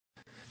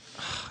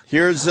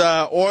Here's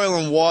Oil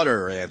and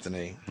Water,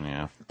 Anthony.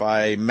 Yeah.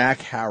 By Mac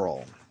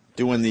Harrell,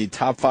 doing the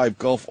top 5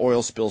 Gulf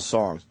oil spill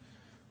songs.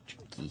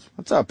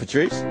 What's up,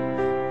 Patrice?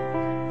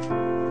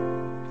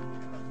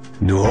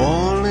 New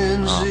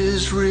Orleans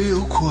is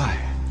real quiet.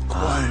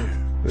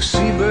 The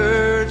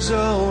seabirds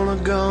all are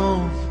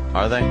gone.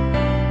 Are they?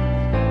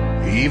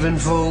 Even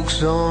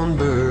folks on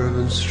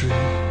Bourbon Street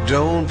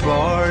don't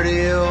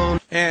party on.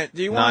 And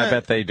do you No, want? I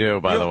bet they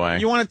do, by the way.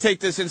 You want to take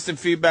this instant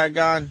feedback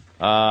on?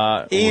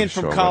 Ian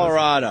sure, from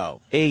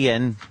Colorado.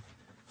 Ian.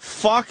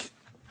 Fuck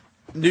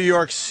New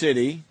York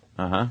City.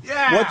 Uh-huh.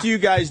 Yeah. What do you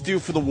guys do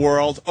for the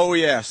world? Oh,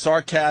 yeah,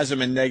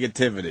 sarcasm and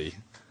negativity.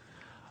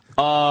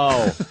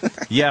 Oh,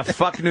 yeah,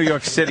 fuck New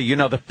York City. You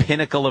know, the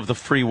pinnacle of the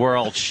free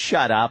world.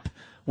 Shut up.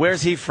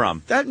 Where's he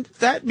from?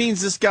 That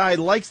means this guy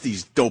likes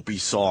these dopey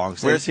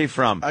songs. Where's he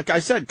from? Like I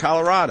said,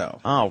 Colorado.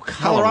 Oh,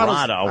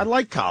 Colorado. I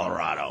like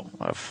Colorado.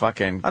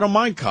 Fucking, I don't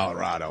mind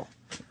Colorado.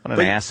 what an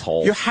But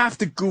asshole. You have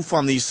to goof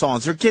on these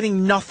songs. They're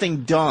getting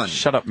nothing done.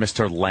 Shut up,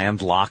 Mr.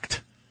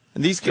 Landlocked.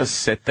 And these Just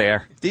sit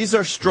there. These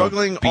are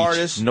struggling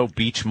artists. No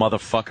beach,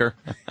 motherfucker.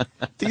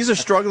 These are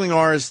struggling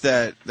artists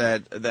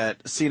that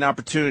see an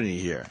opportunity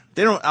here.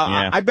 They don't.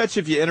 I bet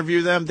you if you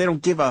interview them, they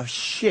don't give a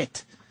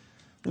shit.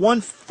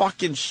 One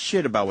fucking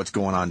shit about what's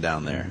going on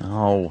down there.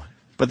 No.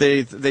 But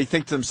they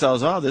think to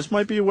themselves, oh, this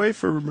might be a way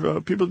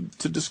for people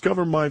to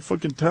discover my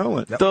fucking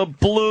talent. The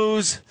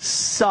blues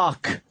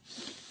suck.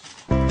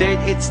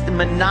 It's the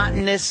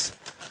monotonous,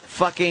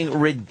 fucking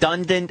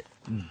redundant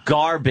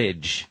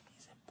garbage.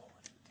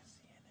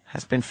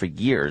 Has been for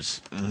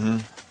years.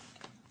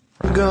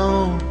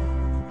 Gone.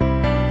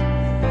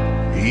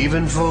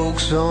 Even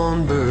folks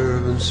on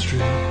Bourbon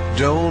Street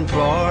don't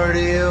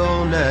party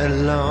all night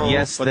long.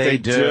 Yes, But they they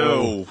do.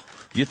 do.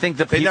 You think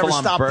the They people never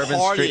on stop Bourbon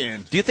partying.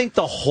 Street? Do you think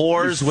the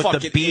whores You with the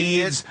fucking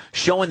beads idiot.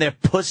 showing their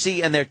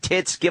pussy and their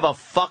tits give a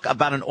fuck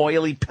about an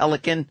oily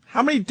pelican?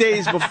 How many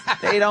days before?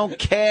 They don't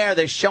care.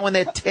 They're showing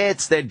their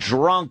tits. They're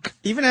drunk.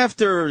 Even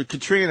after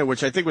Katrina,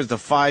 which I think was the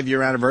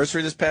 5-year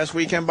anniversary this past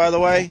weekend, by the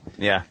way,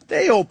 Yeah.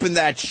 they opened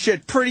that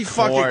shit pretty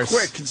fucking course.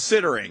 quick,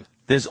 considering.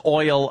 There's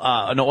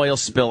an oil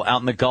spill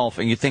out in the Gulf,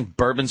 and you think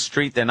Bourbon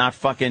Street, they're not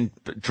fucking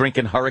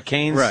drinking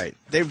hurricanes? Right.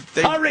 They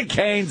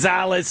Hurricanes,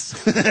 Alice!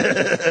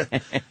 they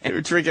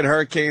were drinking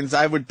hurricanes,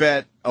 I would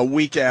bet, a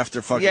week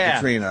after fucking Yeah.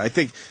 Katrina. I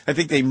think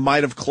they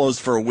might have closed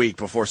for a week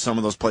before some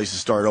of those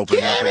places started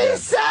opening up again.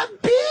 some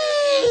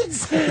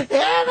beads and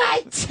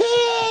my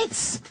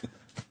tits!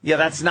 Yeah,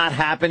 that's not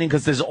happening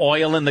because there's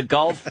oil in the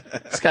Gulf.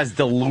 This guy's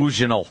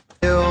delusional.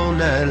 All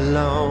night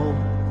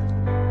long.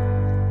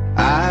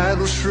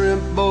 Idle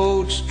shrimp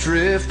boats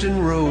drift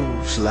in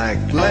rows like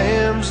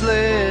lambs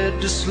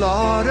led to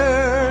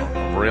slaughter.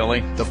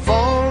 Really? The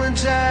falling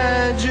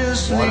tide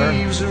just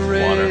leaves a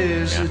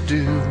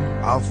residue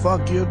I'll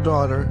fuck your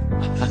daughter.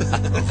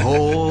 of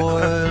oil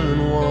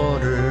and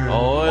water.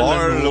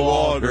 Oil and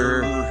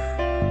water.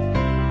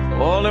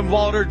 Oil and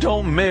water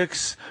don't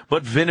mix,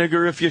 but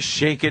vinegar, if you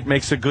shake it,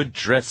 makes a good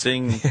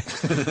dressing.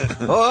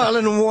 Oil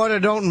and water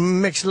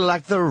don't mix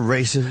like the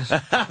races.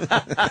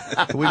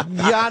 We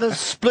gotta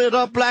split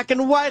up black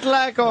and white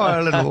like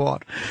oil and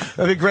water.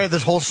 It'd be great if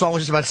this whole song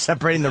was just about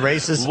separating the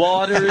races.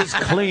 Water is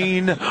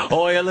clean,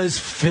 oil is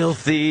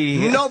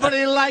filthy.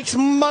 Nobody likes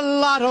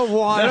mulatto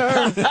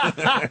water.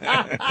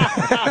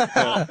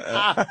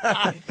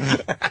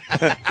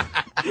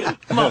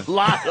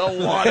 Mulatto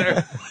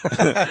water.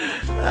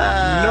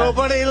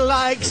 Nobody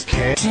likes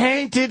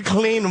tainted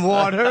clean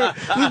water,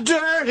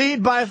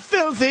 dirtied by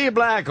filthy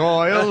black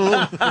oil.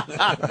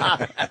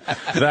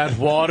 That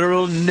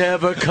water'll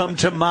never come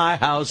to my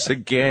house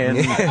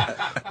again.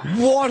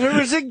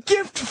 Water is a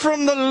gift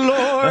from the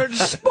Lord,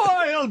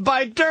 spoiled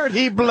by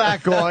dirty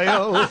black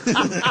oil,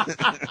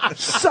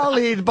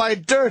 sullied by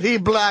dirty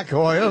black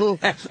oil.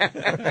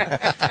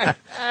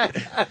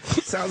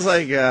 Sounds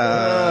like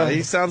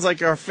he sounds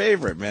like our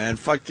favorite, man.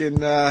 Fucking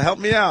help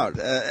me out,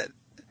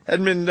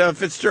 Edmund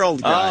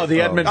Fitzgerald guy. Oh,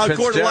 the Edmund Gordon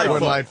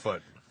Fitzgerald.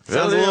 Lightfoot.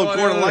 Sounds a little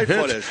Gordon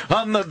Lightfoot-ish.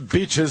 On the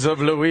beaches of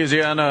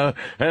Louisiana,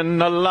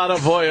 and a lot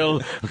of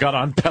oil got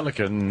on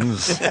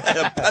pelicans.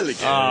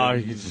 Pelican. Oh,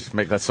 you just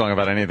make that song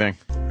about anything.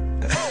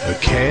 The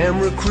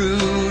camera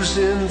crews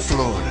in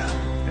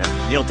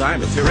Florida. Neil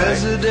Diamond too, right?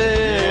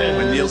 President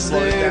When Neil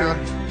slowed it there.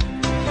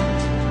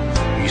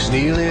 down. He's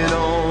kneeling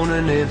on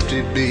an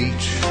empty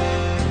beach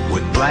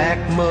with black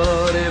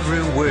mud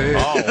everywhere.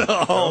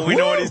 Oh, we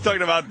know what he's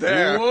talking about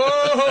there.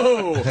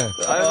 Whoa! I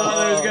thought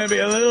there was going to be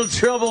a little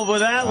trouble with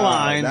that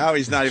line. Now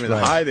he's not even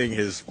hiding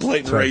his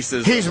blatant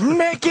racism. He's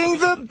making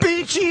the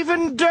beach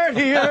even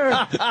dirtier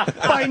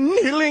by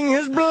kneeling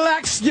his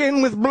black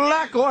skin with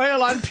black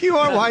oil on pure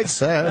white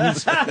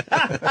sands. Dirty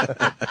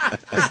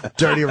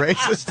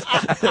racist.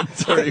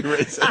 dirty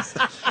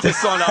racist.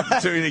 Just saw an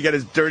opportunity to get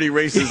his dirty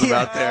racism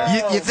out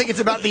there. You think it's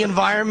about the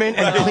environment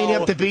and cleaning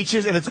up the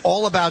beaches, and it's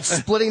all about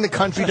splitting the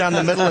country down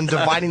the middle and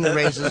dividing the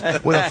races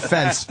with a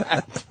fence.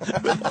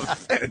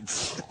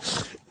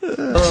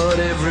 Mud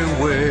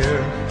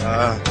everywhere.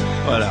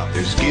 What else?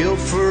 There's guilt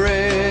for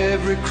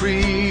every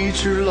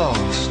creature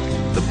lost.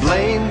 The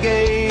blame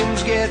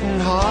game's getting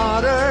hard.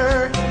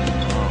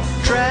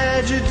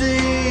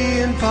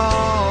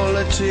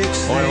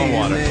 Oil and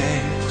water.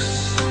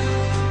 mix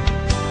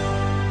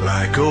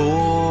like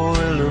oil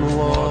and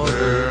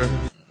water.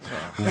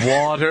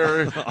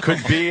 Water could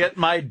be at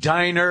my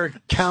diner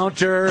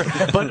counter,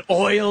 but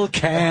oil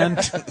can't.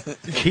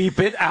 Keep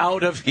it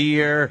out of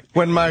here.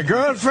 When my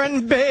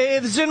girlfriend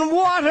bathes in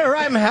water,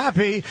 I'm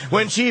happy.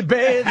 When she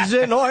bathes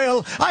in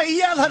oil, I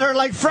yell at her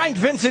like Frank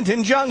Vincent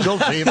in Jungle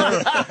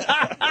Fever.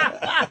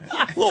 A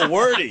little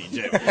wordy,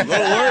 Jimmy. A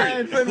little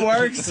wordy. It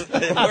works.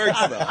 It works,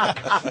 though.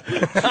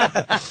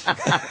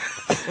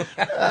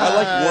 I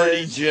like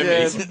wordy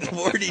Jimmy.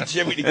 Wordy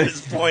Jimmy to get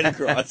his point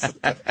across.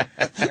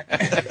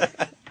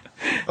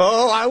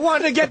 Oh, I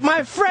want to get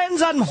my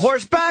friends on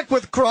horseback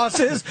with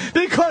crosses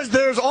because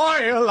there's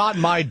oil on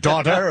my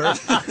daughter.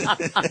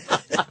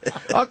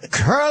 A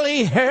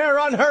curly hair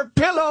on her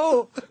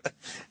pillow.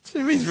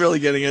 Jimmy's really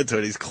getting into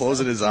it. He's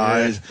closing his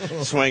eyes,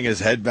 swinging his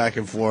head back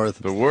and forth.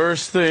 The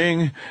worst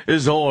thing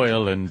is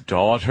oil and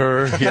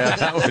daughter. Yeah,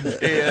 that would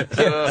be it.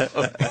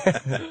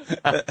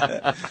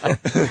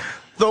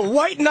 The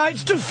White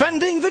Knights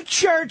defending the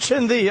church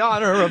in the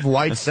honor of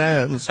White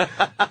Sands.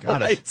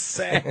 White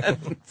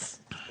Sands.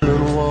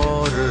 And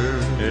water.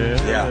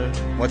 Yeah.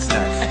 What's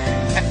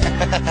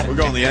next? We're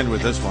going to the end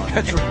with this one.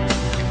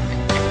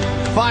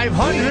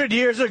 500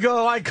 years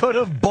ago, I could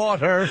have bought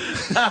her.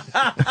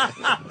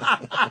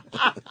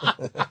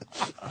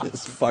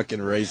 It's fucking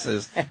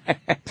racist.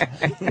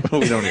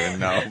 We don't even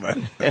know, but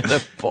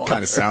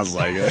kind of sounds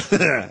like it.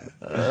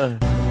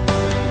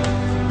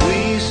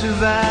 We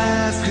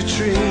survived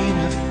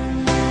Katrina.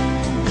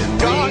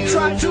 God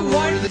tried to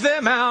wipe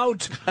them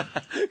out.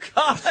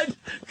 God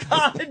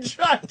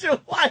tried to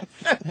wipe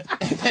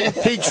them.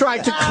 He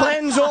tried to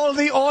cleanse all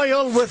the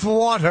oil with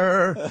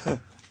water.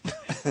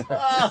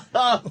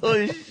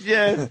 Oh,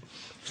 shit.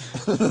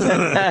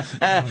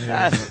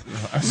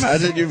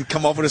 Imagine you've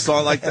come up with a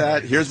song like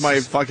that. Here's my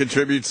fucking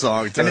tribute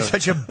song. And it's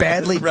such a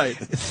badly,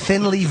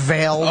 thinly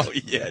veiled. Oh,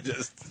 yeah,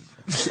 just.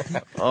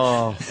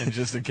 Oh. And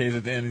just in case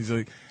at the end, he's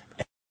like,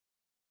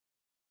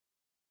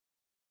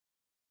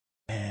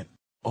 and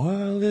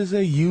oil is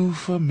a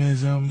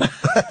euphemism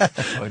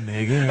for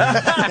nigger.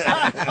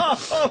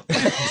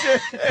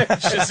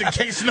 Just in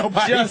case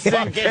nobody Just in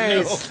fucking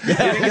case. knows. You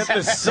didn't get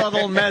the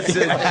subtle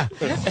message.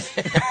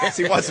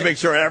 He wants to make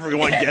sure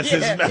everyone gets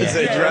his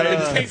message, right?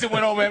 In case it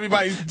went over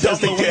everybody's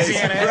Just dumb in case.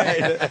 Louisiana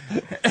head.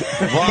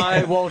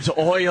 Why won't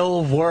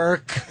oil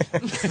work?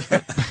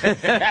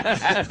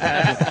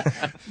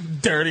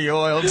 Dirty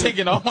oil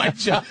taking all my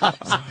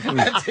jobs.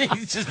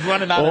 He's just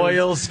running out of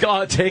Oil's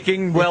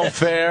taking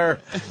welfare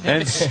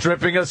and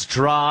stripping us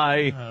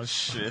dry. Oh,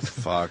 shit.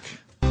 Fuck.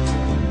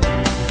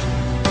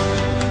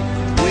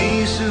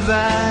 We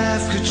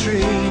survived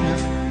Katrina,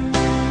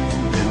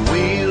 and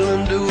we'll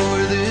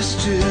endure this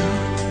too.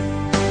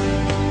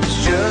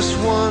 It's just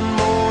one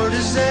more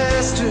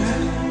disaster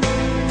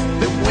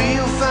that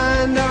we'll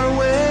find our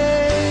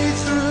way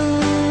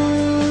through.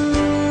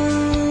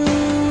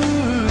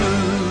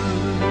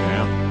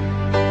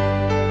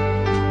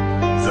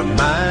 The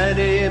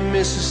mighty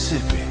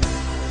Mississippi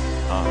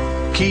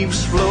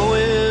keeps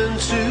flowing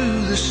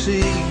to the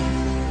sea.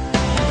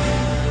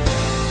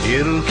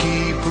 It'll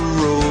keep a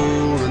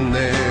rolling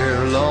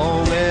there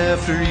long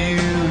after you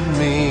and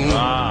me.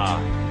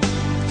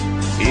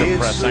 It's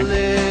depressing. a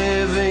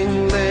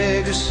living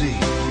legacy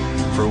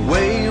for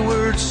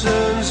wayward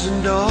sons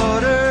and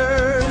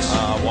daughters.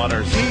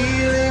 Water's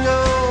Healing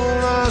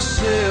all our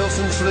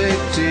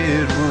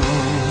self-inflicted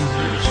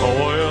wounds.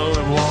 oil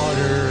and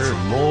water.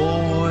 From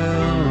oil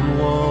and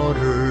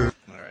water.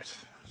 All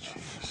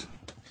right.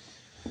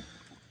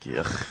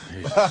 You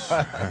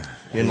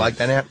didn't like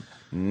that, Ant?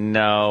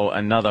 No,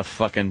 another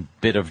fucking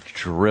bit of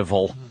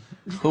drivel.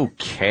 Who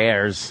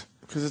cares?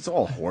 Because it's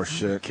all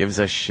horseshit. Gives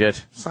a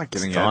shit. It's not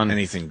getting done.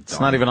 anything done. It's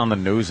not even on the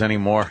news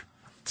anymore.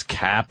 It's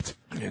capped.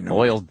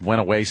 Oil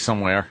went away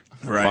somewhere.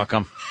 Right. Fuck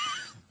 'em.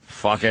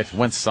 Fuck it.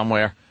 Went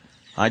somewhere.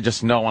 I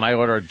just know when I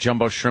order a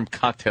jumbo shrimp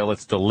cocktail,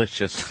 it's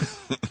delicious.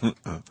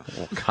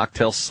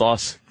 Cocktail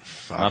sauce.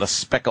 Not a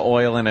speck of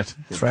oil in it.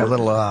 Try a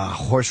little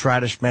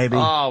horseradish, maybe.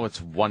 Oh,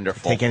 it's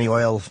wonderful. Take any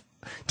oil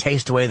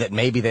taste away that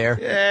may be there.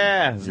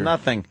 Yeah, there's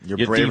nothing. You're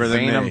You braver than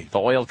devein 'em, me. the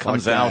oil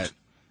comes Fuck out. that.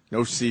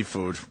 No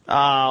seafood.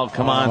 Oh,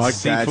 come on. Fuck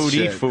that Seafood,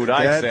 shit. eat food,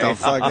 I Get say. the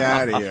fuck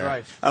out of here.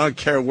 Right. I don't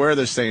care where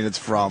they're saying it's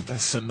from.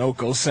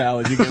 Sunoco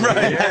salad. You can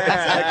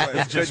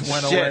it just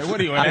went shit. away. What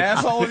are you, an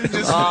asshole? You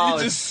just, Oh,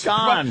 you it's just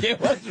gone.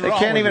 What's They wrong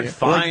can't with even you?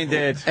 find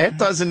it. Ed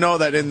doesn't know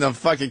that in the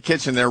fucking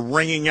kitchen they're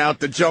wringing out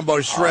the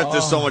jumbo shrimp.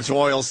 There's so much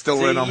oil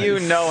still in them. Do you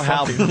know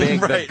how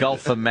big the Right.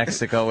 Gulf of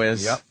Mexico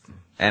is? Yep.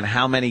 And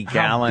how many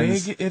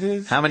gallons? big it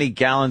is? How many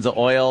gallons of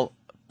oil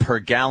per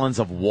gallons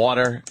of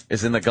water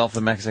is in the Gulf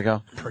of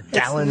Mexico? Per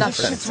gallon. That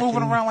shit's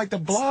moving around like the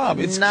blob.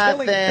 It's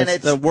Nothing. killing.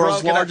 It's the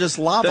world's broken up. largest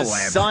lava the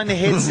lamp. sun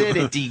hits it,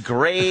 it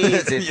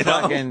degrades, it You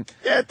know? fucking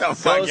Get the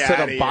fuck goes to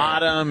outta the here.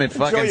 bottom, it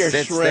fucking your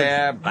sits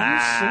shrimp.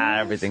 there.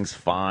 Everything's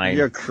fine.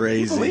 You're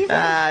crazy. They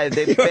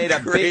You're made a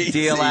crazy. big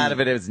deal out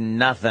of it. It was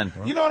nothing.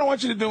 You know what I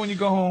want you to do when you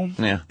go home?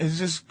 Yeah. Is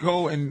just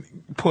go and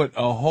put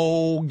a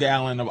whole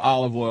gallon of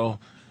olive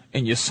oil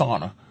in your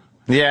sauna.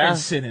 Yeah. and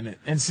sit in it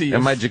and see.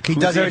 In my if- jacuzzi. He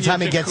does every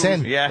time he gets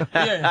in. Yeah.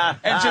 Yeah,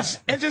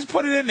 and just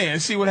put it in there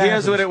and see what happens.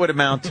 Here's what it would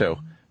amount to: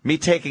 me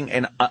taking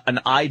an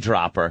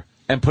eyedropper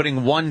and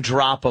putting 1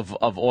 drop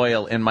of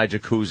oil in my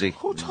jacuzzi.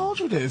 Who told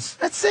you this?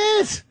 That's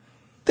it.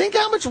 Think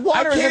how much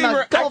water is in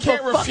the Gulf of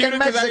refute fucking it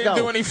because I didn't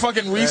do Mexico. any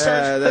fucking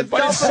research. that-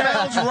 but it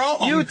sounds wrong.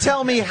 You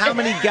tell me how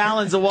many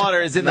gallons of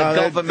water is in the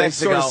Gulf of They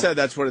Mexico. sort of said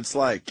that's what it's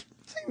like.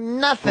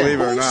 Nothing. Believe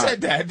it or Who not.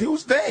 said that?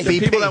 Who's they? The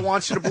people that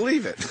want you to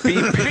believe it.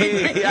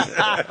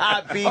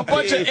 BP. A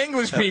bunch of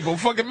English people.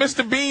 Fucking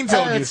Mr. Bean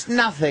told you. It's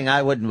nothing.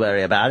 I wouldn't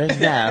worry about it.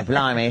 No,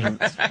 blimey.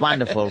 It's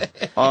wonderful.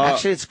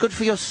 Actually, it's good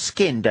for your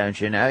skin, don't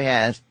you know?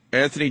 Yes.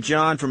 Anthony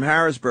John from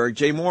Harrisburg.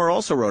 Jay Moore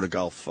also wrote a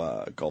golf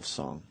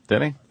song.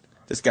 Did he?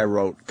 This guy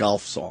wrote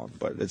golf song,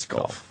 but it's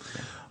golf.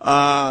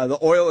 The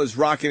oil is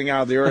rocketing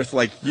out of the earth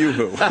like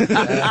Yoo-hoo.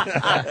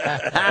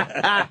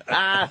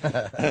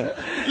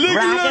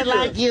 Rocket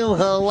like you,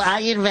 who I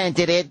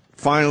invented it.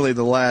 Finally,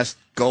 the last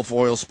Gulf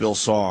oil spill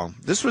song.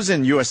 This was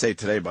in USA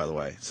Today, by the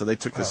way, so they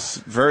took this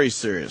very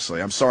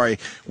seriously. I'm sorry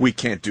we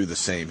can't do the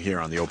same here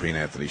on the Opie and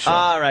Anthony Show.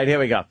 All right, here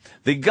we go.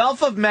 The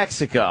Gulf of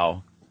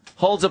Mexico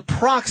holds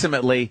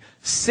approximately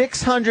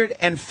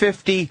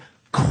 650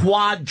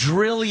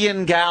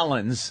 quadrillion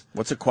gallons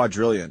What's a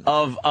quadrillion?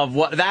 of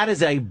what? That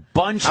is a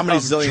bunch How many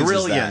of zillions is that?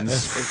 trillions.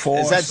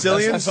 Is that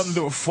zillions? That has something to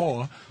do with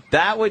 4.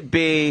 That would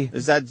be.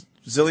 Is that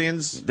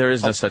zillions? There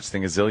is no such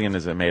thing as zillion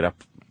is a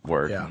made-up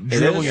word. Yeah. It is?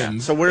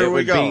 Trillions. So where It do we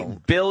would go? be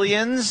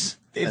billions.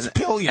 It's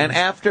billions. And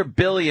after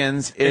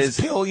billions it's is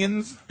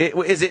billions.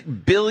 is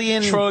it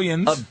billion?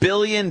 Trillions. A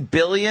billion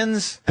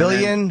billions?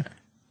 Billion,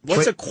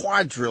 What's a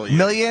quadrillion?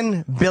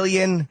 million,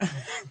 billion,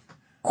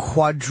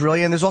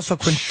 quadrillion. There's also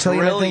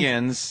quintillion, I think.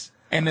 Trillions.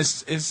 And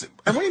it's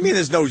And what do you mean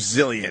there's no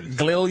zillion?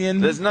 glillion.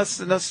 There's no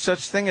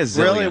such thing as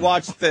zillion. Really?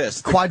 Watch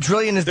this.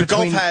 Quadrillion is The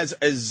Gulf between has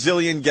a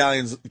zillion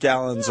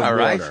gallons of All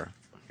right. water.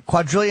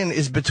 quadrillion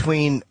is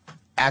between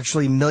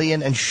actually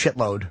million and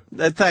shitload.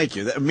 Thank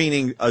you.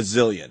 Meaning a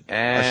zillion. A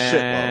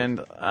And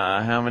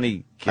shitload. how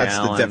many That's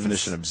gallons? the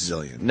definition of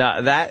zillion.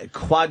 No, that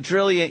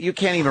quadrillion, you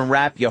can't even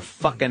wrap your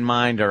fucking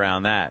mind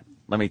around that.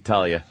 Let me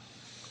tell you.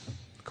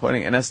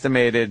 According an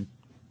estimated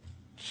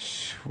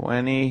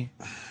 20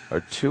 or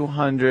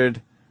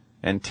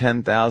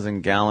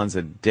 210,000 gallons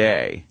a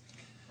day.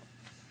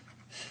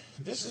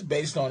 This is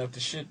based on if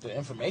the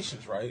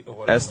information's right or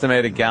whatever.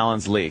 Estimated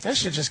gallons leaked. That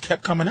shit just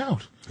kept coming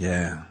out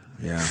Yeah.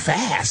 Yeah.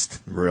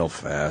 fast. Real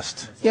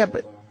fast. Yeah,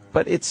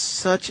 but it's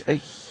such a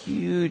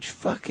huge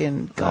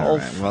fucking All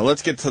gulf. right. Well,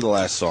 let's get to the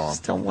last song.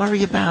 Don't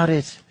worry about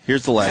it.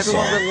 Here's the last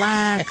Everyone song.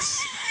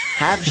 relax.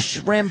 Have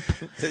shrimp.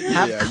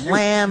 Have Yeah,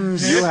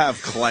 clams. You have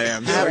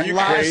clams. have Are you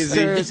crazy?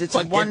 lobsters. It's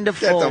Get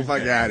wonderful. the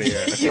fuck out of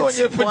here. You and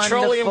your It's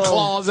petroleum wonderful.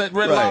 claws at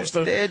Red Right.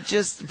 Lobster. They're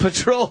just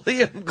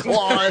petroleum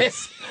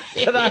claws.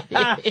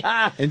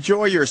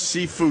 Enjoy your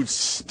seafood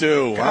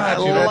stew. I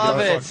you love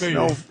don't it. fuck, do you?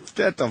 No,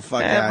 get the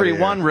fuck out of here.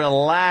 Everyone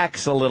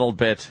relax a little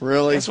bit.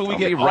 Really? That's what we Don't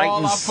get be all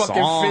writing our fucking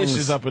songs.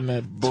 fishes up in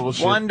that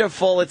bullshit.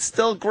 Wonderful. It's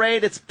still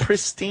great. It's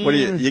pristine. What do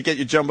you get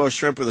your jumbo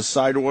shrimp with a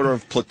side order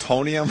of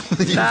plutonium?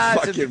 You Nah,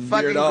 it's fucking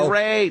fucking weirdo.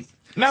 great.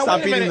 Now, Stop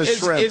wait a eating minute. the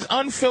shrimp. Is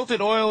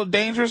unfiltered oil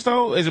dangerous,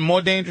 though? Is it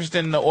more dangerous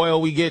than the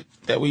oil we get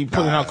that we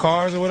put in our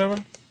cars or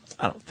whatever?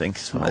 I don't think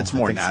so. It's I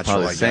more think natural,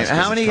 probably I the same. guess, 'cause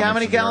How it's many coming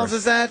from the gallons earth.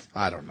 is that?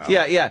 I don't know.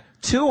 Yeah.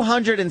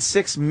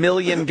 206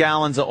 million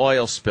gallons of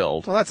oil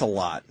spilled. Well, that's a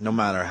lot, no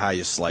matter how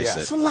you slice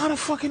It's it. a lot of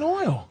fucking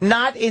oil.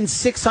 Not in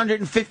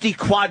 650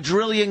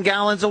 quadrillion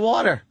gallons of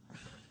water.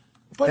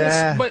 But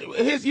Yeah. but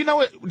here's, you know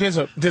what? There's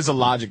a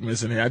logic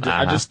missing here.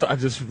 I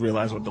just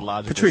realized what the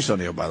logic Patrice is.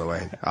 O'Neill, by the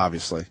way,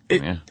 obviously.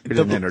 Yeah. We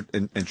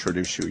didn't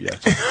introduce you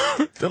yet.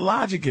 The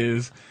logic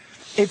is,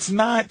 it's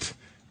not.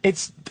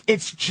 It's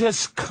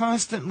just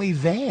constantly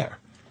there.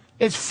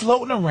 It's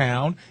floating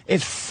around.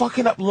 It's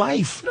fucking up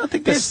life. I don't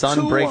think the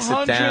sun breaks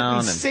it down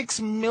and- 6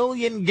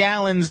 million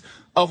gallons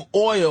of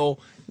oil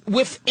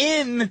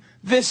within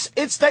this.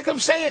 It's like I'm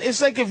saying.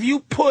 It's like if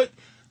you put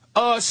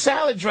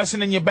salad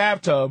dressing in your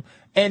bathtub.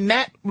 And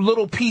that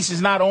little piece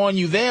is not on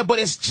you there, but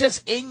it's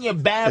just in your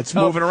bathtub. It's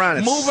moving around.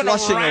 It's moving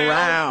slushing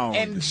around.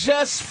 and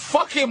just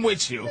fucking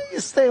with you.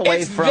 You stay away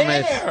It's from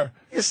there.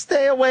 it. You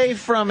stay away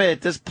from it.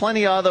 There's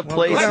plenty of other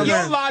places. Like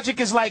your logic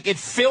is like it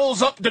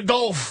fills up the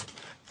Gulf,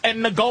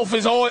 and the Gulf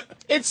is all.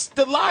 It's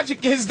the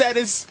logic is that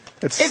it's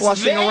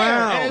slushing there,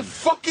 around. and it's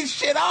fucking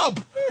shit up.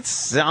 It's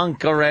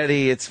sunk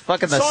already. It's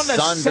fucking It's the on the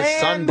sun. The sun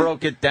sand.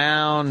 broke it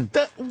down.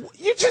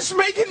 You're just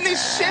making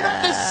this shit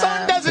up. The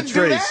sun doesn't do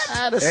Patrice.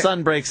 that. The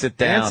sun breaks it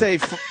down.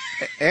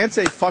 Ant's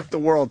a fuck the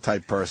world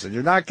type person.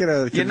 You're not going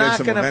to You're convince not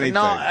him of gonna. anything.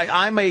 No,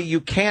 I'm a you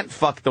can't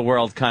fuck the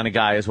world kind of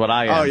guy. Is what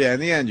I am. Oh, yeah,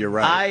 in the end, you're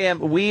right. I am.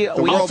 We world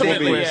will think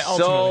be- we're yeah,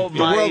 so ultimately.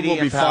 the world mighty will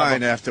be and powerful.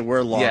 fine after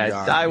we're long Yeah,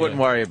 gone. I wouldn't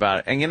worry about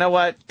it. And you know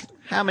what?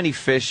 How many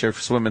fish are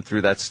swimming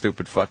through that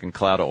stupid fucking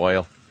cloud of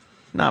oil?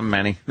 Not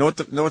many. Know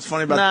what's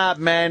funny about Not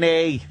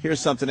many. Here's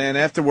something, Ann.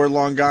 After we're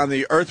long gone,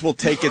 the Earth will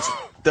take its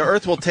the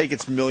Earth will take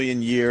its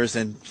million years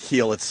and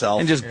heal itself.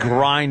 And just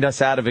grind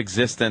us out of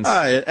existence.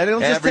 And it'll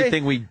just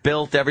everything we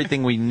built,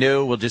 everything we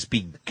knew will just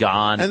be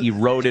gone,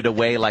 eroded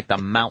away like the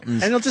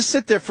mountains. And it'll just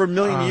sit there for a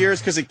million years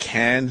because it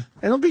can.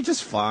 And it'll be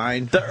just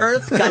fine. The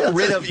Earth got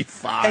rid of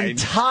fine.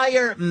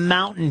 entire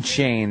mountain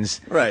chains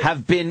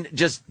have been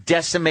just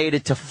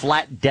decimated to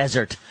flat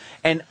desert.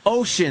 And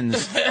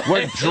oceans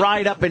were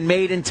dried up and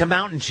made into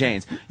mountain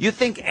chains. You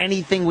think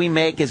anything we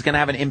make is going to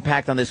have an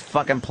impact on this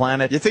fucking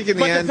planet? You think in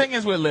the end... But the thing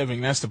is, we're living.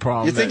 That's the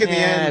problem. You think in the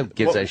end... Who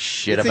gives a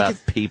shit about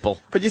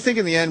people? But you think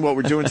in the end what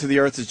we're doing to the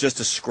Earth is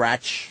just a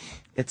scratch?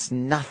 It's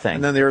nothing.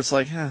 And then the Earth's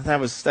like, that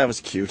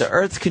was cute. The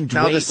Earth can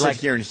now wait just sit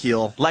here and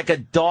heal. Like a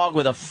dog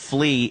with a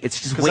flea. It's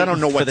just waiting I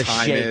don't know for what the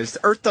time shake. is.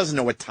 The Earth doesn't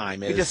know what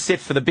time is. You just sit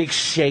for the big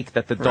shake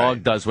that the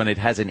dog does when it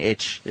has an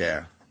itch.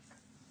 Yeah.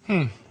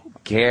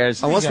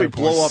 Cares? Unless we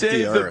blow up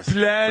the Earth,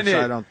 planet. which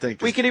I don't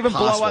think we can even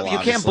blow possible, up. You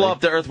obviously. can't blow up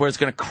the Earth where it's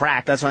going to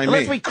crack. That's what I mean.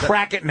 Unless we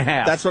crack it in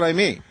half. That's what I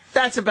mean.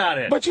 That's about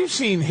it. But you've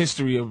seen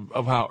history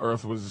of how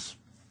Earth was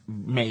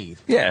made.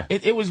 Yeah.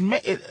 It was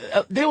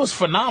there was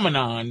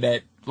phenomenon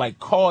that like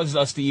caused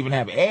us to even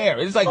have air.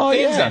 It's like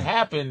things that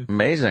happen.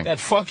 Amazing. That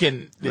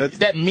fucking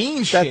that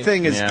mean shit. That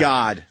thing is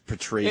God,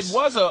 Patrice. It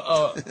was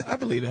I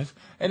believe that,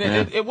 and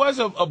it was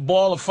a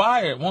ball of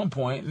fire at one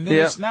point, and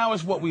then now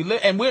it's what we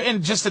live, and we're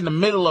just in the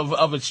middle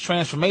of its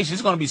transformation.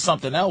 It's going to be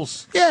something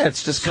else. Yeah,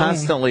 it's just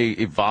constantly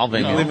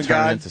evolving and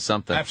turning into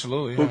something.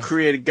 Absolutely. Who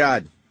created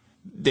God?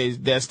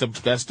 That's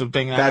the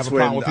thing. I have a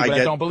problem with people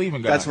that don't believe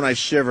in God. That's when I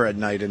shiver at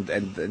night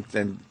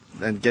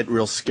and get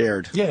real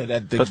scared. Yeah,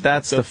 but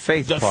that's the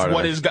faith part.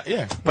 What of it. is God?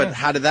 Yeah. But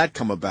how did that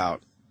come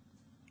about?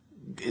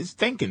 It's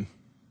thinking.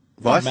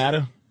 What? Doesn't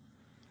matter.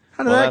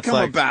 How did that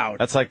come about?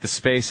 That's like the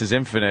space is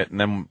infinite, and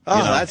then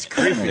that's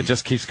creepy. It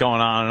just keeps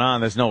going on and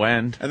on. There's no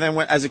end. And then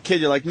as a kid,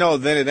 you're like, no,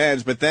 then it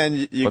ends. But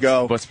then you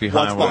go, what's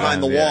behind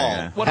the wall?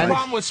 Yeah. Well, the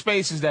problem with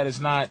space is that it's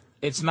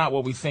not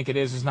what we think it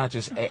is. It's not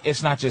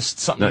just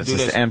something to do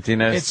this. It's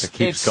emptiness that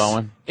keeps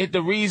going.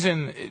 The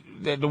reason,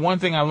 the one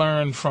thing I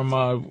learned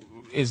from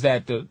is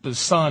that the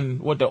sun,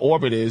 what the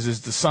orbit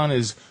is the sun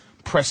is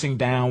pressing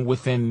down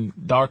within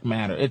dark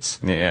matter. It's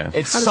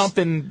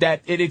something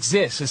that it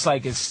exists. It's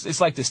like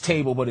this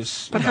table, but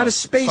it's. But how does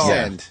space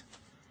end?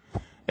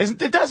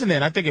 It doesn't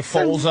end. I think it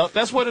folds up.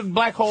 That's what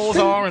black holes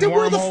are and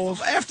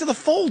wormholes. After the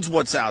folds,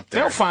 what's out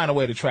there? They'll find a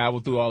way to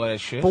travel through all of that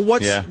shit. But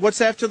what's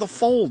after the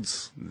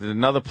folds?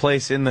 Another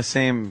place in the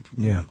same.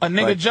 Yeah. A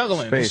nigga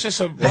juggling. Space. It's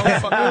just a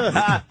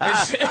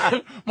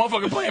motherfucker.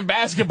 Motherfucker playing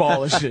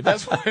basketball and shit.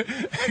 That's what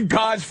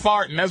God's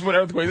farting. That's what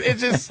earthquakes.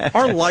 It's just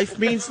our life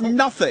means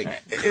nothing.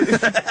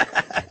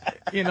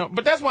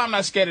 But that's why I'm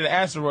not scared of the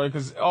asteroid,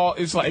 because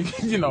it's like,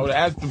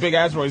 the big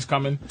asteroid's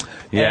coming.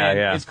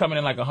 Yeah. It's coming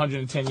in like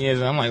 110 years,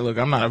 and I'm like, look,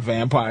 I'm not a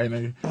vampire,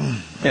 nigga.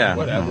 Yeah.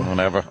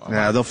 Whatever.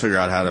 Yeah, they'll figure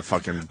out how to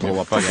fucking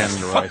blow up the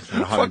asteroid.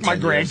 Fuck my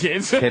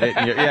grandkids. Hit it.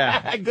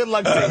 Yeah. Good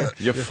luck to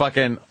you. Your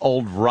fucking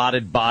old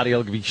rotted body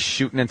will be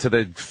shooting into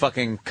the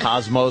fucking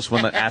cosmos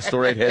when the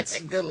asteroid hits.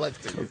 Good luck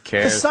to you. Who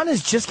cares? The sun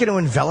is just going to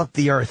envelop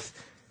the Earth.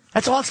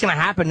 That's all that's going to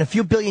happen. In a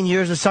few billion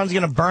years, the sun's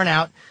going to burn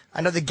out. I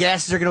know the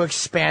gases are going to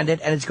expand it,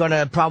 and it's going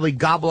to probably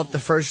gobble up the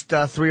first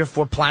 3 or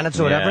 4 planets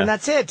or whatever, and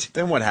that's it.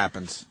 Then what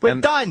happens? We're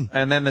done.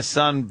 And then the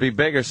sun be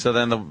bigger, so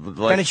then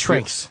then it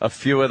shrinks. A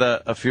few of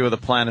the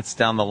planets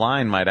down the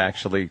line might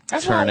actually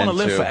That's turn why I want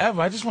to into live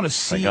forever. I just want to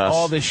see like us.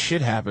 all this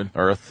shit happen.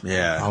 Earth.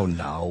 Yeah. Oh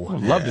no.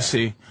 I'd love to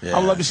see. Yeah.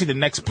 I'd love to see the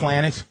next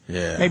planet.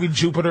 Yeah. Maybe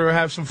Jupiter will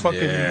have some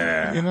fucking.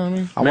 Yeah. You know what I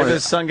mean? Maybe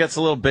the sun gets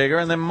a little bigger,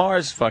 and then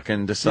Mars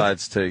fucking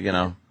decides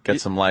to get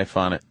some life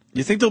on it.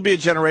 You think there'll be a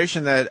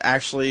generation that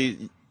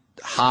actually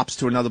hops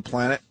to another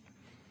planet?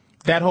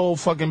 That whole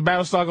fucking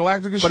Battlestar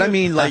Galactica shit? But I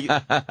mean, like,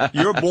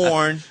 you're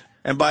born,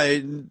 and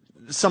by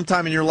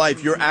sometime in your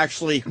life, you're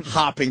actually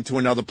hopping to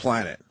another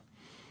planet.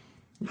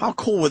 How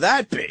cool would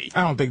that be?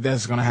 I don't think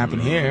that's going to happen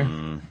here.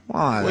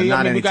 Well, We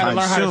got to anytime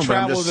learn how soon, to but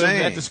I'm travel just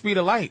saying. at the speed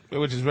of light,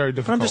 which is very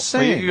difficult. I'm just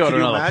saying. You can go to Could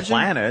you another imagine?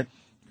 planet.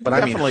 But I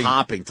mean, Definitely.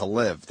 hopping to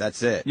live.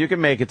 That's it. You can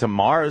make it to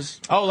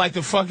Mars. Oh, like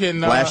the fucking.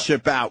 Last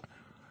ship out.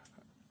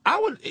 I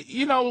would,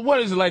 what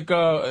is it like?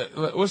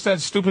 What's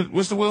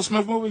the Will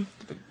Smith movie?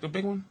 The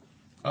big one?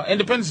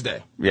 Independence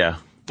Day. Yeah.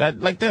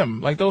 Like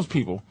those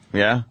people.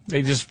 Yeah.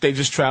 They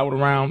just traveled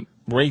around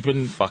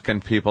raping, Fucking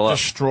people up.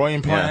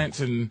 destroying planets,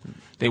 and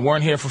they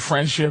weren't here for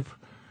friendship.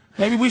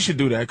 Maybe we should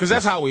do that, because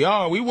that's how we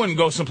are. We wouldn't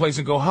go someplace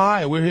and go,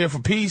 hi, we're here for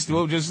peace.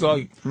 We'll just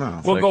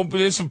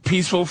there's some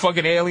peaceful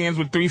fucking aliens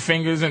with 3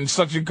 fingers and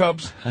suction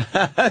cups.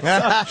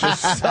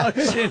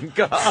 Suction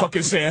cups.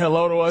 Fucking saying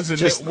hello to us, and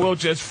we'll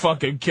just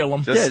fucking kill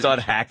them. Just start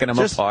hacking them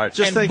apart.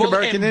 Just think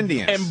American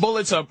Indians. And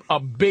bullets are a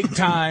big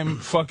time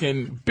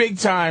fucking,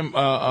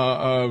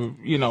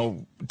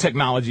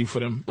 technology for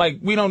them. Like,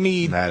 we don't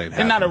need,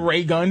 and not a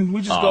ray gun.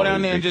 We just go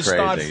down there and just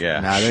start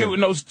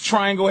shooting those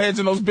triangle heads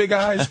and those big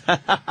eyes.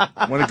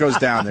 When it goes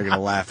down, they're going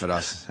to laugh at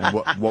us and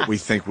what we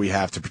think we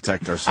have to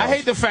protect ourselves. I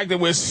hate the fact that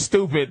we're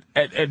stupid.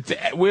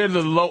 We're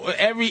the low.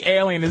 Every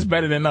alien is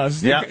better than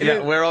us.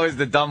 Yeah, we're always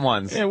the dumb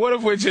ones. Yeah, what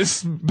if we're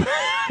just...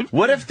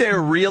 What if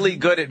they're really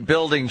good at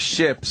building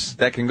ships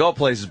that can go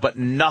places, but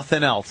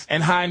nothing else?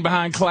 And hiding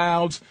behind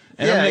clouds.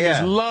 And them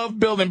niggas love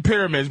building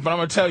pyramids, but I'm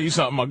going to tell you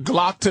something. A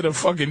Glock to the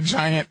fucking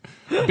giant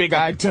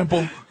big-eyed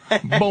temple.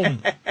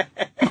 Boom.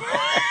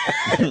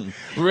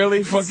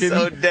 Really fucking...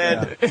 So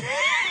dead.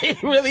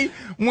 Really?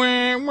 Really?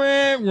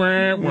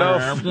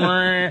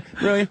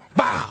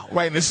 Bow!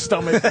 Right in his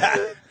stomach.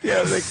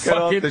 Yeah, they cut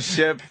off the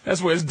ship.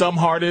 That's where his dumb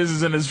heart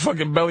is in his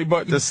fucking belly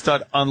button. Just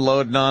start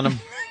unloading on him.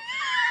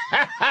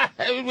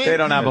 They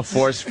don't have a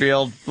force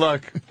field.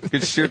 Look, you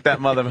can shoot that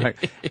motherfucker.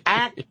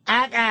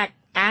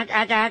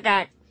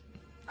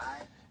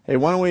 Hey,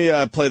 why don't we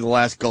play the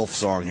last Gulf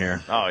song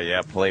here? Oh,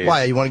 yeah, please.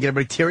 Why, you want to get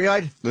everybody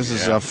teary-eyed? This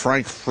is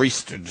Frank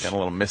Frieston. Getting a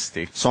little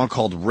misty. Song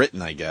called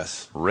Written, I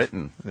guess.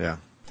 Written? Yeah.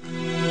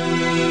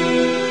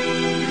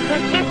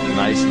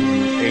 Nice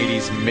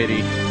 80s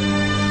MIDI.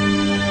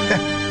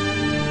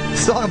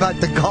 Song about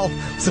the Gulf.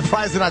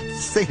 Surprised they're not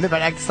singing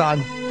about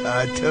Exxon,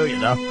 too, you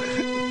know.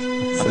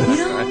 You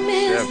don't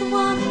miss the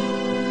water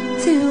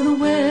till the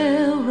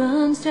well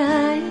runs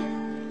dry.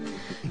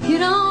 You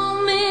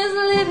don't miss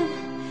living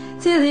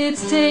till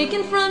it's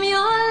taken from your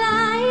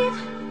life.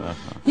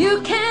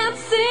 You can't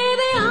see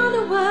the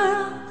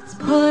underworld, it's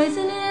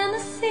poison in the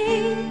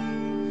sea.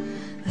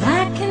 But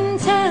I can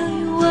tell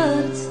you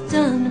what it's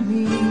done to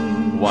me.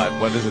 What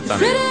has it done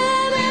to you?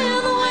 Written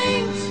in the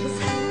wings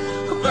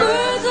of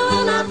birds who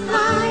will not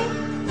fly.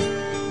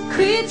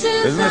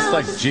 Creatures Isn't this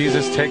like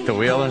Jesus Take the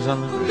Wheel or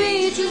something?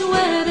 Beaches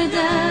where they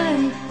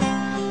die.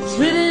 It's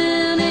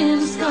written in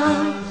the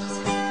scars.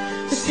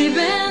 It's deep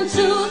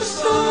into the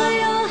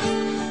soil,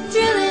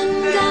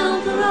 drilling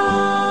down for oil.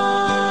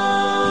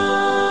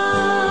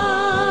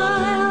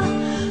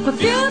 Our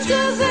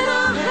future's in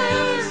our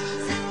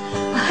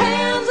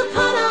hands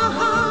upon our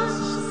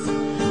hearts.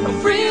 Our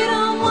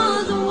freedom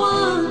was the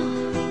one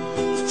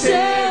to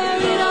tear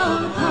it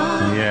all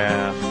apart.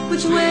 Yeah.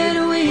 Which way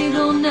do we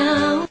go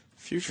now?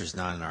 Future's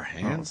not in our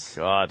hands.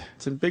 Oh, God.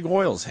 It's in Big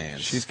Oil's hands.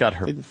 She's got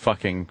her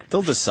fucking...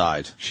 They'll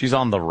decide. She's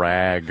on the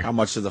rag. How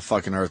much of the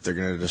fucking earth they're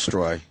going to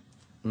destroy.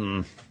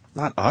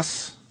 Not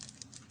us.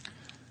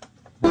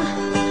 The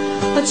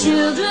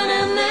children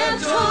and their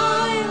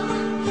toil,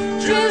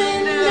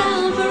 drilling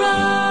down for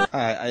us.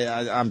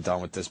 I'm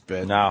done with this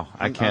bit. No,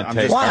 I can't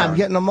take Why? her. I'm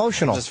getting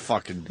emotional. I'm just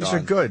fucking done. These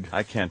are good.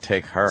 I can't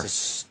take her. It's a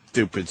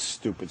stupid,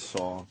 stupid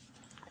song.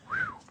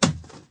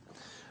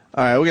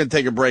 All right, we're going to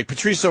take a break.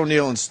 Patrice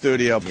O'Neal in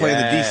studio playing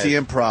the DC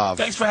Improv.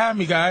 Thanks for having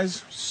me,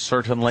 guys.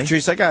 Certainly.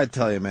 Patrice, I got to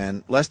tell you,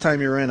 man, last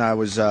time you were in, I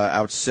was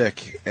out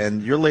sick,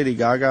 and your Lady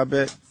Gaga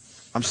bit,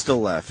 I'm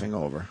still laughing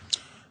over.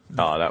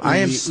 Oh, that was I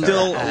am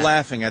still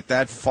laughing at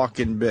that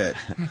fucking bit.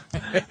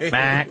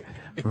 I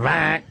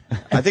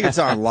think it's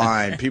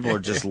online. People are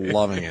just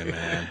loving it,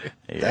 man.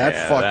 Yeah,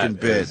 that fucking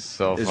bit is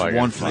so is fucking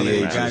one for the funny,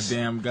 ages.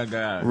 Goddamn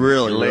Gaga.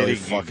 Really, Lady really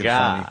fucking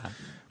Gaga. funny.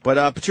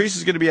 But Patrice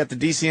is going to be at the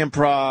DC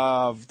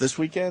Improv this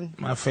weekend.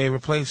 My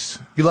favorite place.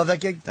 You love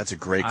that gig? That's a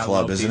great I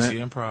club, love isn't DC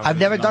it? Improv. I've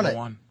never done it.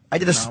 One. I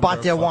did a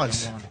spot there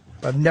once.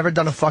 I've never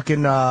done a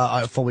fucking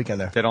full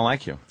weekend there. They don't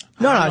like you.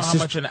 No, I it's don't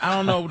know just... I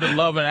don't know the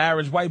love an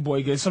average white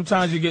boy gets.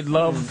 Sometimes you get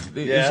love.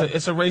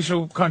 It's a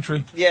racial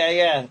country.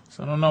 Yeah.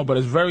 So I don't know, but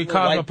it's very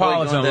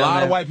cosmopolitan. A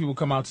lot of white people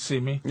come out to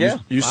see me. Yeah.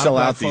 You sell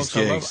out these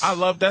gigs. I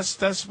love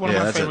that's one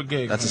of my favorite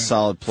gigs. That's man. a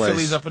solid place.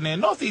 Philly's up in there.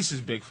 Northeast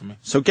is big for me.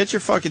 So get your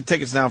fucking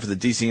tickets now for the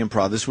DC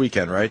Improv this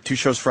weekend, right? 2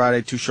 shows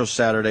Friday, 2 shows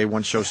Saturday,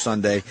 1 show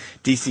Sunday.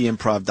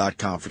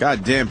 DCimprov.com. For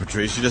goddamn,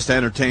 Patrice, you just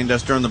entertained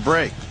us during the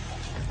break.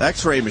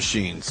 X-ray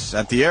machines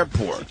at the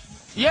airport.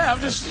 Yeah,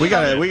 I'm just. We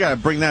gotta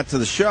bring that to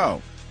the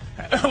show.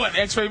 What,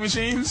 X-ray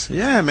machines?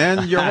 Yeah,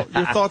 man. Your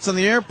thoughts on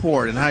the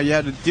airport and how you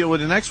had to deal with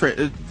an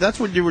X-ray. That's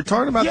what you were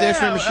talking about, the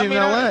X-ray machine in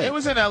L.A. It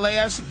was in L.A.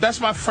 That's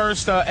my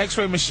first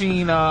X-ray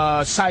machine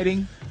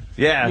sighting.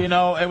 Yeah. You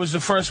know, it was the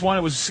first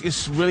one.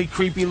 It's really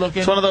creepy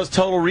looking. It's one of those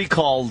Total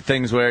Recall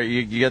things where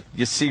you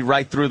see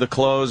right through the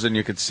clothes and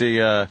you could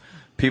see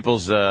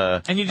people's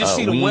and you just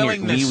see the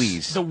willingness,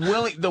 wee-wees.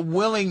 the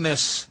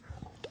willingness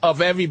of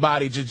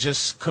everybody to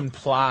just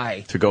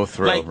comply. To go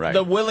through, like, right.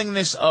 The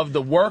willingness of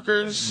the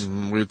workers.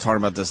 We were talking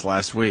about this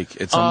last week.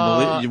 It's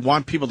unbelievable. You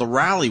want people to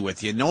rally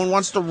with you. No one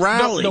wants to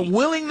rally. The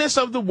willingness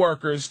of the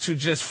workers to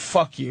just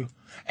fuck you.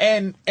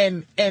 And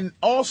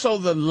also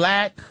the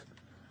lack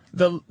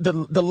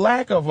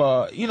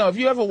of you know, if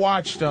you ever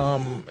watched the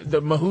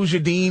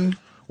Mujahideen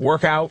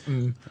workout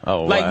and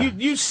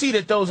you see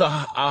that those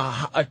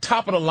are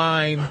top of the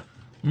line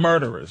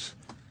murderers.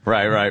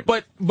 Right.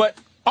 But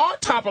our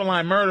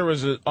top-of-the-line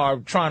murderers are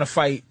trying to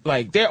fight,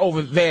 like, they're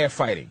over there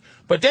fighting.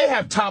 But they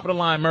have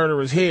top-of-the-line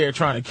murderers here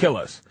trying to kill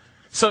us.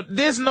 So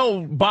there's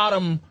no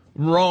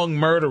bottom-rung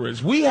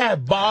murderers. We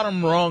have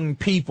bottom-rung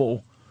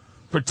people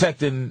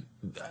protecting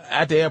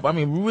at the airport. I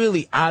mean,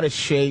 really out of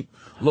shape,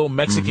 little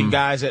Mexican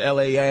guys at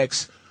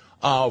LAX.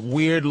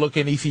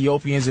 Weird-looking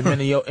Ethiopians in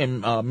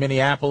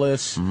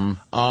Minneapolis,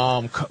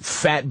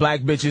 fat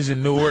black bitches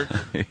in Newark.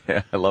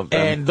 Yeah, I love that.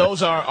 And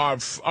those are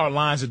our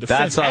lines of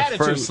defense. That's our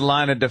attitude. first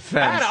line of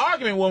defense. I had an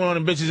argument with one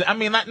of them bitches. I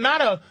mean,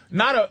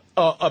 not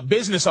a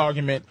business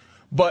argument,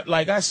 but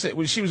like I said,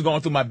 when she was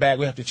going through my bag,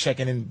 we have to check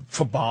in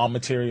for bomb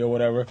material or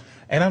whatever.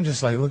 And I'm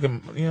just like, look,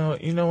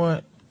 you know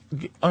what?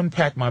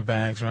 Unpack my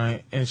bags,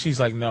 right? And she's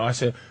like, no. I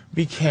said,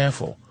 be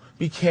careful.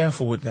 Be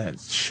careful with that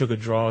sugar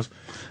draws.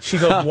 She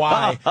goes,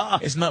 why?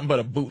 It's nothing but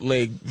a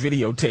bootleg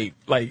videotape.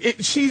 Like,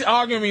 she's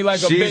arguing me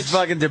like a bitch. She's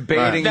fucking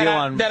debating you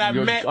on that I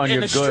met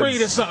in the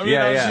street or something. You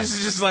know,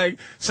 she's just like,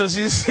 so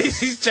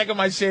she's checking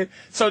my shit.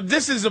 So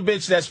this is a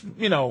bitch that's,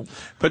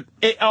 but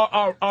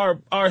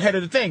our head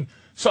of the thing.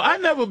 So I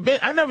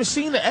never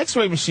seen the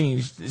X-ray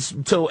machines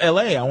until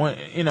L.A. I went,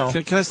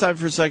 Can I stop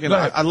for a second?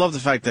 I love the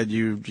fact that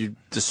you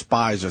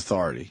despise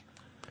authority.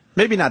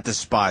 Maybe not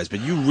despise, but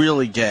you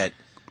really get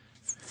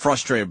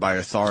frustrated by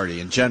authority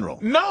in general.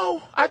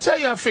 No, I tell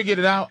you, I figured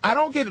it out. I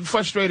don't get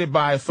frustrated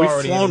by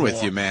authority. We've flown anymore.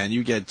 with you, man.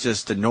 You get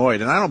just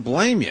annoyed, and I don't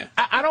blame you.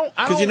 I don't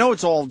because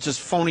it's all just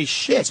phony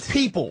shit. It's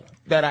people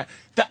that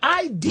the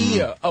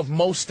idea of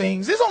most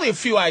things. There's only a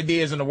few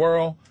ideas in the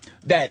world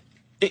that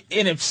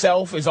in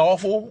itself is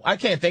awful. I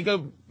can't think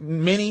of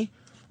many,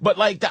 but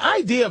like the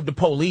idea of the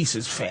police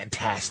is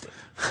fantastic.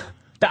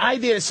 The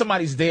idea that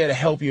somebody's there to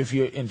help you if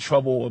you're in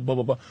trouble or blah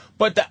blah blah.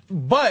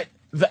 But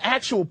the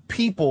actual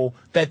people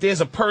that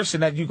there's a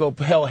person that you go,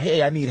 hell,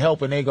 hey, I need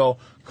help, and they go,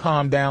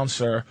 calm down,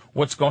 sir.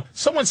 What's going?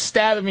 Someone's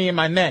stabbing me in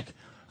my neck,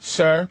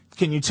 sir.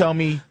 Can you tell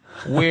me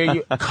where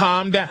you?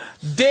 Calm down.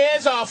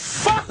 There's a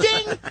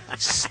fucking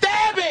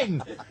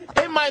stabbing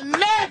in my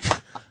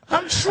neck.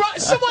 I'm trying.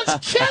 Someone's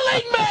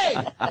killing me.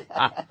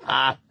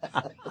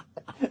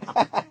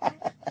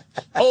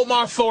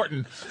 Omar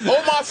Thornton.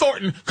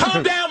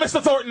 Calm down,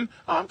 Mr. Thornton.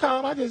 Oh, I'm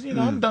calm. I just,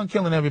 I'm done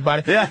killing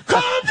everybody. Yeah.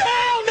 Calm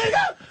down,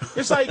 nigga.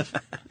 It's like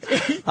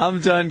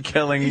I'm done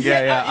killing.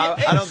 Yeah.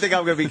 I don't think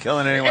I'm gonna be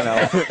killing anyone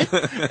else.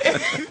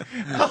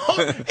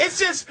 It's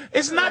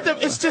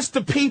just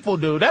the people,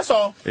 dude. That's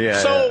all. Yeah.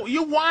 So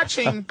you're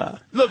watching.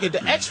 Look at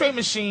the X-ray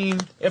machine.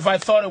 If I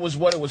thought it was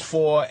what it was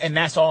for, and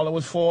that's all it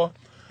was for.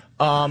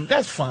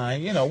 That's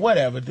fine.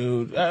 Whatever,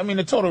 dude. I mean,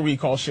 the Total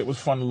Recall shit was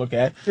fun to look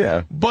at.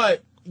 Yeah.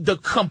 But the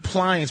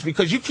compliance,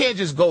 because you can't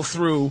just go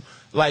through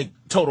like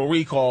Total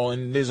Recall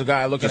and there's a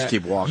guy looking just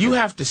keep walking. You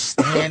have to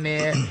stand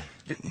there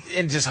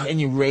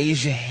and you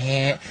raise your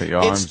hand. Put your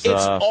arms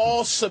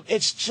up.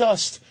 It's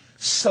just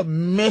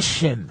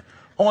submission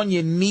on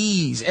your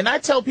knees. And I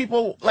tell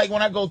people, like,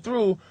 when I go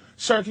through,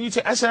 sir, can you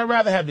take? I said, I'd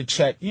rather have the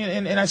check.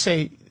 And I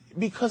say,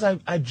 because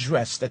I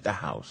dressed at the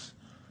house.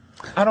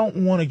 I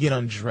don't want to get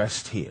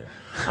undressed here.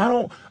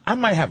 I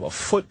might have a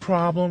foot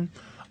problem.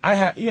 I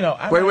have,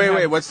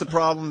 Wait. What's the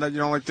problem that you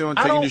don't like doing?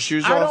 Taking your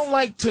shoes off? I don't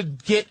like to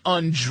get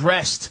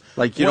undressed.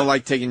 Like you don't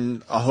like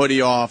taking a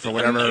hoodie off or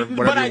whatever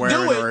you're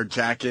wearing, or a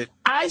jacket?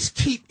 I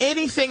keep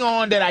anything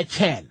on that I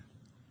can.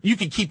 You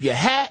can keep your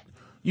hat.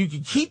 You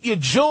can keep your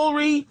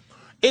jewelry.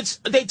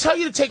 They tell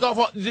you to take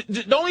off.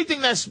 The only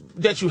thing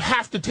that you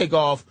have to take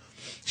off,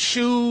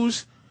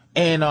 shoes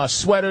and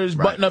sweaters,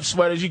 right. Button-up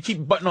sweaters. You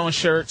keep button-on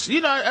shirts.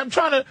 I'm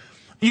trying to.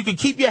 You can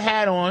keep your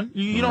hat on.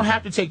 You don't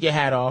have to take your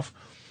hat off.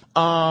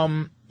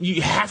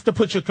 You have to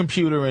put your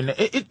computer in.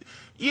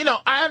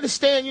 I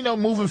understand,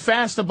 moving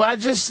faster,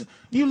 but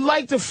you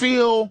like to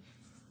feel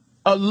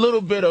a little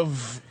bit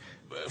of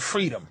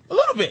freedom. A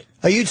little bit.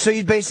 So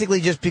you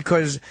basically just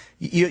because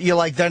you're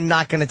like, they're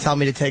not going to tell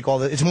me to take all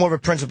the, it's more of a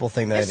principle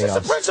thing than anything else.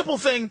 It's a principle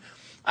thing.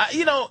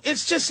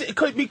 It's just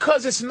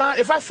because it's not,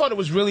 if I thought it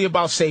was really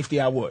about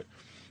safety, I would.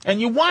 And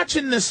you're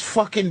watching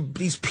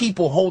these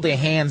people hold their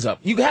hands up.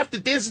 You have to,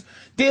 there's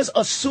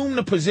assume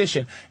the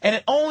position. And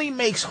it only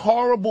makes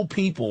horrible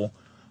people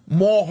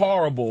more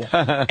horrible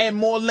and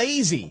more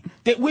lazy.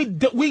 That we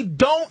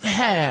don't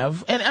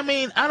have, and I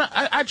mean,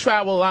 I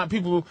travel a lot.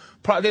 People,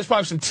 there's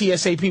probably some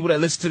TSA people that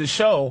listen to the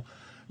show.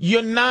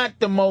 You're not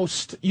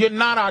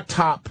our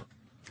top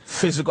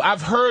physical.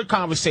 I've heard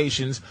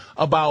conversations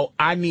about,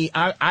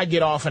 I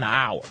get off in an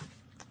hour.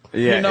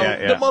 Yeah,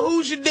 The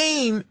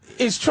Mujahideen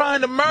is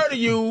trying to murder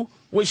you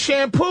with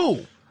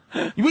shampoo.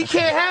 We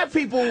can't have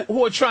people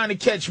who are trying to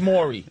catch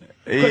Maury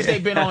because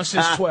they've been on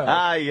since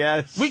 12.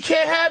 Yes. We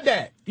can't have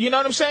that. You know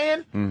what I'm saying?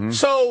 Mm-hmm.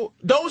 So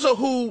those are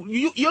who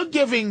you're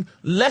giving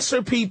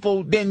lesser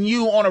people than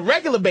you on a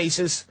regular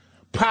basis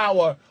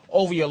power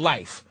over your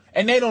life.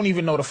 And they don't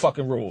even know the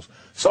fucking rules.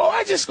 So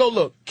I just go,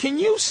 look, can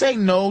you say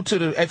no to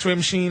the X-ray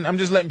machine? I'm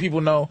just letting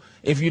people know,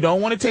 if you don't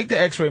want to take the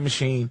X-ray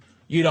machine,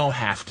 you don't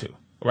have to.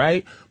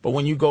 Right? But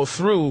when you go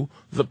through,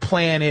 the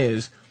plan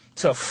is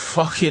to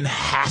fucking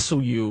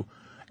hassle you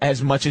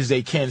as much as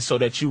they can so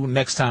that you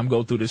next time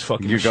go through this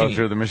fucking machine. You go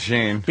through the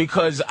machine.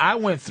 Because I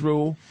went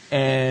through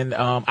and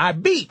I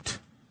beeped.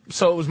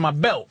 So it was my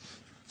belt.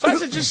 So I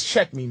said, just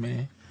check me,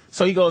 man.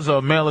 So he goes,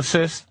 mail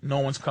assist. No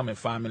one's coming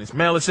 5 minutes.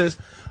 Mail assist.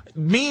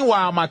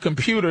 Meanwhile, my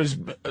computer's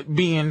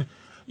being,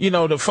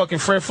 the fucking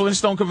Fred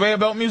Flintstone conveyor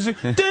belt music.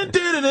 Dun, dun,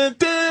 dun, dun,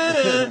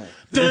 dun,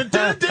 dun, dun,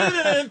 dun,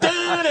 dun,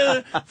 dun,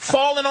 dun,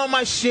 falling on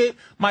my shit.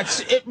 By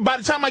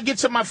the time I get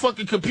to my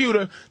fucking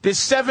computer, there's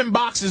 7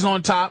 boxes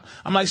on top.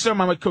 I'm like, sir,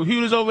 my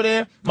computer's over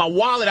there. My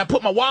wallet, I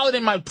put my wallet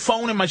in my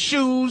phone and my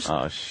shoes.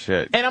 Oh,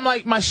 shit. And I'm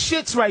like, my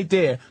shit's right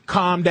there.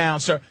 Calm down,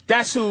 sir.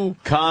 That's who.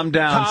 Calm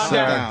down,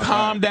 sir.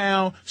 Calm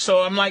down.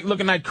 So I'm like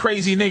looking like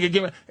crazy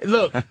nigga.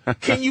 Look,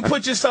 can you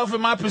put yourself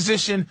in my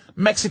position,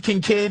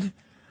 Mexican kid,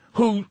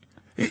 who...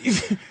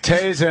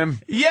 Tase him.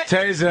 Yeah,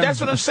 tase him.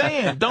 That's what I'm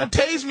saying. Don't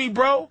tase me,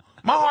 bro.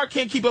 My heart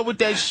can't keep up with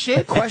that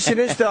shit. The question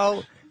is,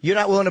 though, you're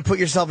not willing to put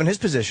yourself in his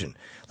position.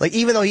 Like,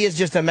 even though he is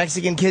just a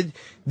Mexican kid,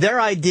 their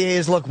idea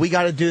is, look, we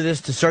got to do this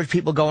to search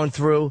people going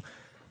through.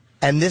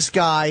 And this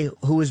guy,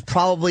 who is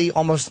probably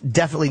almost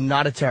definitely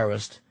not a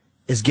terrorist,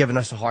 is giving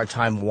us a hard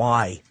time.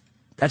 Why?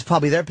 That's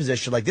probably their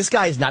position. Like, this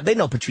guy is not. They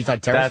know Patrice's not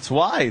a terrorist. That's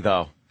why,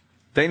 though.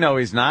 They know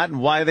he's not.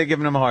 And why are they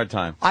giving him a hard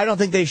time? I don't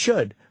think they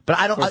should. But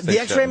I don't. The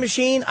X-ray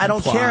machine, I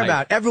don't care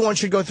about. Everyone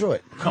should go through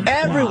it.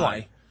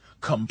 Everyone.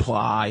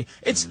 Comply.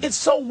 It's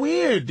so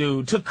weird,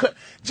 dude.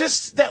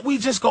 Just that we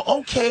just go,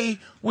 okay,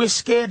 we're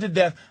scared to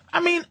death. I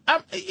mean,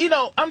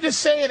 I'm just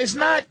saying it's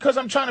not because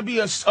I'm trying to be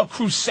a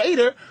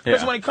crusader.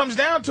 Because when it comes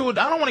down to it,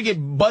 I don't want to get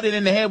butted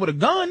in the head with a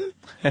gun.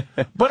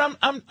 But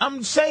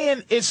I'm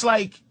saying it's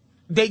like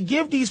they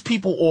give these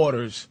people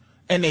orders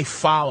and they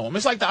follow them.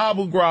 It's like the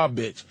Abu Ghraib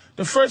bitch.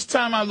 The first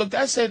time I looked,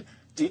 I said,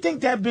 do you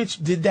think that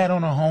bitch did that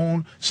on her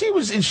own? She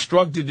was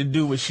instructed to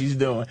do what she's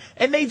doing.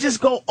 And they just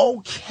go,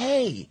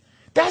 okay.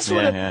 That's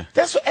what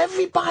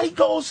everybody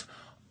goes,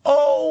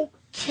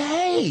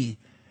 okay.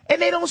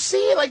 And they don't see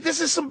it like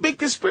this is some big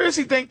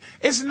conspiracy thing.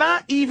 It's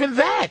not even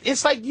that.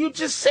 It's like you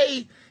just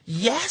say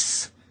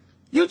yes.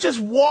 You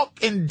just walk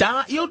and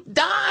die. You'll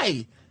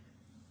die.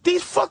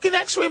 These fucking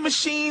X-ray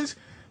machines,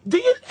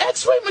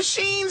 X-ray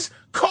machines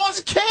cause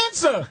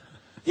cancer.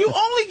 You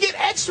only get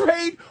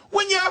X-rayed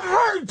when you're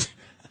hurt.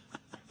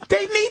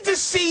 They need to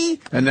see.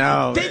 And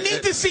now they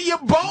need to see your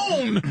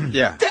bone.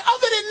 Yeah. Other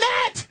than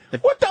that,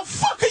 what the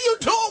fuck are you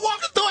doing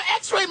walking through an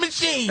X-ray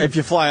machine? If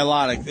you fly a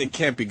lot, it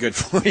can't be good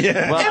for you.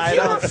 Well, I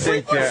don't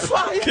think they're.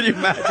 Can you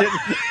imagine?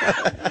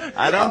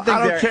 I don't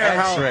think they're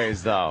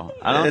X-rays, though.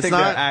 I don't think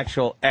they're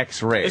actual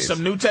X-rays. It's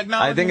some new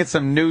technology. I think it's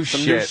some new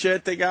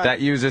shit they got that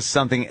uses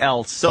something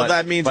else. So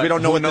that means we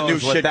don't know what the new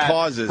shit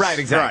causes. Right,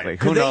 exactly.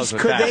 Right. Who knows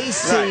what that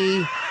is? Could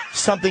they see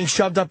something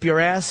shoved up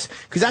your ass?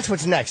 Because that's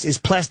what's next, is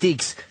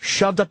plastiques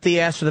shoved up the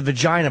ass with a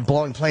vagina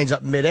blowing planes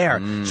up midair.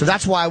 So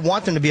that's why I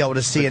want them to be able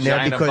to see in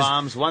there. Because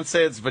bombs. One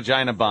says it's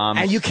vagina bombs.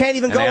 And you can't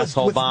even go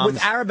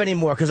with Arab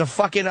anymore because a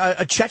fucking a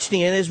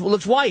Chechenian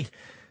looks white.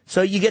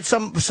 So you get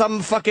some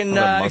fucking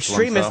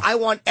extremists. I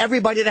want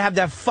everybody to have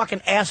their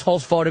fucking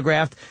assholes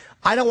photographed.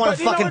 I don't want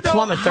to fucking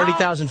plummet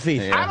 30,000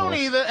 feet. Yeah, I don't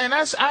either, and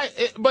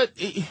but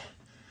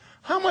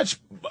how much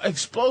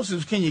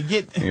explosives can you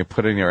get? You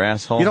put in your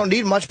asshole? You don't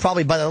need much,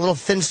 probably, by the little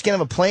thin skin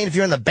of a plane. If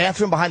you're in the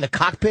bathroom behind the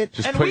cockpit.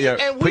 Just put your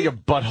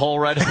butthole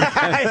right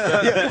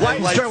why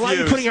are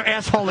you putting your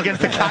asshole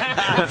against the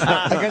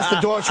against the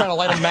door trying to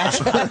light a match?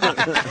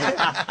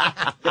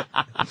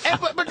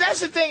 But that's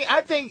the thing.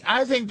 I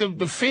think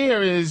the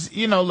fear is,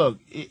 look,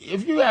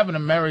 if you have an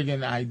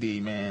American ID,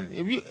 man,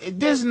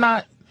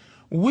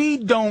 we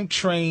don't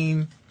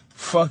train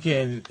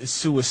fucking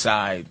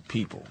suicide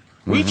people.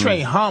 We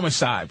train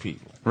homicide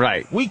people.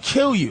 Right. We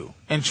kill you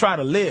and try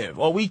to live,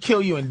 or we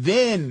kill you and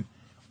then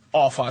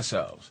off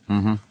ourselves.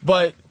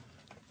 But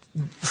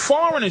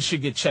foreigners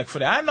should get checked for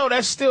that. I know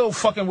that's still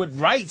fucking with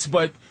rights,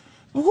 but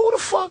who the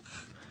fuck?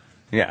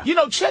 Yeah.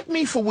 Check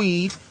me for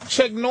weed.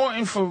 Check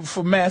Norton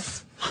for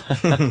meth.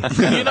 You know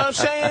what I'm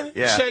saying?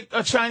 Yeah. Check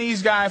a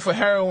Chinese guy for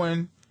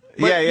heroin.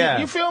 But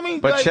You feel me?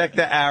 But check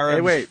the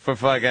Arabs for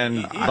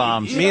fucking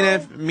bombs. Me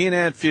and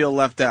Ed feel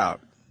left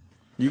out.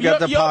 You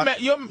got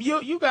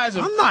you guys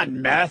are. I'm not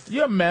meth.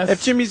 You're meth.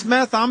 If Jimmy's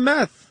meth, I'm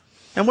meth.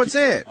 And what's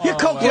it? You're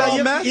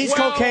cocaine. He's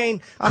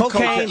cocaine.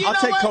 Cocaine. I'll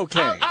take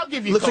cocaine. I'll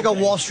give you. Looks cocaine. like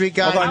a Wall Street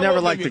guy. Although I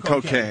never liked the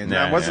cocaine.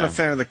 I wasn't a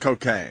fan of the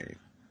cocaine.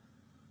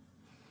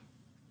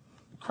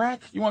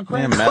 Crack? You want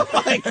crack? Yeah, meth.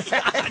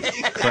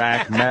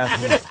 Crack,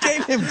 meth.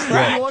 Gave him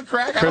crack. You want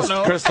crack? I don't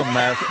know. Crystal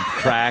meth,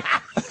 crack,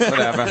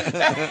 whatever.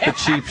 The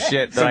cheap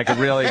shit that I could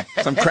really...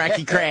 Some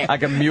cracky crack. I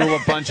can mule a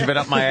bunch of it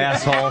up my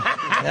asshole.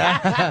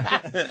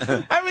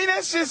 I mean,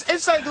 that's just...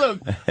 It's like, look,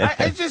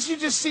 you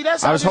just see...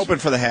 That's. I was hoping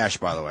for the hash,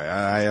 by the way.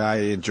 I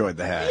enjoyed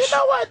the hash. You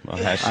know what?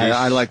 Well,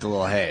 I liked the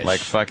little hash.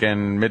 Like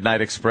fucking Midnight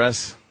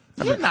Express.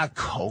 You're not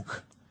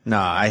coke. No,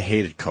 I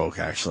hated coke,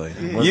 actually.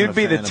 You'd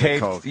be the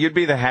tape. You'd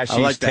be the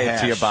hashish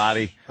taped to your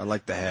body. I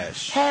like the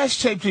hash.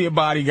 Hash taped to your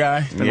body,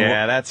 guy.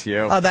 Yeah, that's you.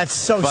 Oh, that's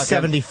so Fucking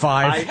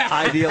 75.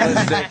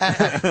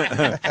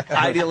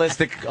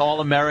 Idealistic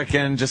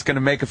all-American, just going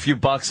to make a few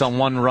bucks on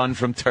one run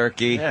from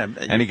Turkey,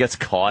 and he gets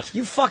caught.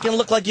 You fucking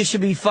look like you should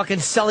be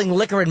fucking selling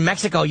liquor in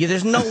Mexico.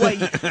 There's no way.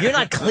 You're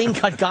not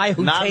clean-cut guy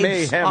who Not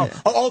tapes. me, him.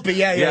 Oh, Opie,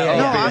 yeah.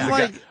 No, I'm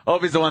like,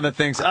 Opie's the one that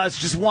thinks, it's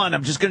just one.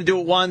 I'm just going to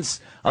do it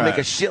once. I'll make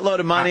a shitload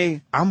of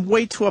money. I'm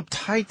way too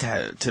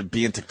uptight to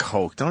be into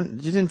coke. You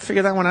didn't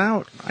figure that one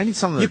out. I need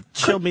something to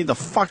chill me the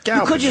fuck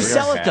out. You could just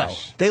sell it,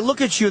 Hash. though. They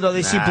look at you, though.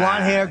 They see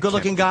blonde hair,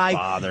 good-looking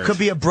guy. Could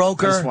be a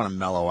broker. I just want to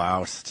mellow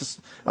out.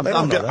 I think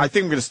I'm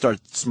going to start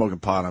smoking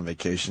pot on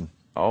vacation.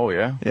 Oh,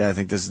 yeah? Yeah, I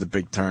think this is the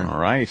big turn. All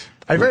right.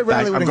 I very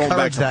rarely would I'm going back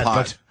encourage to that, pot.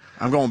 but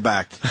I'm going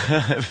back.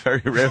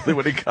 Very rarely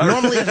would he come.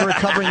 normally as a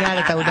recovering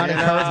addict, I would not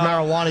encourage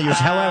marijuana use.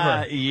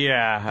 However,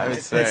 yeah, I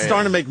would say. It's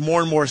starting to make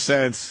more and more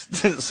sense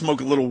to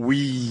smoke a little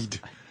weed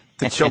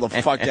to chill the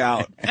fuck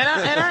out.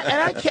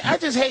 I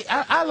just hate.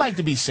 I like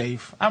to be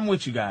safe. I'm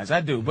with you guys.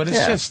 I do, but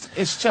it's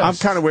just. I'm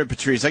kind of with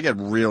Patrice. I get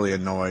really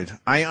annoyed.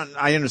 I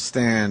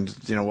understand,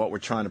 what we're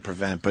trying to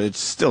prevent, but it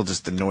still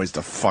just annoys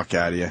the fuck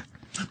out of you.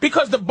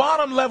 Because the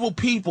bottom level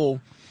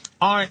people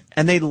aren't,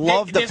 and they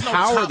love the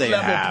power they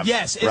level, have.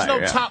 Yes,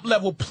 it's top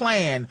level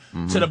plan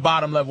to the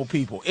bottom level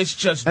people. It's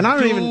just and I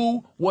don't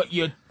do what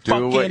you're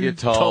do what you're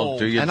told.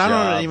 Do your and job.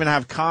 I don't even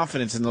have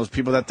confidence in those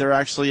people that they're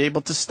actually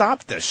able to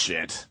stop this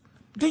shit.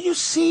 Do you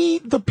see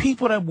the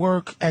people that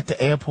work at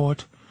the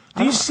airport?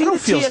 Do you see the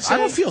TSA? I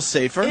don't feel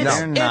safer.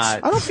 They're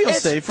not. I don't feel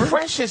safer.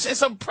 Precious.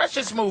 It's a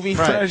precious movie.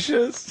 Right.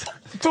 Precious.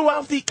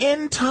 Throughout the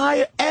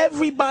entire,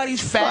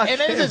 everybody's fat.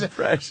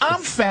 Precious.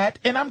 I'm fat,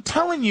 and I'm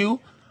telling you,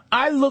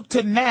 I look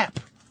to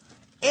nap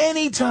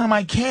anytime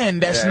I can.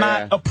 That's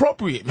not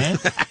appropriate, man.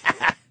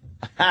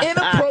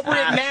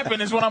 Inappropriate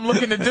napping is what I'm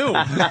looking to do.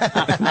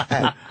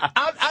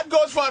 I'd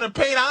go as far to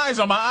paint eyes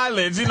on my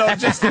eyelids,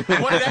 just one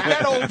of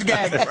that old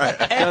gag. Right.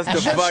 Just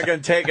to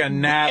fucking take a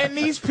nap. And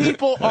these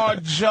people are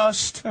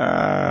just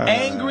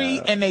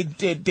angry, and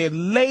they're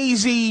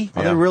lazy.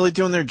 Are they really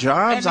doing their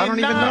jobs? I don't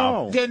even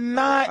know. They're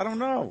not. I don't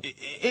know.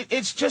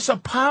 It's just a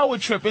power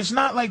trip. It's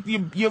not like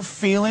you're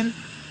feeling.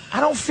 I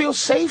don't feel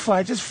safer.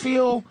 I just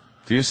feel.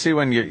 Do you see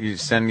when you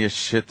send your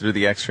shit through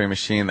the X-ray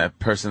machine, that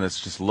person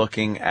that's just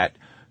looking at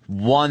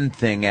one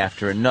thing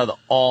after another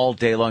all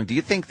day long? Do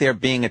you think they're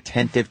being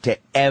attentive to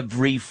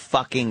every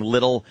fucking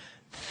little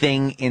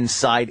thing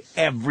inside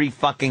every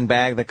fucking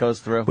bag that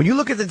goes through? when you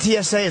look at the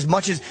TSA, as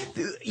much as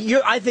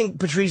I think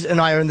Patrice and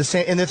I are in the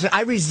same.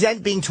 I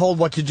resent being told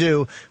what to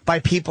do by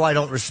people I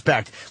don't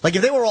respect. Like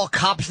if they were all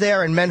cops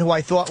there and men who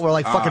I thought were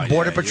like fucking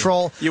border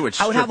patrol, you would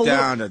I would have a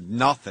down to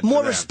nothing.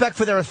 more respect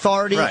for their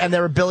authority and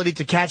their ability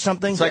to catch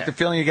something. It's like the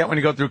feeling you get when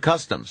you go through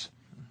customs.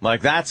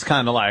 Like, that's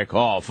kind of like,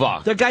 oh,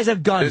 fuck. Their guys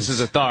have guns. This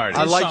is authority.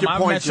 I like your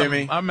point,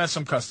 Jimmy. I've met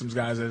some customs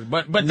guys,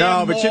 but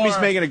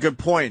Jimmy's making a good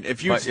point.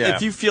 If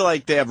you feel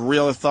like they have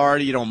real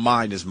authority, you don't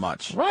mind as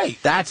much. Right.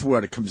 That's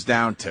what it comes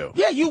down to.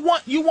 Yeah, you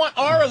want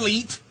our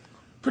elite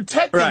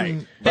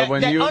protecting that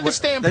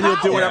understand then power.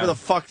 you'll do whatever the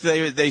fuck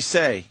they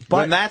say. But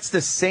when that's the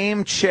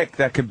same chick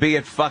that could be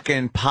at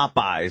fucking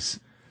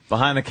Popeyes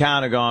behind the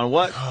counter going,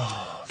 what?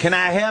 Can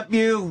I help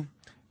you?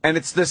 And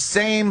it's the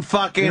same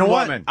fucking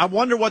woman. I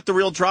wonder what the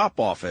real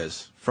drop-off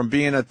is from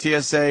being a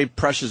TSA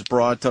precious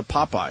broad to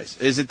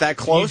Popeyes. Is it that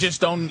close? You just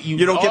don't.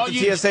 You don't get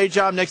the TSA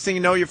job. Next thing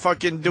you know, you're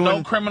fucking doing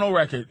no criminal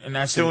record, and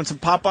that's doing some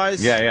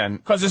Popeyes. Yeah.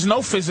 Because there's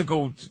no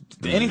physical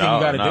anything you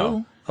got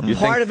to do.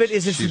 Part of it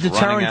is it's a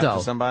deterrent, though.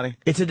 Somebody?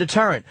 It's a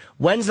deterrent.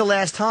 When's the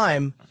last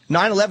time?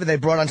 9/11, they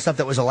brought on stuff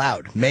that was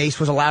allowed.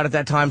 Mace was allowed at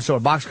that time, so were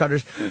box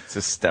cutters. It's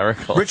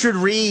hysterical. Richard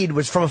Reed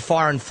was from a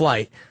foreign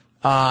flight.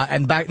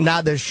 And back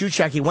now there's shoe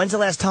checking. When's the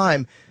last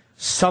time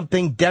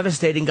something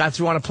devastating got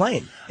through on a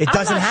plane? It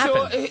doesn't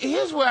happen. Sure.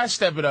 Here's where I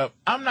step it up.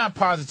 I'm not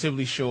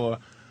positively sure.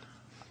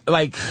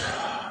 Like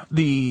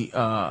the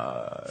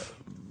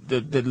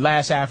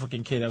last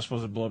African kid that was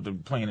supposed to blow up the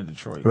plane in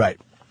Detroit. Right.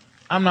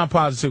 I'm not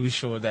positively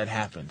sure that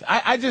happened.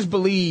 I just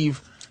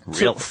believe.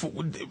 Real?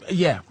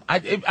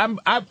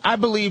 I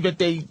believe that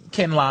they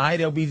can lie.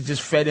 They'll be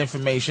just fed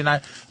information.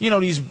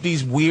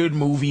 These weird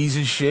movies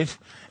and shit.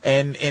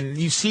 And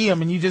you see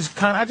them, and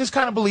I just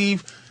kind of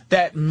believe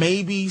that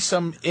maybe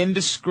some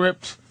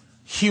indescript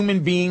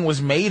human being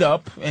was made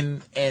up,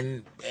 and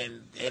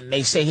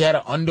they say he had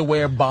an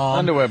underwear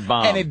bomb,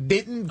 and it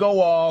didn't go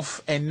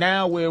off, and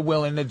now we're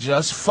willing to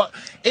just fuck.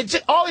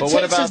 All it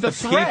takes is the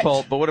threat.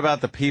 But what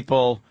about the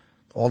people?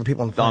 All the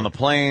people on the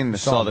plane that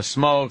saw the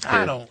smoke.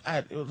 I don't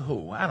know.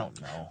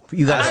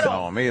 You guys don't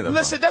know them either.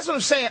 Listen, that's what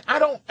I'm saying. I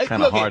don't.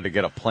 Kind of hard to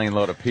get a plane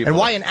load of people. And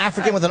why an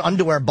African with an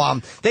underwear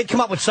bomb? They'd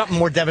come up with something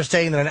more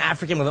devastating than an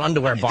African with an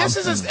underwear bomb. This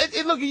is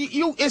look.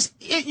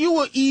 You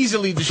will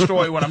easily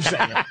destroy what I'm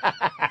saying.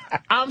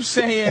 I'm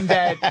saying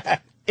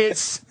that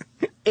it's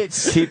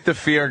keep the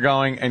fear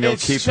going, and you'll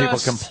keep people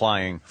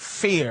complying.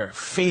 Fear,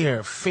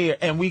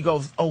 and we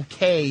go,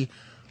 okay,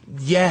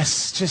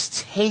 yes, just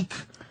take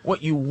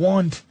what you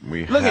want.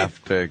 We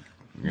have to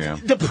Yeah.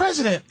 The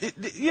president,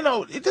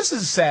 this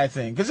is a sad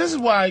thing because this is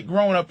why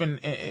growing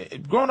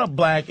up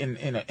black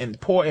in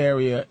poor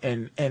area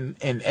and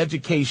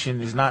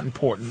education is not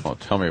important. Oh,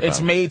 tell me about it.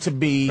 It's made to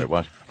be. Wait,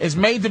 what? It's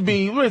made to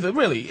be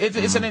really.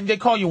 They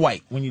call you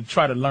white when you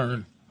try to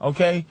learn.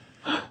 Okay.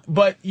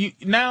 But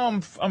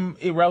now I'm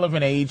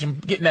irrelevant age. I'm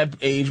getting that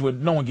age where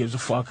no one gives a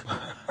fuck,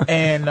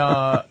 and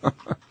I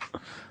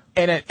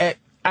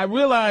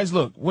realize,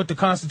 look, what the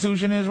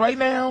Constitution is right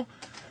now.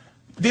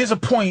 There's a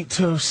point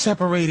to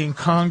separating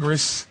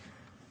Congress,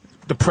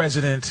 the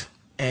president,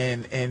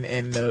 and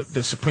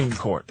the Supreme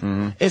Court.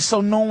 It's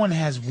so no one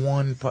has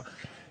one.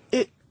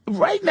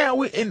 Right now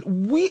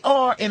we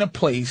are in a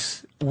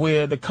place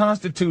where the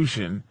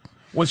Constitution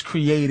was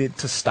created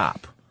to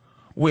stop.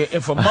 Where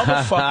if a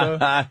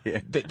motherfucker,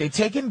 they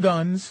taking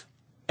guns,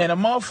 and a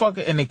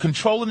motherfucker, and they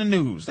controlling the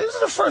news. These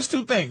are the first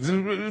two things: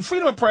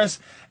 freedom of press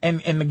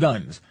and the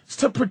guns. It's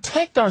to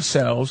protect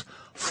ourselves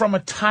from a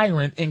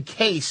tyrant in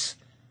case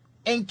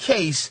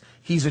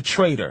he's a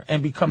traitor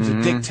and becomes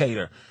a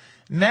dictator.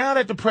 Now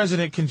that the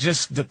president can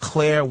just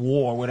declare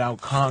war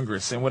without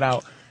Congress and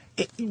without.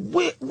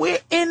 We're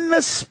in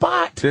the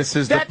spot. This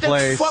is that the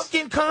place the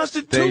fucking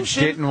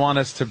Constitution they didn't want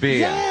us to be.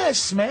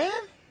 Yes, man.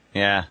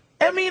 Yeah.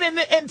 I mean,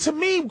 and to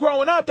me,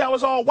 growing up, that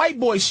was all white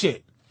boy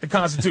shit. The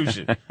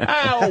Constitution.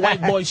 White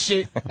boy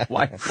shit.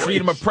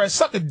 Freedom of press.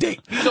 Suck a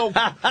dick. These old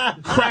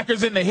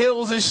crackers in the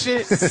hills and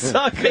shit.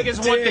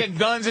 Niggas want their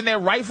guns and their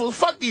rifles.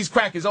 Fuck these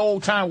crackers,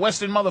 old time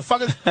Western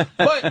motherfuckers.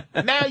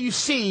 But now you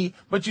see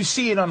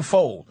it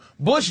unfold.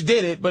 Bush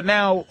did it, but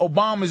now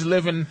Obama's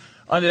living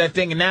under that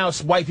thing, and now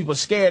it's white people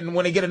scared. And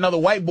when they get another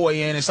white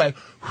boy in, it's like,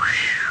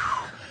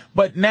 whew.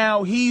 But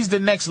now he's the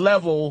next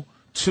level.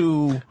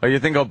 Oh, you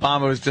think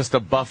Obama was just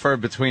a buffer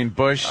between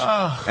Bush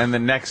and the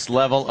next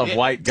level of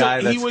white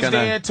guy that's he was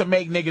there to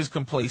make niggas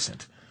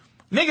complacent.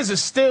 Niggas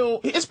is still.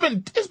 It's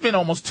been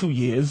almost 2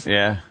 years.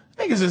 Yeah.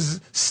 Niggas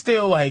is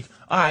still like,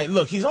 all right,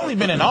 look, he's only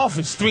been in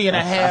office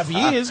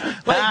 3.5 years.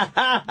 Like,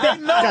 they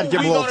know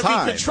we're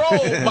gonna be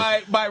controlled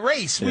by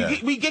race. Yeah.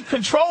 We get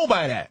controlled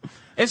by that.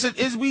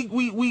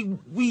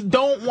 We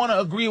don't want to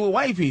agree with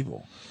white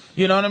people.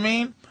 You know what I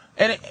mean?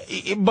 And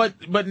but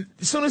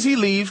as soon as he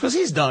leaves, because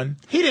he's done,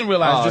 he didn't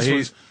realize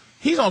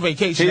he's on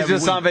vacation. He's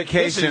just on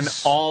vacation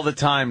all the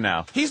time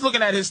now. He's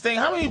looking at his thing.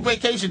 How many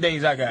vacation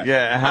days I got?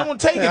 Yeah, I'm gonna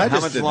take it.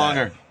 How much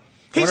longer?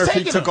 I wonder if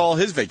he took all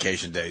his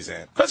vacation days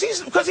in. Because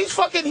he's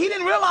fucking. He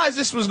didn't realize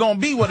this was gonna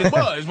be what it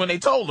was when they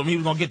told him he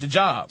was gonna get the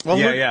job. Well,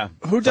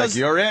 Who does? Like,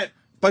 you're it.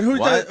 But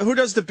who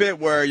does the bit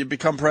where you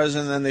become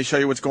president and then they show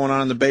you what's going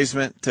on in the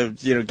basement to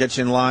get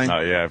you in line? Oh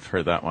yeah, I've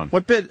heard that one.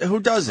 What bit? Who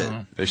does it?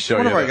 They show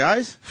one you of our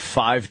guys.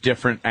 5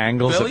 different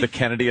angles of the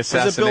Kennedy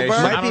assassination. Was it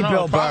Bill Burr? Might be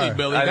Bill Burr.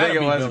 Billy. I think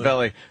it was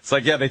Billy. It's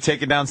like they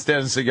take it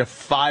downstairs and so you get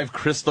 5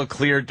 crystal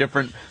clear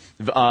different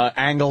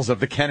angles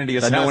of the Kennedy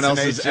assassination that no one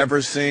else has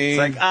ever seen.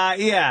 It's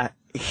like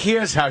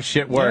here's how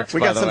shit works.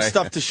 We got some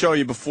stuff to show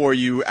you before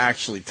you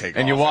actually take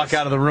and you walk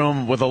out of the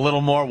room with a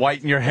little more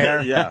white in your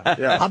hair.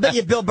 Yeah. I'll bet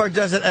you Bill Burr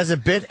does it as a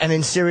bit and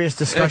in serious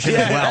discussion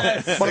as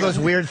well. One of those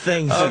weird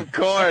things. Of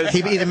course. He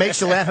either makes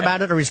you laugh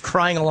about it or he's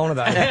crying alone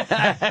about it.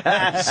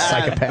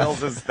 Psychopath. Bill's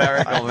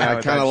hysterical now.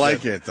 I kind of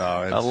like it, though.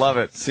 I love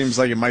it. Seems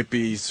like it might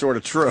be sort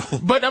of true.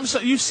 But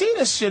you see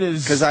this shit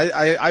is... Because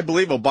I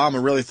believe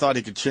Obama really thought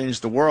he could change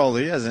the world.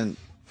 He hasn't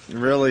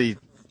really...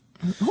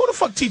 Who the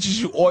fuck teaches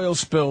you oil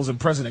spills in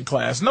president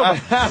class? Nobody.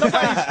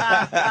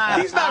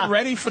 He's not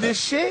ready for this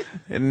shit.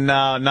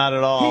 No, not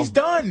at all. He's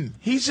done.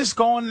 He's just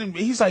going.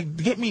 He's like,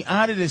 get me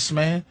out of this,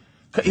 man.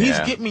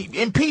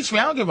 Impeach me.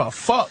 I don't give a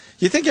fuck.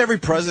 You think every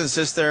president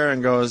sits there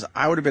and goes,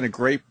 I would have been a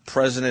great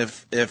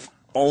president if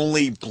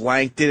only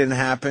blank didn't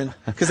happen?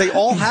 Because they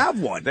all have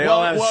one. They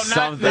all have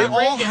something. They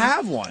all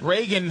have one.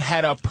 Reagan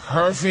had a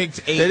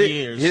perfect 8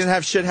 years. He didn't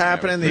have shit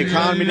happening. The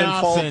economy didn't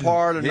fall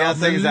apart. He had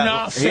things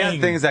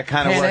that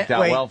kind of worked out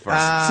well for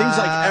us. Seems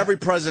like every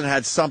president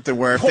had something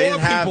where if they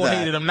didn't have that. Poor people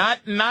hated him,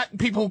 not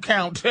people who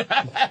count.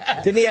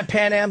 Didn't he have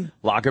Pan Am?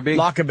 Lockerbie.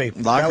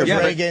 That was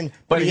Reagan.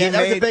 That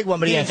was a big one,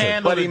 but he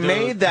answered. But he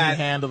made that.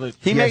 He handled it.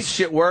 He made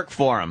shit work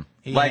for him.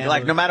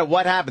 Like no matter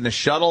what happened, the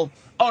shuttle.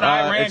 Oh, the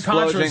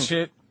Iran-Contra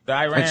shit.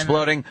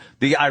 Exploding,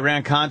 the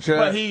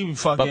Iran-Contra.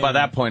 But by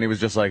that point, he was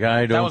just like,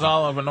 that was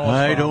all of an old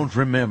I don't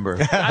remember.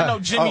 I know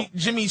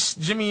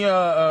Jimmy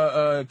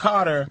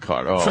Carter.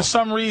 For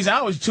some reason,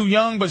 I was too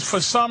young, but for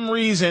some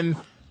reason,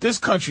 this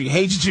country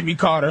hates Jimmy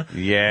Carter.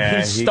 Yeah,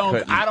 he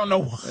stunk. I don't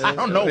know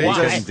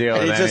why. He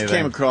just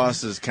came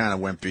across as kind of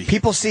wimpy.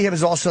 People see him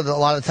as also a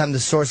lot of the time the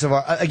source of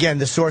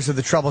the source of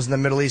the troubles in the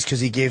Middle East because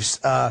he took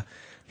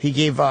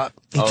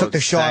the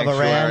Shah of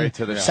Iran,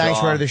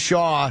 sanctuary to the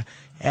Shah.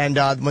 And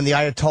when the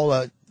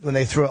Ayatollah, when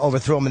they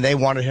overthrew him, and they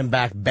wanted him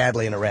back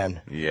badly in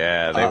Iran.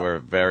 Yeah, they were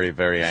very,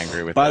 very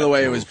angry with that. By the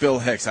way, it was Bill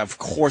Hicks. Of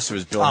course it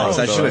was Bill Hicks.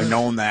 I should have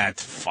known that.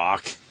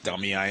 Fuck.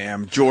 Dummy I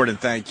am. Jordan,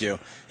 thank you.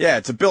 Yeah,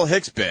 it's a Bill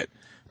Hicks bit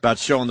about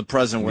showing the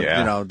president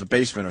with, the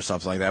basement or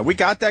something like that. We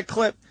got that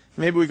clip.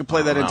 Maybe we could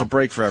play that into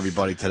break for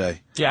everybody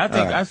today. Yeah,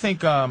 I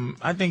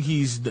think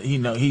he's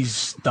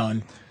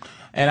done.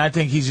 And I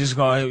think he's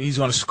going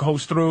to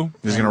coast through.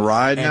 He's going to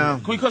ride now?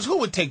 Because who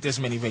would take this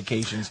many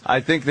vacations?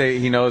 I think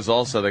he knows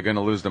also they're going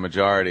to lose the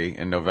majority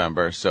in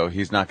November, so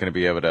he's not going to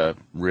be able to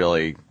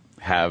really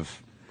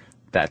have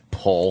that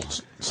pull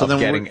of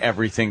getting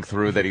everything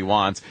through that he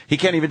wants. He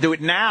can't even do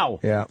it now,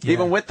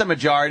 even with the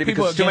majority,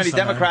 because too many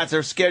Democrats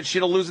are scared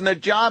shit of losing their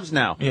jobs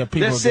now. Yeah,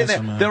 people they're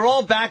sitting there. They're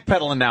all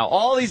backpedaling now.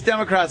 All these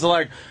Democrats are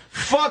like,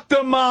 fuck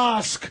the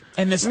mosque.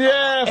 And this,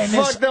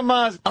 fuck the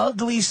mosque.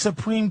 Ugly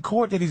Supreme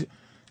Court that he's...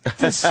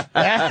 This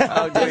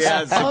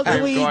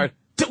ugly. What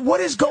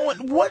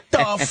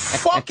the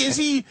fuck is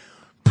he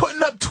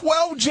putting up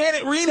 12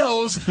 Janet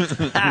Renos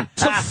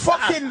to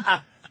fucking...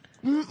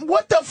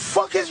 What the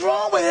fuck is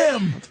wrong with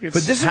him?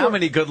 But this how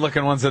many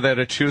good-looking ones are there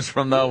to choose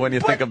from, though, when you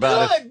think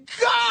about it? Good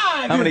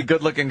God! How many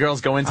good-looking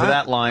girls go into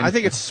that line? I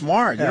think it's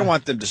smart. You don't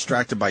want them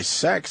distracted by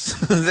sex.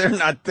 They're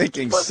not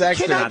thinking sex.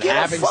 They're not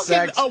having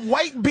sex. A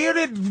white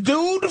bearded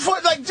dude for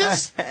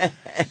just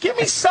give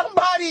me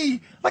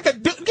somebody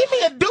give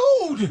me a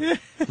dude.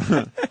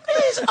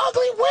 These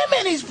ugly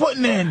women he's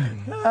putting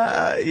in.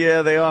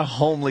 Yeah, they are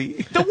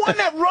homely. The one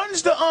that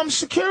runs the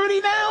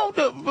security now,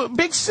 the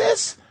big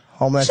sis.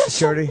 Homeland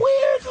Security.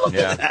 Weird looking.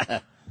 Yeah.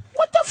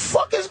 What the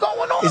fuck is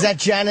going on? Is that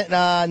Janet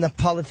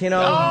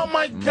Napolitano? Oh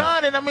my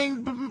God! And I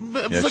mean,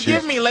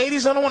 forgive me,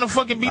 ladies. I don't want to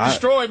fucking be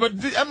destroyed, but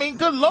I mean,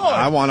 good Lord.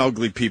 I want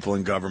ugly people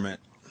in government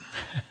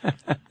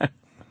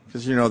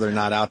because they're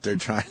not out there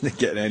trying to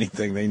get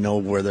anything. They know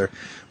where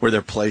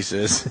their place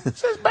is.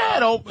 It's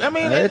bad. I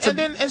mean, and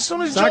then as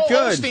soon as Joel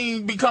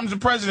Osteen becomes the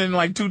president in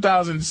like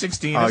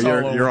 2016, it's all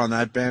over. You're on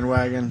that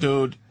bandwagon,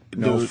 dude.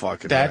 No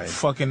fucking that way.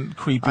 Fucking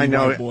creepy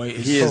white boy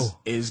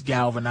is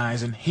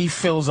galvanizing. He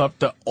fills up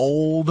the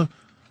old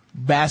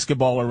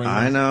basketball arena.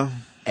 I know.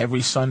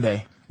 Every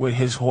Sunday with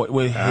his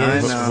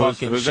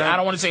fucking shit. I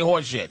don't want to say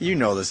horse shit. You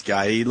know this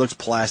guy. He looks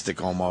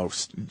plastic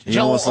almost. He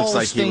Joel almost looks Osteen,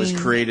 like he was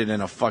created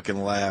in a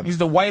fucking lab. He's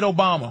the white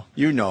Obama.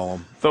 You know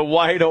him. The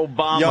white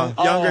Obama.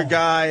 Younger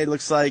guy.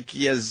 Looks like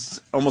he has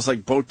almost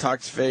like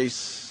Botox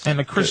face. And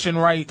the Christian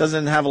right.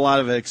 Doesn't have a lot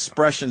of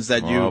expressions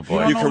that you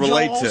can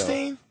relate Joel to.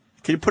 Osteen?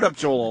 Can you put up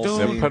Joel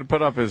Osteen?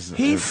 Put up his.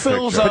 He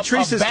fills up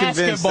Patrice a is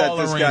convinced that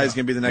this arena. guy's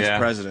going to be the next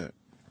president.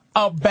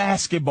 A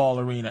basketball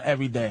arena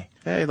every day.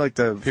 Yeah, he'd like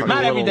to.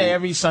 Not every day,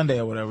 every Sunday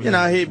or whatever.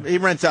 He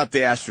rents out the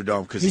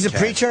Astrodome because he's a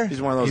preacher.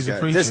 He's one of those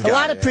guys. This guy, a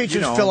lot of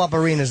preachers fill up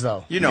arenas,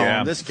 though.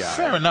 Him, this guy.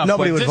 Fair enough.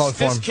 Nobody would vote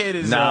for him. This kid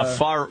is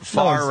far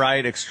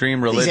right,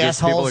 extreme religious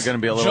people are going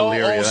to be a little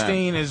leery of that. Joel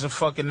Osteen is a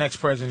fucking next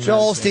president.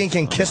 Joel Osteen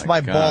can kiss my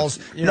balls.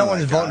 No one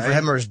is voting for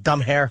him or his dumb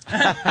hair.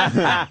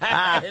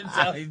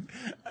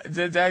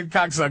 That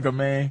cocksucker,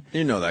 man.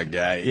 You know that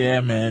guy. Yeah,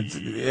 man.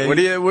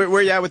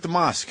 Where you at with the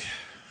mosque?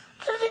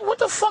 What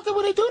the fuck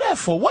would they do that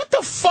for? What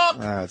the fuck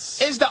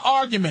is the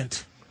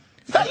argument?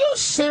 Are you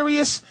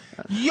serious?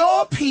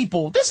 Your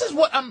people. This is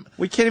what I'm.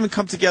 We can't even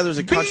come together as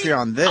a country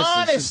on this. Be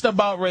honest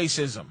about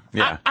racism.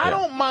 I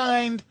don't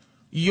mind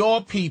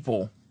your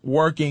people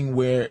working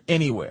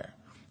anywhere,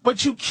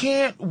 but you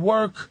can't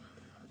work.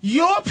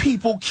 Your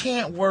people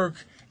can't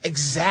work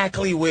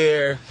exactly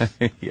where.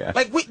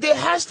 Like there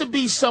has to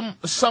be some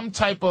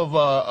type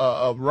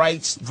of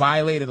rights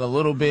violated a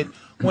little bit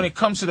when it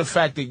comes to the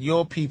fact that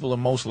your people are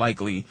most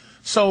likely.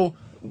 So,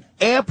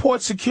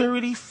 airport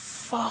security,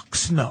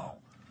 fucks no.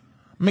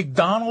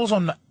 McDonald's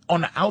on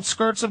the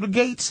outskirts of the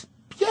gates,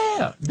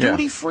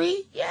 duty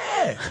free,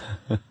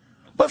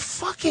 but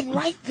fucking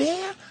right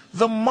there,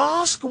 the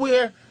mosque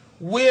where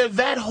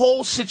that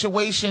whole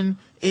situation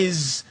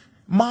is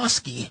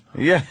mosque-y.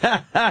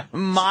 Yeah,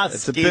 mosque.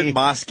 It's a bit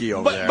mosque-y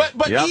over there.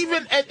 But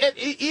even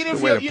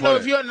if you're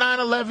if you're a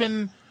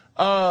 9/11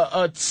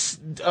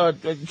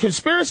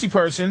 conspiracy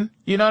person,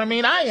 you know what I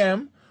mean? I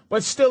am,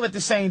 but still at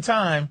the same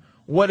time,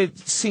 what it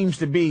seems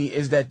to be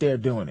is that they're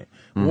doing it.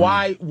 Mm-hmm.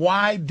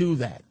 Why do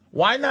that?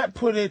 Why not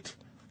put it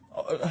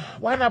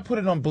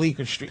on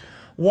Bleecker Street?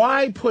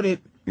 Why put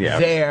it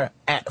there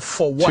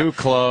for what? Too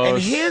close.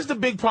 And here's the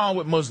big problem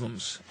with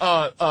Muslims,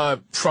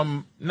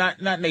 from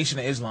not Nation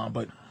of Islam,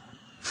 but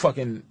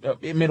fucking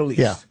Middle East.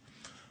 Yeah.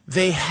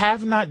 They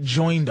have not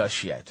joined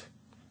us yet.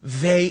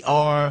 They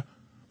are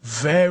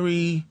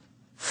very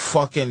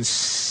fucking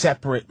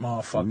separate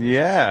motherfuckers.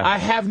 Yeah. I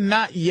have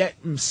not yet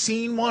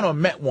seen one or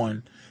met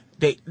one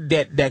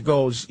that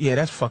goes, yeah,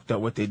 that's fucked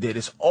up what they did.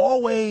 It's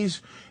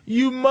always,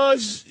 you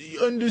must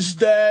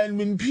understand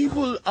when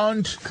people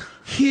aren't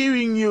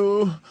hearing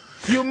you,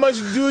 you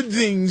must do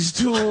things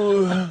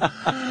to...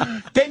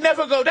 They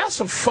never go, that's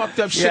some fucked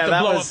up shit to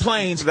blow up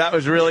planes. That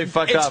was really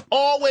fucked up. It's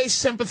always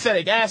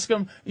sympathetic. Ask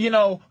them,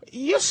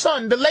 your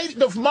son,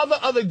 the mother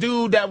of the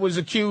dude that was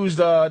accused,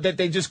 that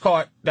they just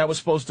caught, that was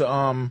supposed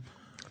to,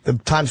 the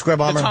Times Square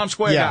bomber? The Times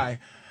Square guy.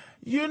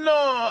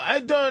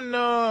 I don't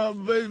know,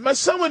 but my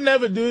son would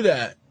never do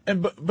that.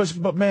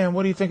 But man,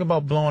 what do you think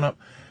about blowing up?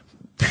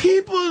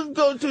 People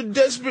go to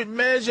desperate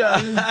measures.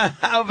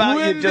 How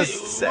about you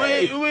just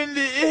say? When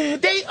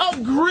they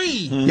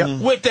agree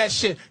with that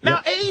shit.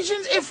 Now,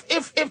 Asians,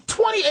 if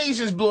 20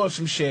 Asians blow up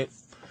some shit,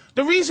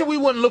 The reason we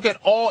wouldn't look at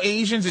all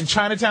Asians in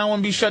Chinatown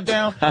wouldn't be shut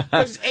down,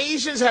 because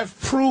Asians have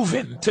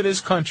proven to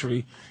this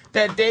country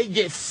that they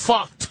get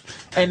fucked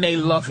and they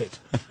love it.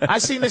 I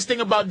seen this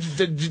thing about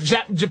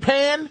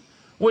Japan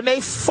when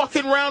they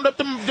fucking round up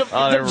the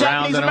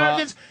Japanese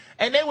Americans,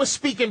 and they were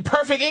speaking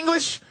perfect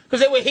English because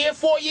they were here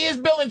 4 years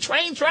building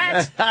train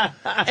tracks,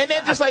 and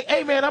they're just like,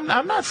 "Hey man,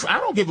 I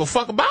don't give a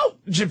fuck about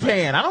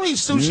Japan. I don't eat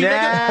sushi,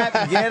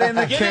 nigga. Get in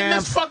the Get camp. in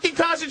this fucking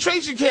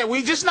concentration camp.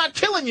 We just not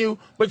killing you,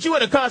 but you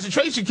in a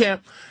concentration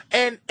camp."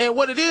 And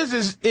what it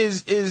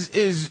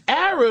is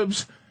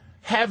Arabs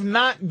have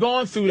not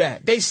gone through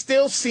that. They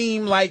still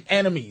seem like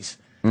enemies.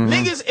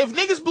 Niggas, if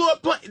niggas blew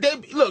up,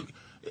 look,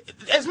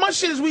 as much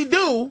shit as we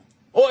do,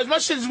 or as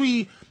much shit as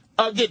we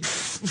get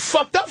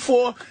fucked up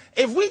for,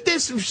 if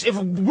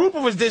a group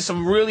of us did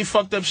some really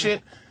fucked up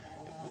shit,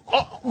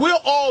 we'll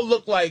all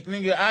look like,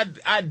 nigga,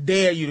 I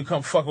dare you to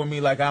come fuck with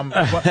me like I'm,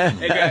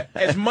 nigga,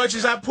 as much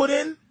as I put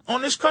in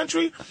on this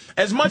country,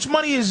 as much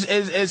money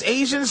as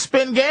Asians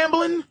spend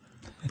gambling,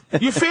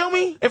 you feel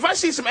me? If I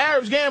see some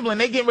Arabs gambling,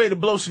 they getting ready to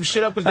blow some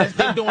shit up because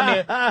they're doing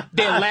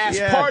their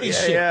last party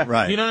shit. Yeah.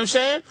 Right. You know what I'm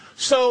saying?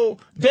 So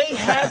they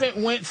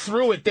haven't went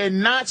through it. They're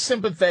not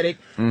sympathetic.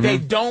 They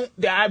don't.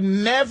 I've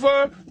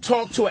never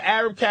talked to an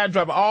Arab cab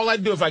driver. All I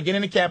do, if I get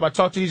in a cab, I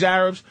talk to these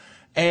Arabs.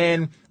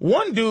 And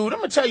one dude, I'm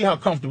going to tell you how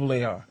comfortable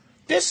they are.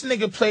 This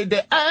nigga played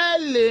the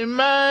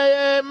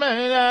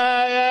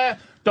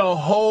the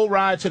whole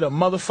ride to the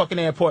motherfucking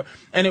airport.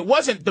 And it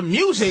wasn't the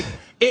music.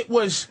 It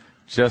was...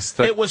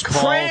 It was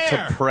call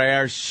to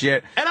prayer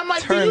shit. And I'm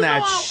like, turn do you that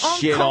know how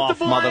shit off,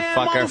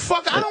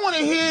 motherfucker. I don't want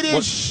to hear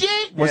this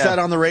shit. Was that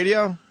on the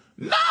radio?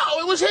 No,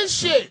 it was his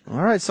shit.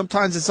 All right,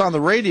 sometimes it's on the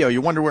radio.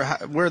 You wonder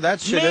where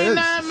that shit is.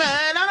 Man.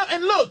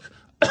 And look,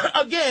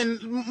 again,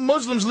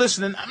 Muslims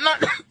listening, I'm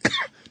not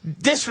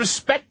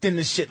disrespecting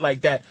this shit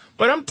like that.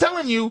 But I'm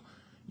telling you,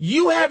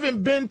 you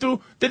haven't been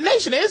through, the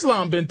Nation of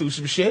Islam been through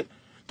some shit.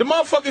 The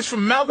motherfuckers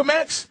from Malcolm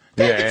X,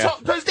 they can talk,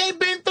 because they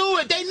been through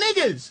it. They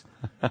niggas.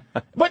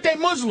 But they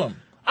Muslim.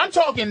 I'm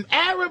talking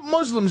Arab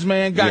Muslims,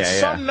 man, got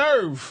some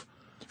nerve.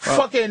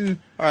 Fucking,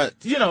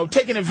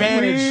 taking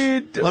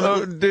advantage.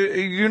 The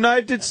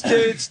United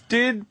States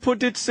did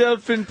put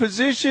itself in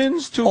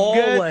positions to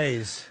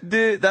always.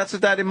 That's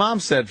what that imam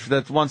said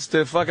that wants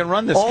to fucking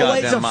run this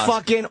goddamn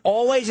mosque.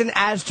 Always an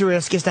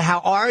asterisk as to how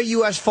our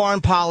U.S. foreign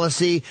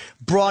policy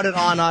brought it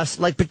on us.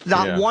 Like,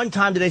 not one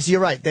time did they say,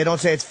 you're right, they don't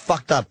say it's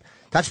fucked up.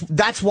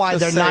 That's why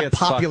they're not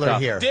popular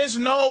here. There's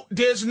no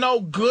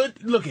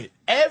good. Look at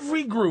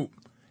every group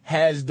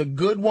has the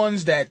good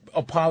ones that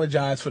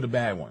apologize for the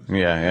bad ones.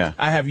 Yeah.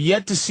 I have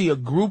yet to see a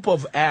group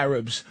of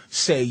Arabs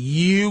say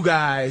you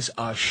guys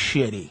are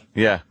shitty.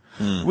 Yeah.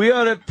 We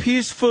are a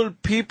peaceful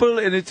people,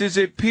 and it is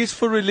a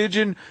peaceful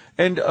religion,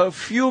 and a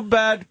few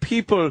bad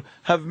people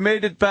have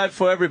made it bad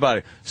for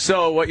everybody.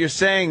 So what you're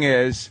saying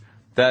is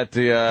that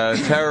the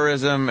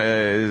terrorism,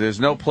 there's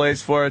no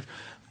place for it.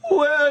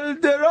 Well,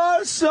 there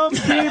are some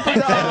people.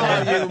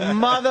 Oh, you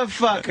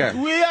motherfucker!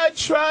 We are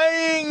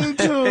trying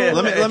to.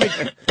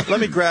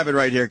 Let me grab it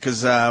right here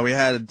because we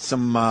had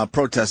some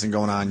protesting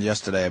going on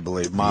yesterday, I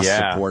believe. Mosque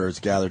supporters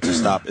gathered to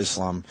stop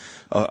Islam.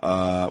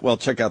 Well,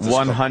 check out this.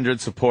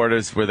 100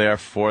 supporters were there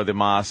for the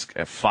mosque.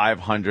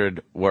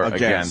 500 were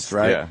against.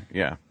 Right?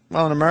 Yeah.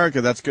 Well, in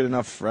America, that's good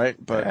enough, right?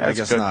 But I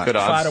guess not. Good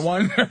odds.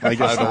 5-1. I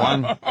guess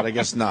 5-1. But I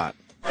guess not.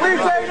 We say no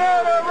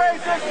to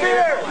racist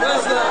fear.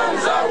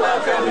 Muslims are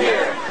welcome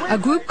here. A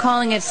group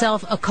calling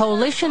itself a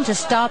coalition to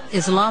stop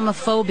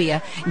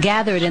Islamophobia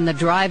gathered in the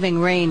driving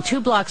rain 2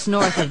 blocks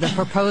north of the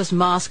proposed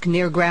mosque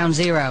near Ground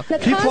Zero.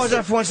 Can you pause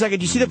that for 1 second?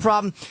 Do you see the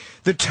problem?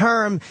 The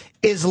term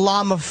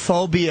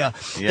Islamophobia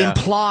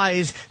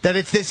implies that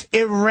it's this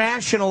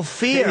irrational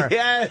fear.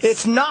 Yes.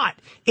 It's not.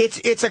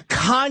 It's a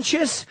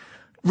conscious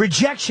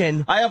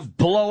rejection. I have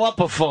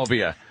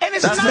blow-up-ophobia. And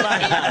it's That's not. what I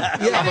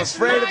have. I'm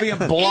afraid of being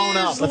blown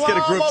up. Let's get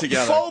a group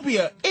together.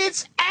 Islamophobia.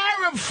 It's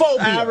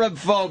Arab-phobia.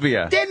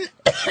 Arab-phobia. Then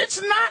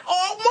it's not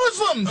all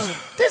Muslims.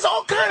 There's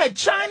all kind of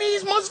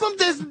Chinese Muslims.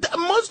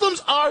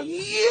 Muslims are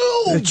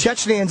huge. The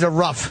Chechens are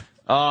rough.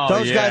 Oh,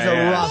 Those guys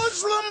are rough.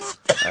 Muslims.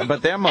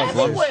 But they're Muslims.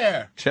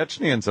 Everywhere.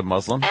 Chechens are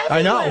Muslim. Everywhere.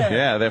 I know.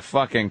 Yeah, they're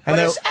fucking. But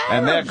it's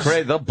and they're Arabs.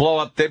 crazy.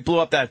 They blew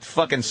up that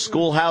fucking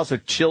schoolhouse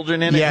with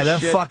children in it. Yeah, and they're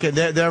shit. fucking.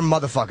 They're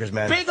motherfuckers,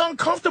 man. Big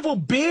uncomfortable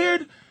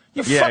beard.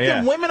 Your Yeah, fucking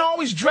yeah. women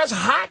always dress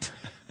hot.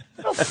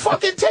 You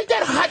fucking take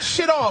that hot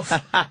shit off.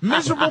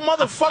 Miserable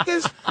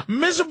motherfuckers.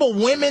 Miserable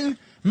women.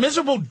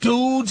 Miserable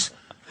dudes.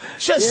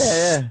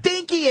 Just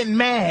stinky and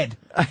mad.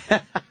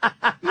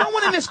 No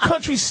one in this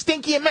country's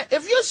stinky and mad.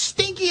 If you're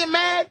stinky and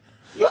mad,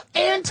 you're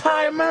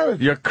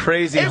anti-American. You're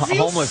crazy If you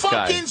homeless guy.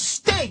 fucking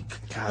stink,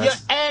 you're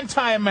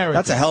anti-American.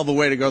 That's a hell of a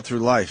way to go through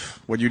life,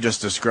 what you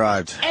just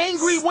described.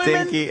 Angry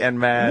women Stinky and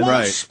mad. won't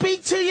Right.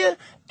 speak to you.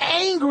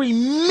 Angry,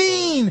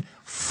 mean,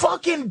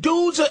 fucking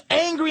dudes are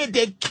angry and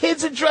their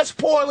kids are dressed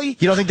poorly.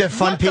 You don't think they're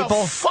fun what people?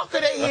 What the fuck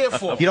are they here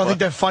for? You don't think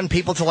they're fun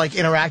people to, like,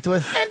 interact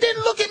with? And then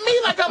look at me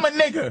like I'm a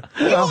nigga.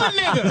 You a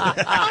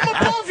nigga. I'm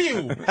above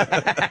you.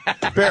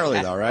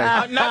 Barely, though,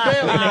 right? Not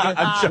barely,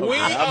 nigga. We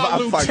are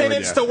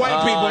lieutenants to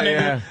white people,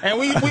 nigga. Yeah. And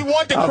we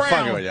want the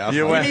crown. We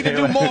need to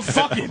do more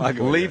fucking.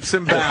 Leaps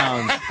and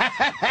bounds.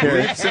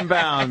 Leaps and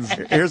bounds.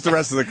 Here's the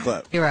rest of the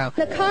clip. Hero.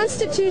 The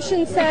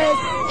Constitution says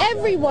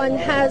everyone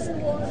has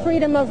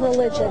freedom of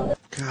religion.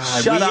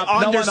 God, Shut we up. No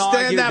one understand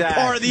argued that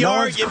part of the No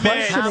one's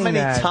argument. How many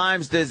that.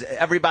 times does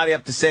everybody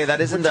have to say that?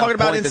 Isn't We're the talking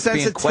about point that's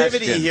being insensitivity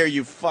questioned? here,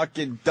 you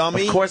fucking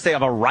dummy. Of course they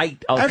have a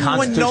right, a Everyone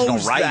constitutional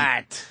knows right.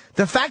 that.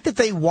 The fact that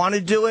they want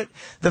to do it,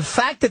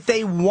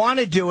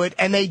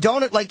 and they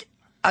don't, like,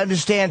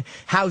 understand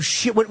how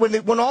shit,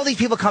 when all these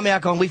people come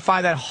out going, we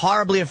find that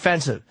horribly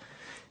offensive.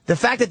 The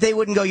fact that they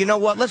wouldn't go, you know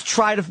what, let's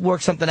try to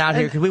work something out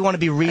here because we want to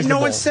be reasonable.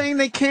 No one's saying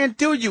they can't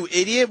do it, you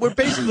idiot. We're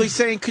basically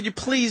saying, could you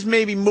please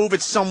maybe move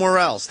it somewhere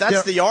else? That's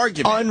They're the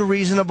argument.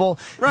 Unreasonable.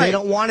 Right. They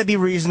don't want to be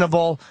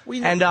reasonable.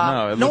 And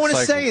no one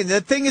is saying the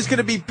thing is going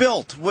to be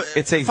built.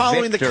 It's a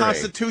following victory. the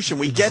Constitution.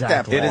 We get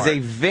that part. It is a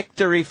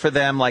victory for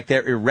them, like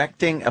they're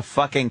erecting a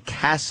fucking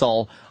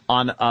castle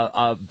on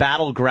a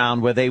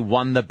battleground where they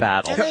won the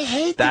battle. And they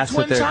hate That's the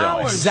what Twin they're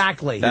Towers. doing.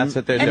 Exactly. That's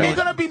what they're And doing.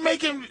 they're gonna be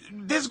making.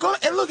 There's going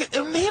and look at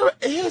and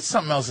here's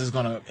something else is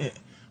gonna.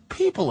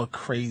 People are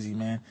crazy,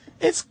 man.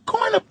 It's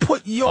going to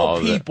put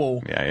your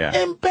people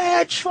in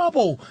bad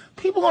trouble.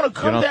 People are going to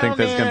come down there. You don't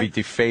think there's going to be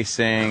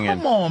defacing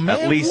Come on,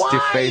 man. at least Why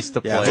deface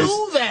the place?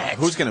 do that?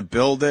 Who's going to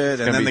build it?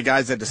 And then the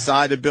guys that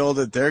decide to build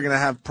it, they're going to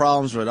have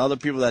problems with other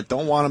people that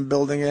don't want them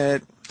building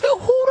it.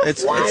 Why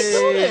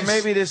do this?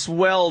 Maybe this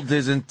weld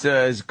isn't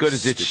as good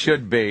as it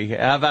should be.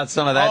 How about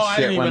some of that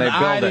shit when they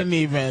build it? I didn't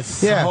even.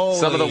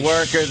 Some of the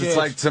workers, shit. it's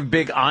like some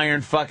big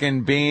iron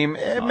fucking beam.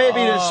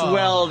 Maybe this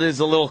weld is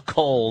a little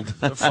cold.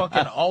 The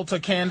fucking altar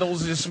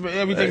candles,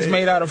 everything's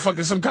made out of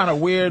fucking some kind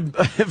of weird.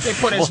 They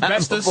put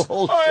asbestos.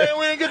 Oh,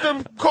 we didn't get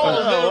them cold.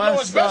 No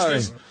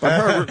asbestos. I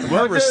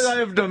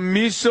have the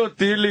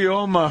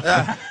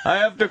mesothelioma. I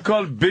have to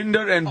call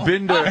Binder and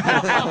Binder.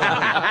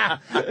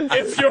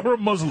 If you're a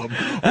Muslim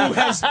who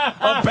has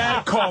a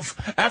bad cough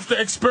after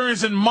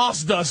experiencing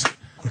moss dust,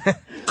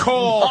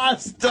 call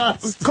moss.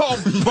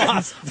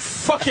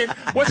 Fucking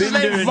what's his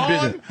name?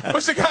 Vaughn.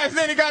 What's the guy's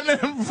name? He got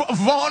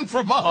Vaughn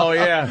from. Oh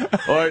yeah,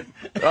 or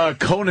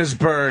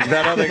Konisberg,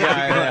 that other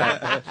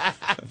guy.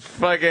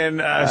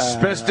 Fucking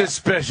asbestos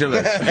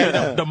specialist.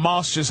 The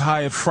moss just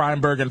hired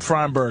Freinberg and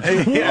Freinberg.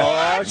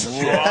 What?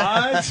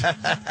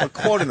 We're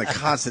quoting the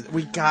constant.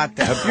 We got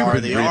that. Have you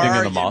been breathing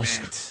in the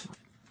mosque?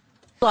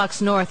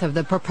 Blocks north of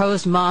the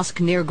proposed mosque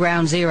near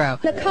Ground Zero.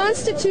 The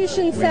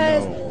Constitution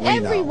says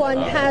everyone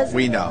has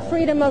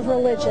freedom of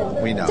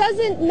religion. We know.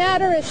 Doesn't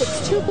matter if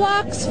it's 2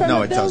 blocks from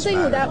the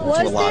building that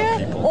was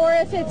there or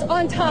if it's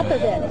on top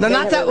of it. No,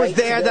 not that was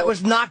there. That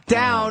was knocked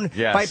down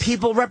by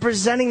people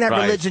representing that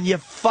religion. You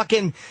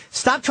fucking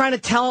stop trying to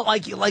tell it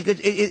like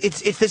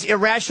it's this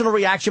irrational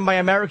reaction by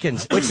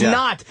Americans. It's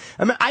not.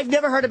 I've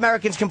never heard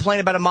Americans complain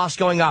about a mosque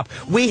going up.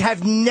 We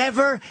have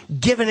never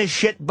given a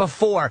shit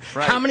before.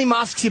 How many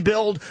mosques you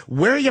build,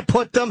 where you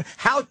put them,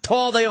 how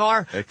tall they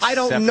are. I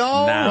don't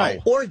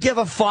know or give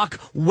a fuck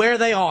where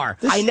they are.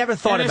 I never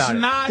thought about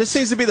it. This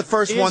seems to be the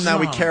first one that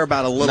we care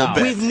about a little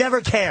bit. We've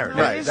never cared.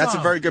 Right. That's a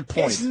very good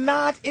point. It's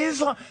not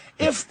Islam.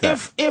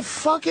 If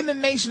fucking the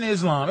Nation of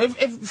Islam, if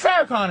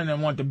Farrakhan and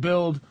them want to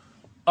build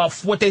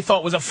what they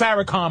thought was a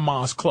Farrakhan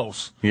mosque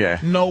close,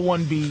 no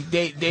one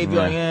they'd be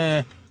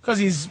like, because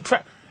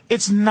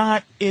it's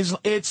not Islam.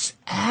 It's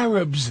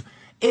Arabs.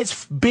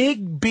 It's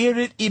big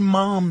bearded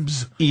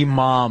imams.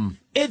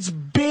 It's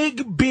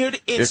big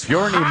bearded. It's if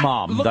you're an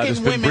imam that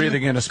has been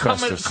breathing in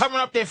asbestos,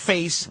 covering up their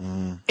face.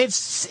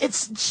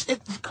 It's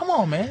come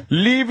on, man.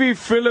 Levy,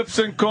 Phillips,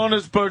 and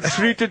Konisberg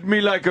treated me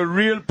like a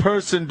real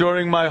person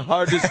during my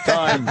hardest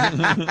time.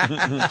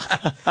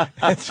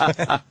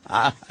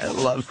 I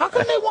love. How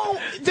come they won't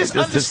just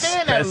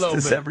understand that a little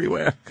bit?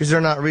 Everywhere because they're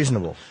not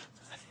reasonable.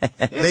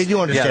 They do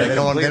understand. They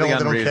don't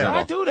care.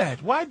 Why do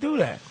that? Why do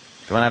that?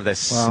 They want to have this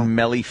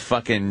smelly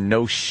fucking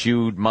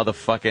no-shoed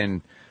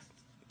motherfucking.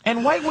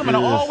 And white women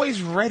are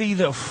always ready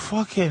to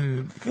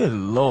fucking, good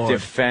Lord.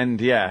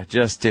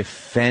 Just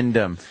defend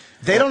them.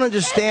 They don't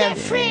understand.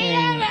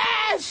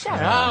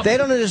 Shut up. They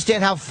don't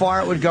understand how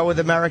far it would go with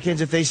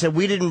Americans if they said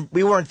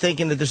we weren't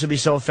thinking that this would be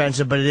so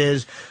offensive, but it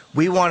is.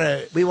 We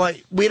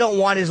don't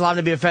want Islam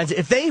to be offensive.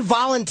 If they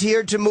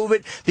volunteered to move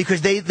it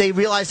because they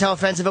realized how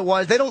offensive it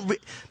was,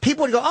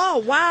 people would go, oh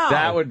wow.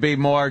 That would be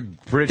more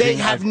bridging. They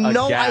have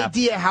no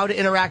idea how to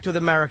interact with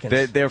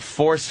Americans. They're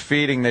force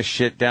feeding this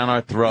shit down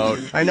our throat.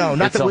 I know.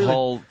 Not it's that a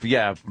whole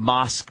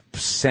mosque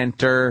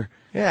center.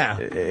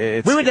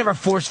 Yeah, we would never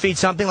force feed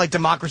something like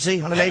democracy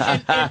on a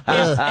nation.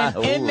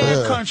 in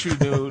their country,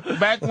 dude.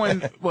 Back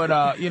when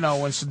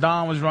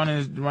Saddam was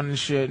running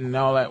shit and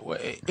all that,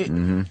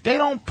 they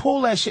don't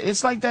pull that shit.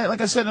 It's like that.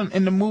 Like I said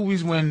in the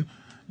movies, when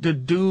the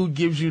dude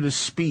gives you the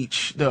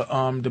speech,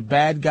 the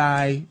bad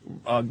guy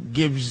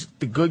gives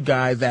the good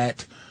guy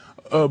that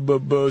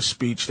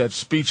speech. That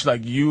speech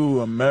like,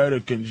 you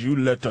Americans, you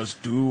let us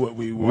do what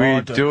we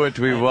want. We do what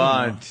we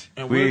want.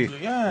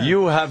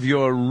 You have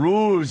your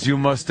rules you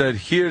must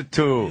adhere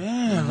to.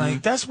 Yeah,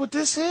 like, that's what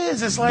this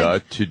is. It's like...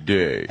 Not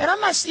today. And I'm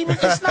not even...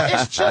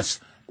 it's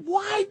just...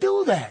 Why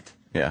do that?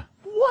 Yeah.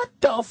 What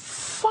the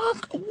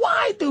fuck?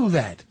 Why do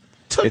that?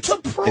 To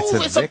prove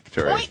it's a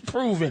point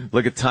proven.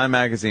 Look at Time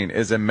Magazine.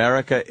 Is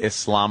America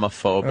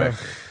Islamophobic?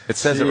 It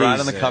says it right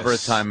on the cover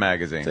of Time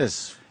Magazine.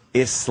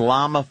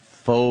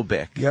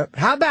 Islamophobic. Yep.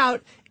 How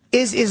about,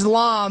 is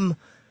Islam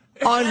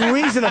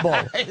unreasonable?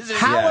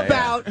 How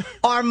about,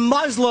 are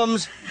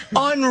Muslims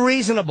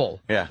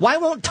unreasonable? Yeah. Why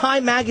won't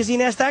Time Magazine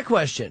ask that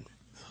question?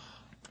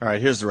 All right,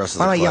 here's the rest of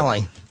the clip. clip.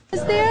 Yelling.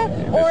 Is there,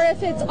 or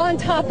if it's on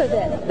top of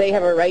it? They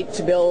have a right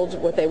to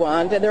build what they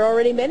want, and there are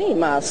already many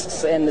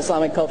mosques and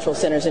Islamic cultural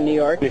centers in New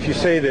York. If you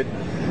say that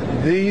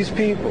these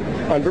people,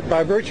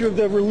 by virtue of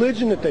the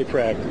religion that they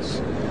practice,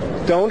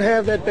 don't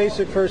have that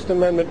basic First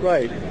Amendment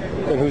right,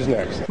 then who's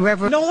next?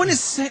 No one is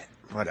saying...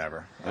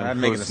 Whatever. I'm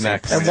making this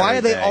next. And why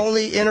are they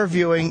only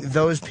interviewing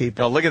those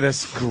people? Oh, look at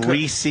this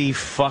greasy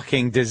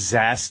fucking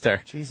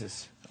disaster.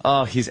 Jesus.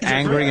 Oh, he's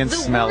angry and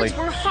smelly. The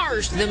words were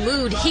harsh, the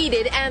mood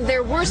heated, and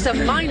there were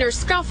some minor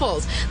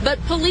scuffles. But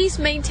police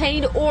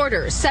maintained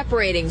order,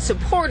 separating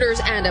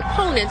supporters and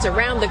opponents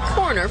around the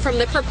corner from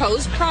the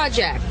proposed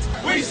project.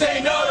 We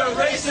say no to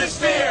racist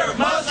fear.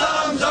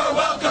 Muslims are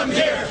welcome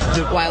here.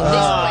 While this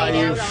played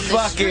out on the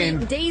fucking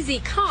street, Daisy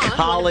Khan,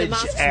 college one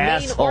of the mosque's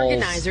assholes. main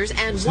organizers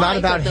and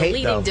wife of the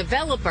leading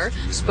developer,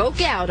 spoke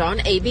out on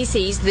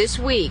ABC's This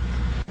Week.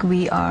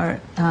 We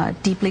are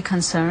deeply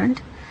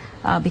concerned.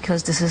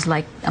 Because this is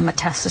like a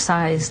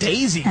metastasized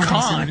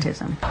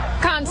anti-Semitism.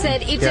 Khan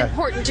said it's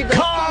important to go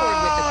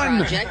forward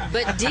with the project,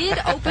 but did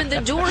open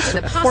the door to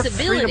the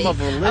possibility of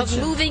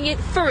moving it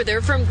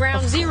further from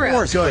ground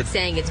zero,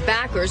 saying its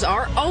backers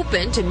are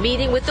open to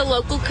meeting with the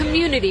local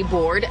community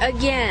board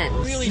again.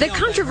 The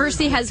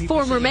controversy has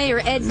former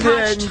Mayor Ed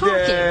Koch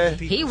talking.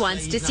 He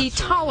wants to see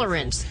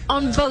tolerance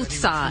on both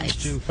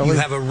sides. You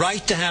have a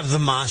right to have the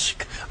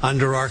mosque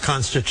under our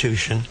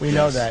Constitution. We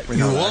know that.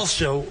 You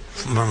also,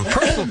 from a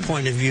personal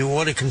point of view,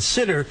 ought to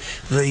consider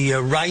the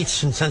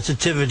rights and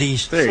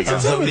sensitivities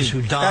of those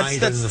who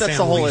died and the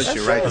families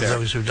of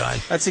those who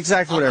died. That's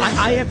exactly what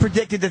I have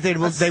predicted that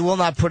they will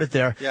not put it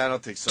there. Yeah, I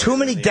don't think so. Too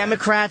many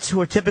Democrats who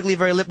are typically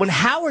very when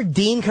Howard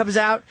Dean comes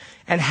out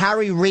and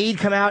Harry Reid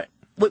come out,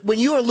 when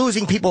you are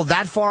losing people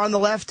that far on the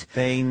left,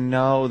 they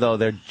know though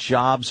their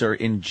jobs are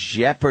in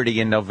jeopardy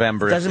in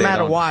November. Doesn't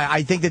matter why.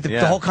 I think that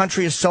the whole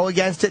country is so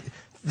against it.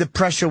 The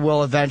pressure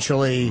will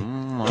eventually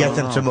get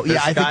them to move.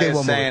 Yeah, I think they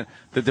will move.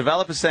 The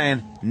developer's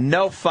saying,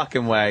 no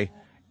fucking way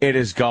it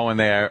is going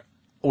there.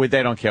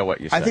 They don't care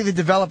what you say. I think the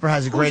developer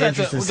has a great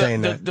interest in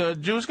saying that. The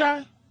Jewish guy?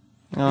 Is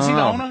he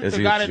the owner? Is the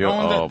he guy that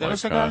owned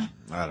the guy?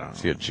 I don't know.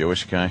 Is he a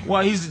Jewish guy?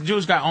 Well, he's the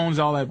Jewish guy owns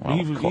all that. Well,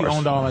 he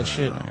owned all that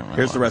shit.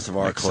 Here's the rest of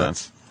our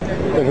clips.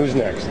 Then who's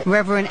next?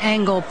 Reverend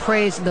Engel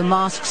praised the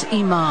mosque's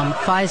imam,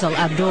 Faisal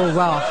Abdul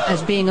Rauf,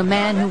 as being a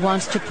man who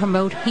wants to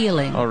promote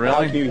healing. Oh, really?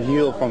 How do you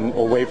heal from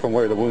away from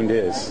where the wound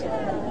is?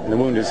 And the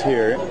wound is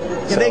here.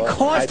 So they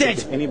caused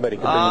it. Anybody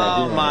can bring that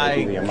Oh,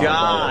 my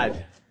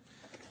God.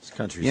 This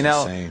country's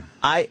insane.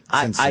 I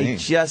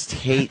just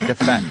hate the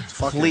fact.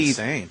 Please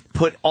insane.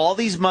 Put all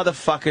these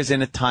motherfuckers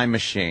in a time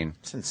machine.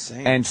 It's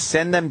insane. And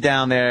send them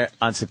down there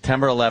on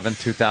September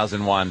 11th,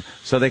 2001,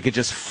 so they could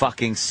just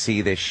fucking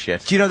see this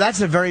shit. Do you know, that's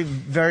a very,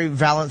 very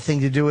valiant thing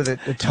to do with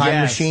a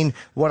time machine.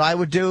 What I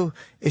would do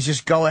is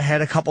just go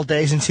ahead a couple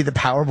days and see the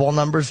Powerball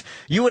numbers.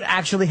 You would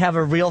actually have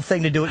a real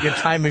thing to do with your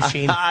time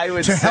machine I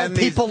would to help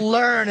people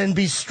learn and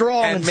be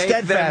strong and make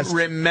steadfast. them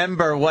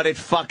remember what it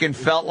fucking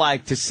felt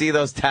like to see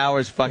those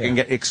towers fucking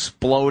get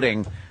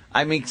exploding.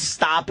 I mean,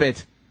 stop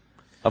it.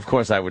 Of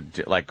course, I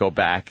would go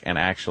back and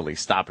actually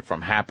stop it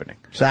from happening.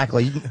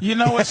 Exactly. You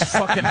know what's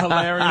fucking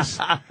hilarious?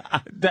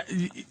 That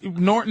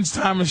Norton's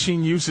time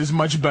machine use is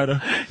much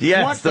better.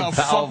 Yes, what the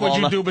fuck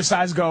would you do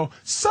besides go,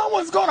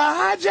 someone's going to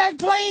hijack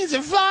planes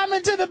and fly them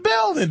into the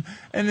building?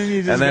 And then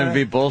you just it'd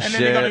be bullshit. And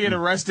then they're going to get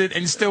arrested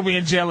and still be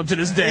in jail up to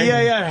this day.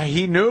 Yeah.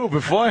 He knew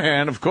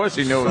beforehand. Of course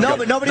he knew. No,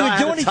 but nobody would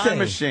do anything. Time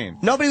machine.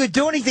 Nobody would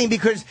do anything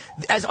because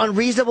as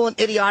unreasonable and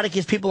idiotic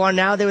as people are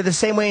now, they were the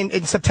same way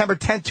in September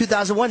 10th,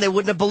 2001. They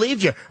wouldn't have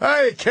believed you.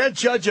 Hey, can't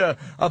judge a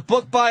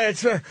book by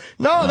its...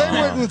 No, they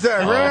wouldn't.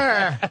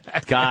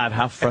 God,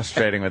 how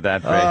frustrating would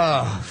that be?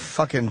 Oh,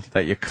 fucking...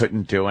 That you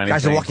couldn't do anything.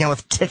 Guys are walking out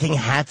with ticking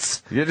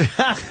hats. Hey,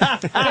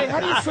 how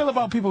do you feel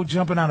about people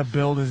jumping out of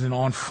buildings and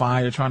on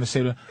fire trying to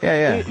save them?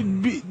 Yeah.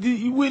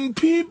 When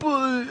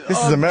people this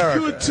is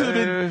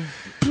America.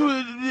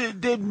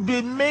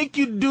 they make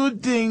you do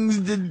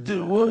things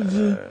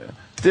that...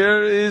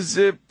 There is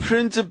a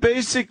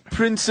basic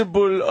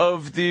principle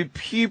of the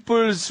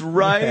people's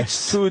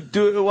rights to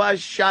do...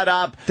 shut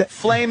up.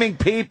 Flaming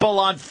people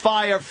on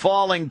fire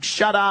falling.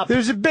 Shut up.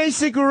 There's a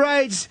basic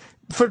rights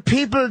for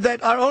people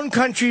that our own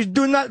countries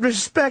do not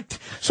respect.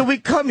 So we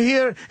come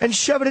here and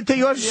shove it into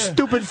your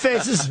stupid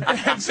faces.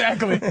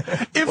 Exactly.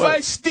 If I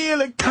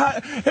steal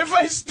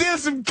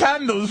some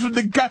candles from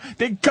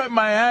they cut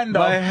my hand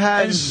off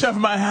and shove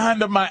my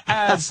hand up my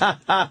ass.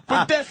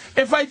 But then,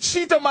 if I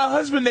cheat on my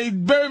husband, they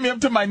bury me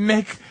up to my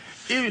neck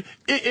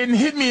and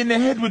hit me in the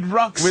head with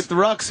rocks. With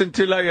rocks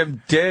until I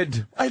am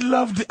dead. I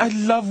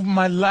love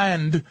my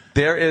land.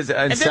 There is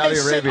in Saudi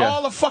Arabia. Send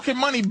all the fucking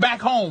money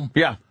back home.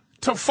 Yeah.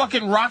 To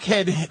fucking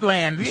Rockhead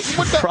land.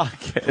 What the?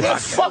 Rockhead.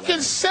 It's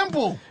fucking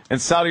simple. In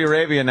Saudi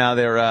Arabia now,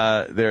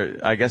 they're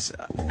I guess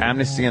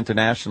Amnesty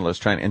International is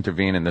trying to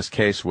intervene in this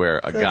case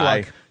where a guy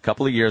a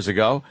couple of years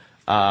ago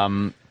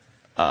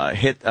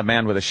hit a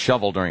man with a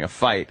shovel during a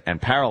fight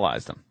and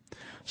paralyzed him.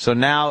 So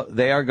now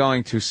they are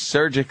going to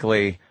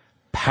surgically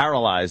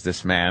paralyze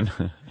this man.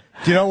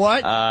 Do you know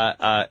what?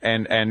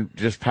 And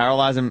just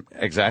paralyze him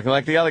exactly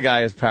like the other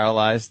guy is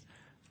paralyzed.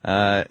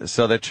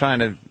 So they're trying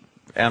to.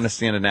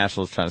 Amnesty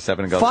International is trying to step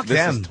in and go, Fuck this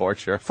them. is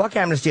torture. Fuck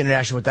Amnesty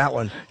International with that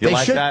one. You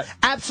like that?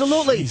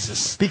 Absolutely.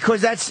 Jesus.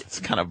 Because it's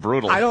kind of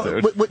brutal, I don't,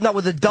 dude.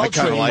 With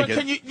adultery. You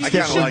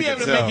should be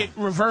able to make it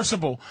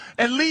reversible.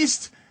 At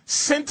least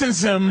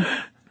sentence him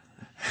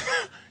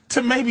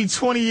to maybe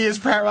 20 years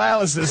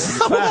paralysis.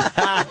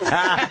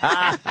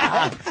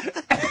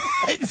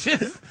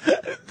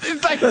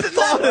 It's like the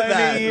thought of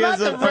that. 20 years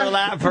of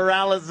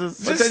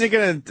paralysis. But then you're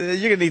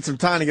gonna need some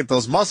time to get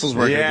those muscles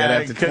working again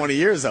after 20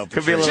 years up.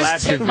 Could be a little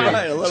atrophy.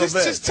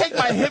 Just take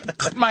my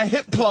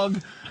hip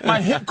plug,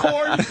 my hip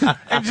cord,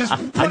 and just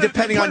put it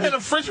in the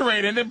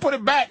refrigerator and then put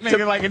it back,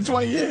 nigga, like in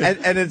 20 years.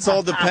 And it's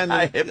all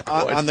dependent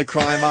on the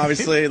crime,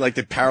 obviously. Like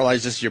they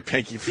paralyze just your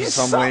pinky for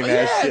some way,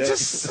 man.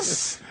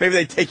 Maybe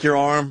they take your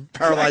arm,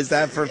 paralyze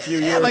that for a few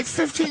years. Yeah, like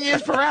 15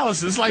 years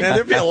paralysis. Like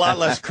there'd be a lot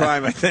less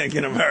crime, I think,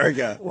 in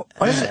America.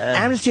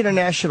 Amnesty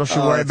International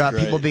should worry about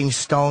people being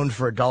stoned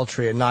for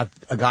adultery and not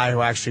a guy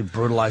who actually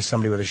brutalized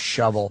somebody with a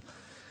shovel.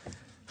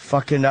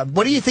 Fucking,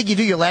 what do you think you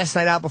do your last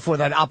night out before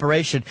that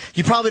operation?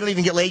 You probably don't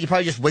even get laid. You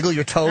probably just wiggle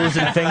your toes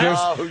and fingers.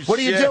 What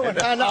are you doing?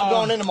 I'm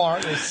going in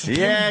tomorrow.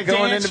 Yeah,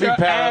 going in to be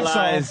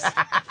paralyzed.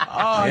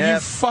 You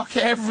fuck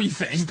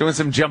everything. Just doing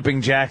some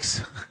jumping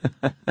jacks.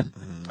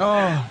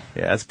 Yeah,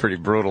 that's pretty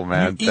brutal,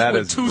 man. You eat that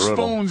with is two brutal.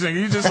 spoons and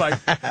you just like,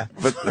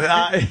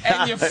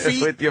 and your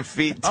feet. With your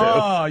feet, too.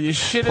 Oh, you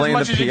shit Playing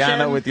as much as you can. the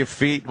piano with your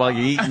feet while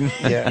you're eating.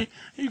 Yeah.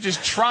 You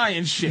just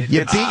trying shit.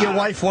 You beat your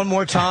wife one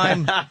more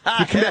time.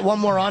 You commit one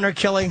more honor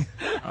killing.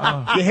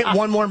 You hit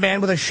one more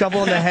man with a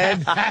shovel in the head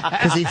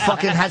because he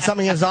fucking had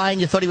something in his eye and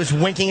you thought he was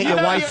winking at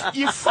your wife.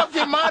 You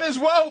fucking might as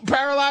well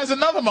paralyze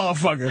another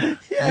motherfucker.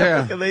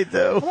 Yeah. They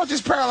do. I want to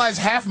just paralyze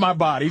half my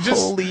body.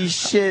 Holy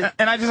shit.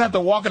 And I just have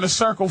to walk in a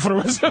circle for the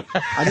rest of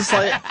I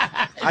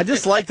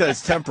just like that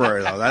it's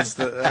temporary though. That's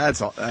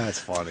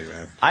funny,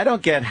 man. I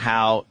don't get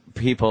how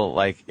people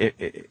like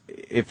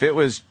if it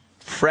was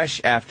fresh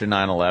after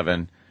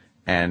 9/11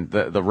 and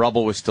the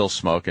rubble was still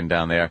smoking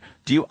down there.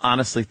 Do you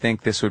honestly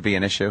think this would be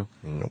an issue?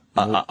 Nope.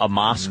 A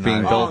mosque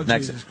being built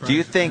next? Do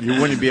you think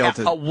you wouldn't be able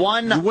to?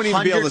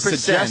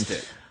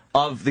 100%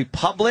 of the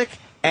public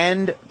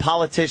and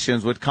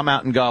politicians would come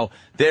out and go,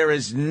 "There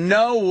is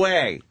no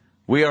way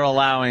we are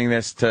allowing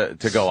this to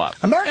go up."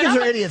 Americans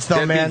are idiots,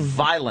 though, man. Be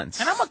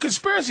violence. And I'm a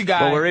conspiracy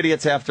guy. Well, we're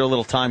idiots after a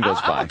little time goes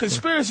by. I'm a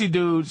conspiracy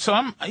dude, so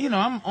I'm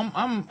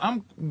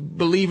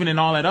believing in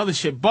all that other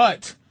shit,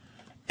 but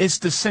it's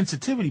the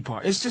sensitivity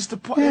part. It's just the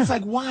part. Yeah. It's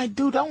like, why,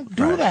 dude? Don't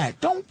do that.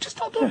 Don't do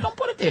it. Don't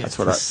put it there. That's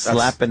what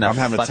slap in the I'm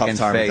having a tough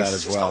time face. with that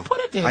as well. Just don't put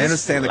it there. I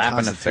understand the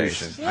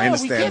Constitution. Constitution. I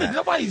understand we get that. it.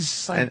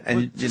 Nobody's like,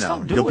 and you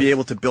know, you'll be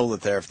able to build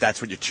it there if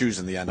that's what you choose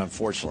in the end.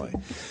 Unfortunately.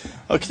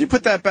 Oh, can you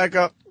put that back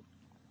up?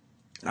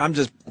 I'm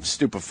just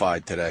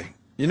stupefied today.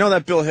 You know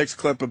that Bill Hicks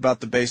clip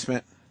about the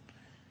basement?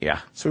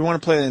 Yeah. So we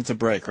want to play it into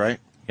break, right?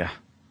 Yeah.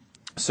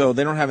 So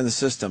they don't have it in the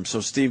system.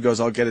 So Steve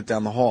goes, "I'll get it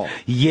down the hall."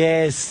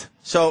 Yes.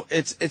 So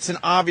it's an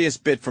obvious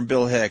bit from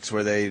Bill Hicks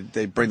where they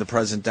bring the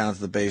president down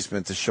to the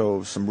basement to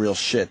show some real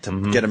shit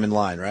to get him in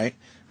line, right?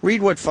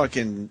 Read what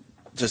fucking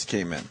just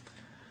came in.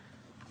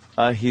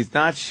 He's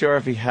not sure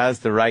if he has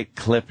the right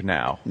clip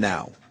now.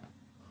 Now.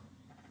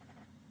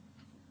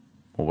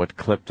 Well, what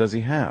clip does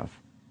he have?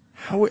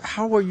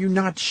 How are you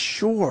not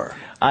sure?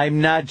 I'm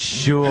not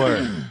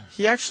sure.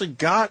 He actually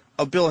got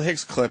a Bill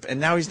Hicks clip,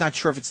 and now he's not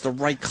sure if it's the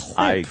right clip.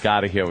 I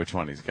gotta hear which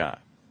one he's got.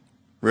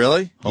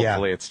 Really?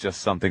 Hopefully it's just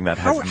something that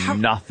has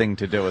nothing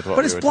to do with what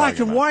we were talking about. But it's black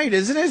and white,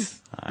 isn't it?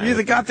 You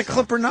either got the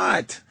clip or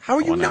not. How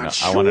are you not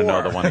sure? I want to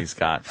know the one he's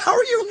got. How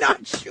are you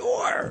not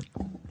sure?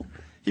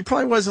 He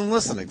probably wasn't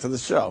listening to the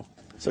show,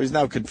 so he's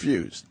now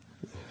confused.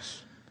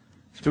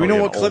 Do we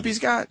know what clip he's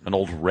got? An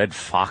old Red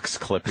Fox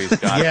clip he's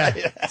got. Yeah.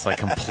 It's like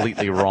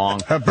completely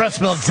wrong. Her breath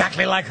smells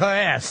exactly like her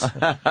ass.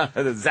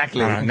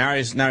 Exactly. Now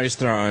he's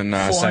throwing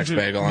Sex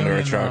Bagel under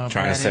a truck,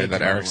 trying to say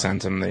that Eric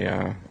sent him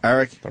the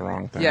Eric? the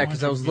wrong thing. Yeah,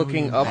 because I was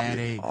looking up.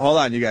 Hold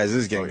on, you guys.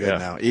 This is getting good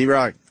now.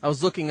 E-Rock. I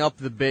was looking up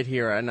the bit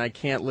here, and I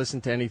can't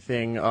listen to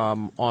anything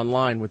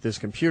online with this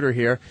computer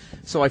here.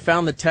 So I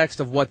found the text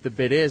of what the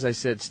bit is. I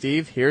said,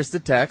 Steve, here's the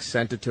text.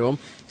 Sent it to him.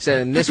 He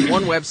said, and this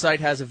one website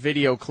has a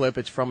video clip.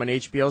 It's from an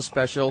HBO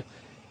special.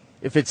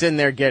 If it's in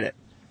there, get it.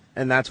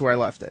 And that's where I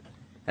left it.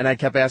 And I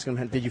kept asking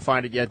him, did you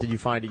find it yet? Did you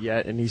find it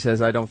yet? And he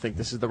says, I don't think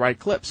this is the right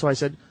clip. So I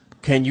said,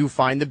 can you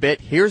find the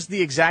bit? Here's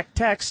the exact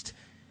text.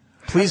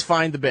 Please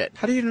find the bit.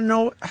 How do you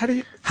know? How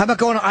about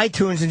going to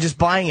iTunes and just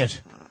buying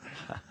it?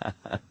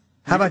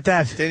 How about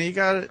that? Danny, you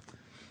got it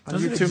on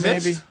YouTube,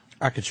 maybe?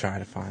 I could try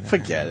to find it.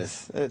 Forget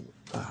it.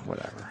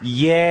 Whatever.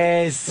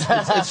 Yes.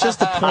 It's just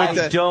the point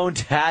that...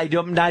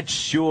 I'm not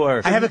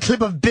sure. I have a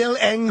clip of Bill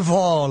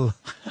Engvall.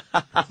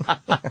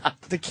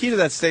 The key to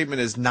that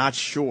statement is not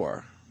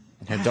sure.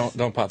 Yeah,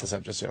 don't pop this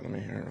up just yet. Let me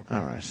hear it.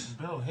 All right.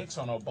 Bill Hicks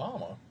on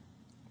Obama.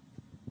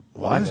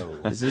 What?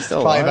 Is he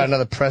still Probably alive? about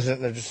another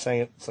president. They're just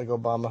saying it's like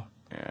Obama.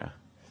 Yeah.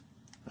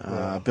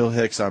 Bill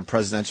Hicks on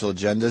presidential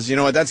agendas. You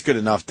know what? That's good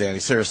enough, Danny.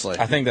 Seriously.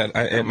 I think that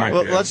it might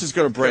be. Let's just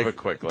go to break. Give a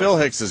quick Bill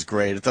Hicks is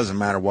great. It doesn't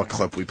matter what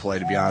clip we play,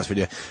 to be honest with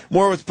you.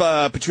 More with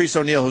Patrice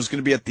O'Neal, who's going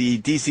to be at the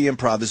DC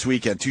Improv this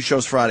weekend. 2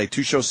 shows Friday,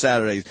 2 shows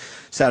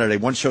Saturday,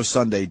 1 show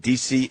Sunday,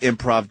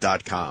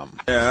 DCimprov.com.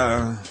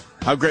 Yeah.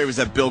 How great was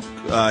that Bill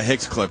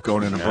Hicks clip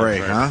going in a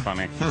break, huh?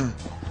 Funny.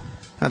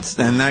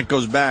 And that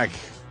goes back.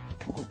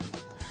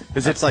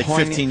 Is it's it like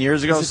poignant? 15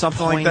 years ago,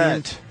 something poignant?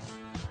 like that?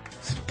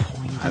 Is it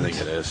poignant? I think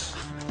it is.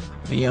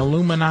 The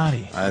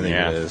Illuminati. I think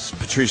it is.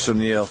 Patrice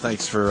O'Neal,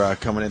 thanks for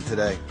coming in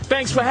today.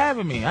 Thanks for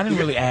having me. I didn't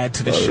really add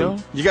to the show.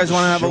 You guys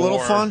want to have a little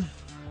fun?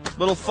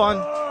 Little fun?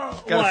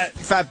 Got a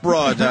fat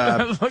broad.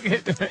 Look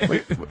at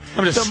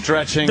I'm just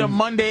stretching. The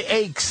Monday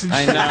aches.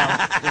 I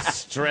know.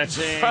 Just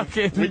stretching.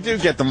 We do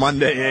get the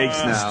Monday aches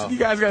now. You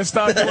guys got to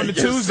start doing the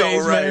You're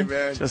Tuesdays, so right,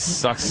 man. Just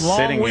sucks Long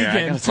sitting weekend,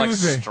 here. It's like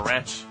Tuesday.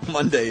 stretch.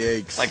 Monday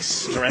aches. Like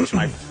stretch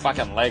my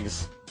fucking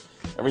legs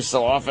every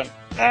so often.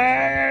 We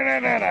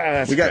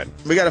got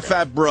a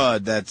fat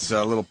broad that's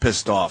a little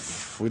pissed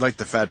off. We like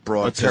the fat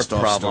broad What's her pissed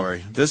off problem?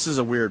 story. This is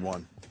a weird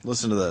one.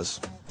 Listen to this.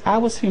 I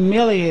was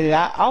humiliated.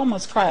 I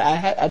almost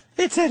cried.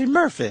 It's Eddie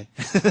Murphy.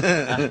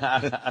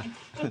 Got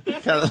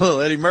a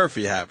little Eddie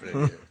Murphy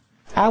happening here.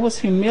 I was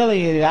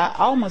humiliated. I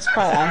almost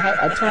cried.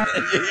 I turned.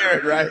 You hear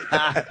it, right?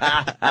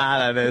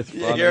 That is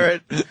funny. You hear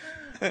it?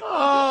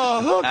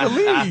 Oh,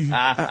 Hercules.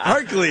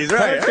 Hercules,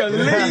 right?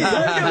 Hercules.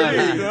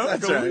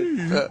 That's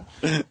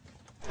right.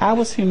 I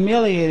was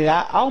humiliated.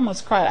 I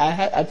almost cried.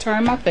 I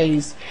turned my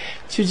face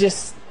to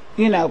just,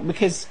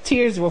 because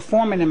tears were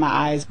forming in my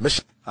eyes.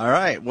 All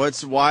right.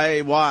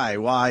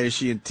 Why is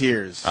she in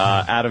tears?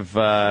 Out of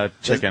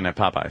chicken at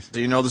Popeyes. Do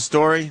you know the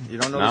story? You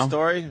don't know No. the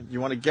story? You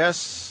want to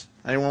guess?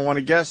 Anyone want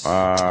to guess?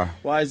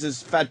 Why is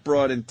this fat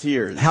broad in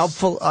tears?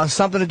 Helpful.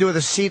 Something to do with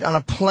a seat on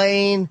a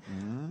plane.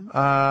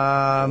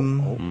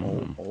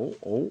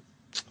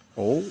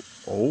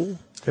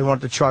 They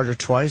wanted to charge her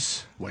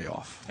twice. Way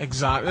off.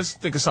 Exotic. Let's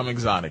think of something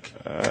exotic.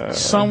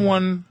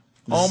 Someone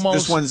almost.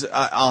 This one's.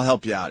 I'll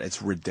help you out.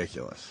 It's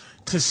ridiculous.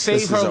 To save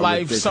This is her a life,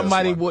 ridiculous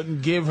somebody one.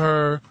 wouldn't give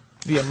her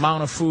the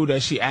amount of food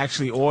that she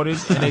actually ordered,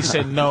 and they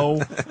said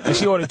no. And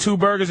she ordered 2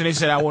 burgers, and they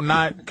said, I will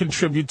not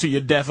contribute to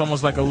your death,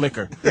 almost like a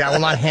liquor. Yeah, I will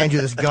not hand you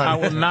this gun. I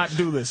will not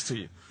do this to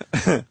you.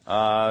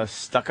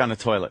 Stuck on the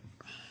toilet.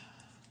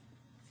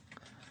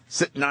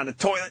 Sitting on the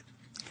toilet.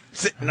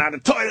 Sitting on the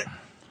toilet.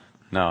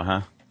 No,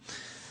 huh?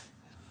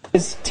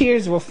 His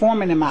tears were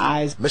forming in my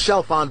eyes.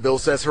 Michelle Fonville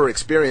says her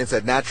experience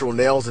at Natural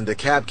Nails in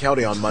DeKalb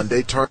County on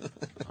Monday turned.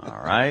 All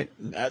right.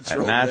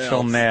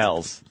 Natural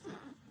nails.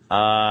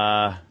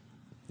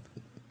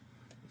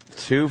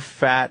 Too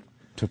fat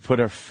to put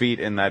her feet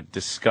in that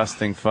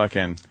disgusting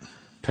fucking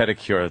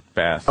pedicure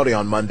bath.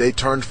 On Monday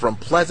turned from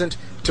pleasant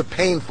to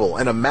painful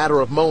in a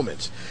matter of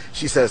moments.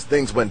 She says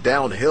things went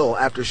downhill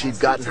after she'd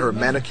gotten her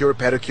manicure,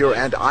 pedicure,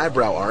 and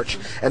eyebrow arch,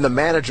 and the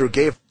manager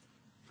gave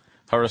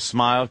her a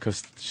smile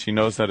because she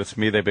knows that it's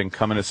me they've been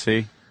coming to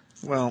see.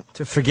 Well,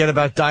 to forget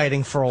about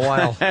dieting for a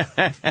while.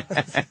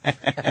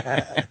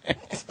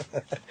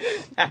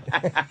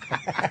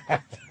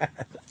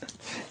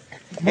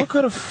 What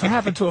could have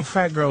happened to a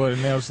fat girl at a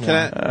nail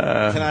salon?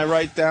 Can I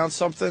write down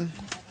something?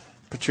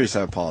 Patrice,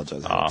 I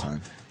apologize all the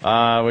time.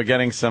 We're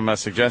getting some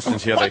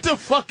suggestions here. What the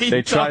fuck are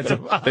you talking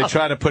about? They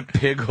tried to put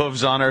pig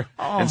hooves on her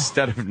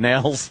instead of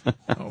nails.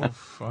 Oh,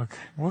 fuck.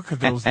 What could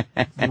those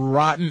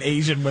rotten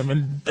Asian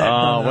women do?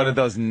 What did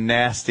those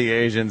nasty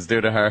Asians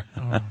do to her?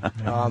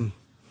 I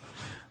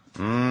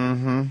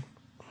don't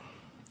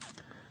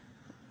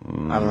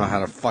know how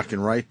to fucking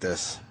write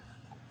this.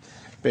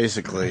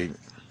 Basically.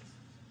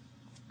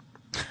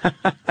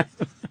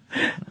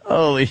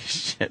 Holy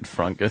shit,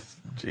 Frunkus.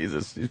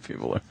 Jesus, these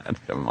people are out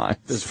of their minds.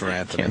 This is for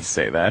Anthony. Can't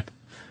say that.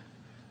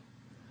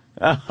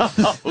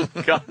 Oh,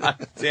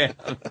 God damn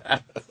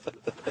that.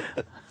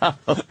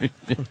 Holy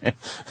shit.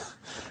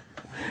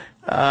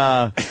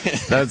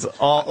 That's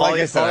all. Like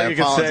I said, all I you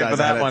can say apologize for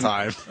that ahead of one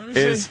time.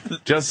 is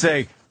just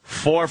say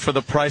 4 for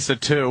the price of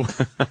 2.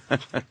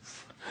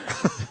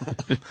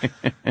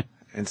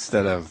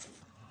 Instead of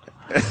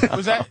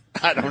Was that?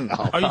 I don't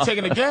know. Are you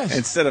taking a guess?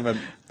 Instead of a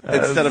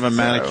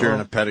manicure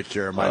and a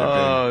pedicure, it might have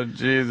been. Oh,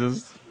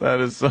 Jesus. That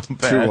is so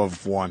bad. 2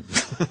 of 1.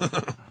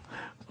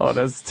 Oh,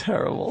 that's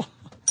terrible.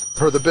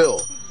 Per the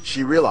bill,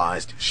 she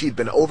realized she'd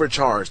been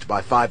overcharged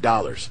by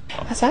 $5.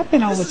 This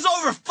is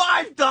over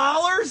 $5?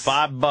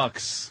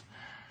 $5.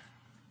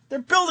 They're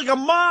building a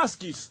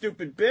mosque, you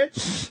stupid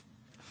bitch.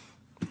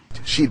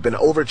 She'd been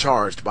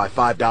overcharged by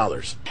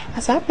 $5. I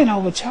said, I've been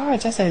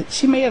overcharged. I said,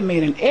 she may have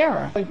made an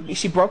error.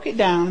 She broke it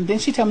down. Then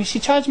she told me she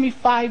charged me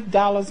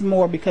 $5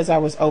 more because I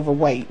was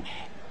overweight.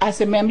 I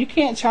said, ma'am, you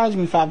can't charge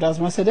me $5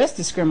 more. I said, that's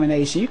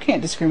discrimination. You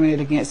can't discriminate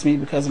against me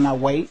because of my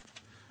weight.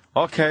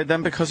 Okay,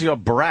 then because you're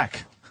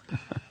black.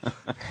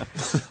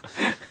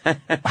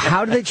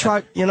 How do they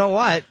charge? You know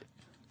what?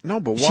 No,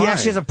 but why? She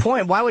actually has a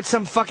point. Why would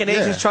some fucking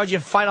Asians charge you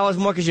 $5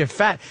 more because you're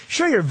fat?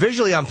 Sure, you're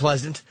visually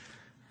unpleasant.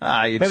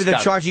 Maybe they're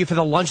charging you for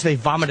the lunch they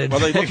vomited. Well,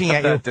 they looking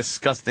at you.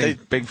 Disgusting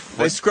big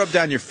foot. They scrub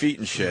down your feet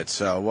and shit,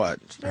 so what?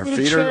 Her Maybe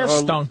feet the chair are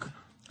stunk.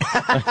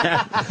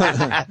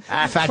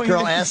 Fat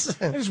girl ass.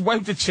 Just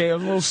wipe the chair, a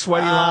little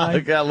sweaty line.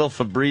 They got a little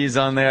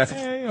Febreze on there.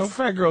 Yeah, you know,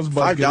 fat girl's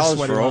butt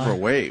 $5 for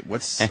overweight.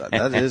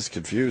 That is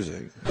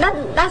confusing.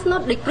 That's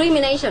not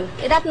discrimination.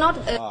 That's not.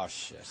 Oh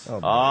shit.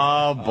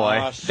 Oh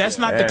boy. That's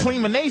not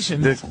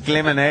discrimination.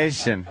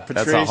 Discrimination.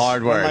 That's a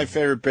hard One word. of my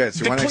favorite bits.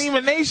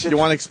 Discrimination. You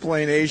want to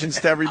explain Asians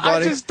to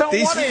everybody? I just don't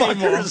These want it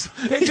fuckers,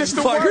 anymore. They're just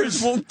the fuckers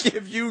worst. won't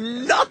give you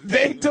nothing.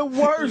 They the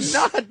worst.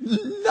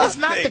 It's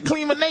not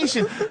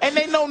discrimination, and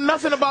they know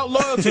nothing about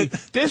loyalty.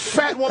 This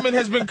fat woman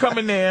has been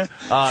coming there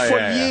for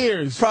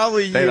years.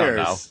 Probably years. They don't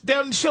know.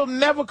 Then she'll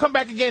never come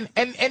back again,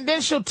 and then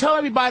she'll tell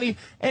everybody,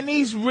 and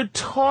these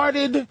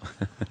retarded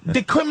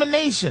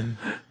discrimination.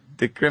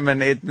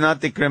 Not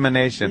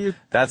discrimination.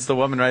 That's the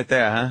woman right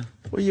there, huh?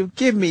 Will you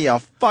give me a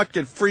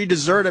fucking free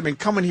dessert? I've been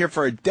coming here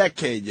for a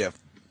decade, you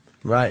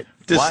right.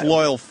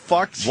 disloyal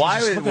fucks. Why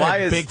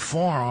is big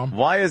forearm?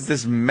 Why is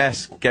this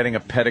mess getting a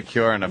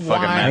pedicure and a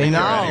fucking manicure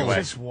anyway?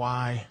 Just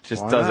why?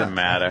 Just doesn't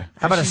matter.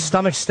 How about a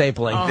stomach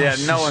stapling? Oh, Yeah,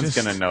 no one's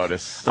gonna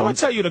notice. I'm gonna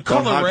tell you, the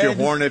Don't color honk red. your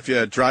horn if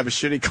you drive a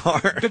shitty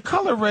car. The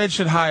color red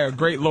should hire a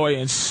great lawyer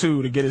and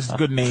sue to get his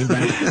good name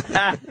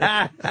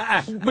back.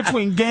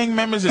 Between gang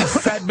members and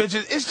fat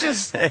bitches, it's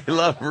just. They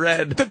love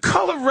red. The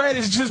color red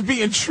is just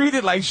being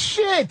treated like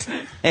shit.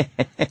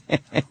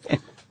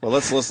 Well,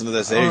 let's listen to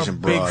this Asian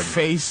broad. Big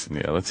face.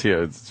 Yeah, let's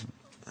hear it.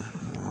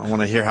 I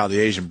want to hear how the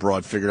Asian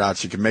broad figured out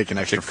she could make an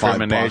extra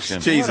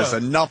 $5. Jesus,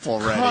 enough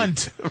already.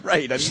 Cunt.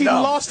 Right, enough. She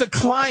lost a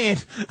client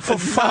for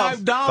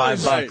 $5.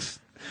 $5.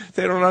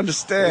 They don't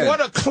understand.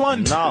 What a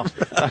clunt. No.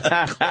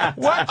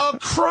 What a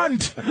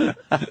crunt.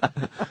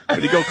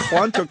 Would you go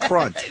clunt or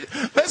crunt?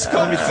 Let's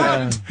go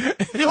clunt.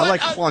 I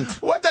like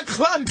clunt. What a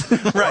clunt.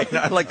 Right,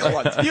 I like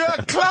clunt. You're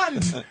a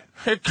clunt.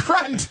 A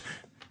crunt.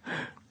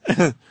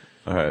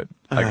 All right.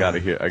 I gotta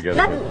hear.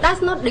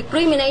 That's not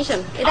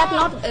discrimination. That's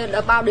not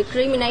about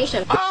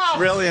discrimination.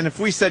 Really? And if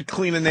we said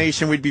clean a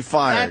nation, we'd be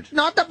fired. It's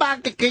not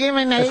about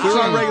discrimination. If we were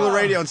on regular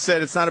radio and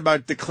said it's not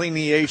about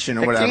declination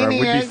or whatever,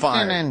 we'd be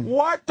fired.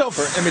 What the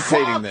for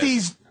imitating fuck?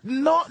 this.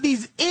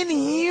 These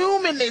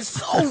inhuman. They're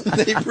so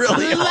they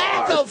really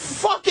lack of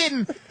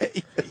fucking.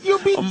 You'll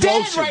be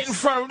dead right in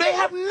front of them. They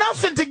have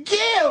nothing to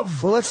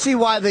give. Well, let's see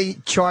why they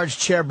charged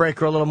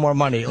Chairbreaker a little more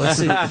money. Let's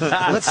see.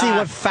 Let's see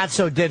what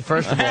Fatso did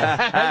first of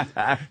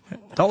all.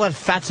 Don't let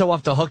Fatso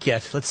off the hook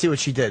yet. Let's see what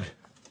she did.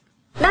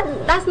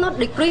 That's not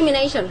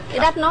discrimination.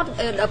 That's not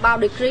about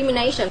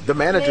discrimination. The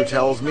manager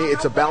tells me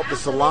it's about the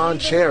salon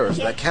chairs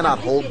that cannot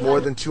hold more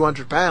than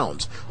 200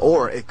 pounds,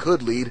 or it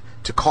could lead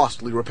to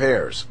costly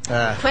repairs.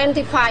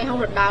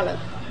 $2,500.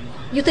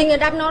 You think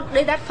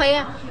that's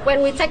fair?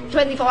 When we take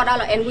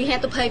 $24 and we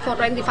had to pay for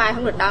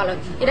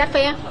 $2,500, is that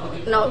fair?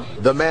 No.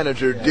 The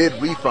manager did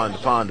refund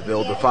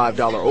Fondville the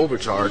 $5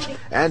 overcharge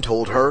and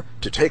told her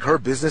to take her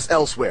business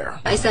elsewhere.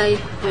 I say,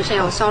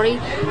 Michelle, sorry,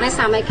 next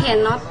time I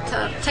cannot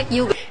take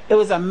you. It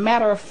was a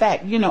matter of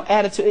fact,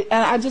 attitude.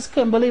 And I just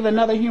couldn't believe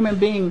another human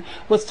being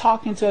was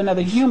talking to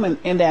another human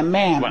in that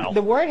manner. Wow.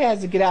 The word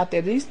has to get out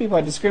there. These people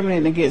are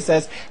discriminating against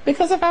us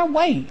because of our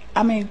weight.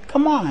 I mean,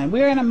 come on.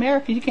 We're in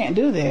America. You can't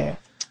do that.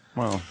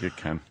 Well, you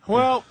can.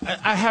 Well,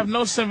 I have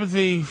no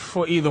sympathy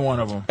for either one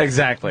of them.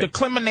 Exactly.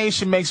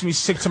 Discrimination makes me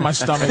sick to my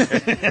stomach.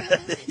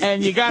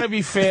 And you got to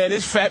be fair.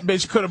 This fat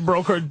bitch could have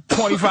broke her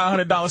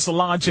 $2,500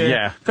 salon chair.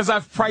 Yeah. Because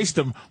I've priced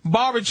them.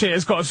 Barber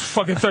chairs cost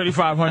fucking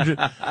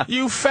 $3,500.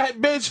 You fat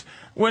bitch.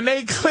 When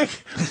they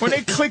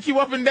click you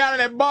up and down in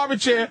that barber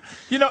chair,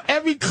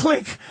 every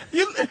click,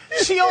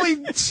 she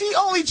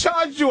only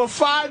charged you a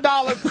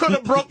 $5 could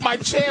have broke my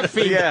chair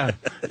fee. Yeah.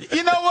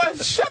 You know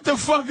what? Shut the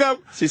fuck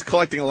up. She's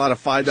collecting a lot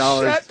of $5.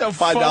 Shut the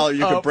fuck $5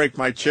 you up. could break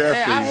my chair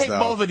fees, I hate though.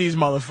 both of these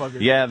motherfuckers.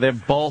 Yeah, they're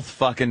both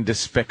fucking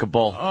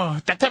despicable. Oh,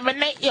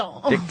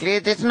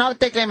 It's not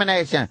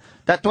discrimination.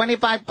 The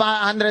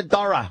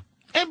 $2,500.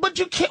 But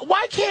you can't.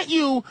 Why can't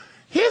you?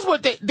 Here's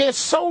what they're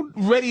so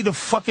ready to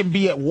fucking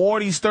be at war,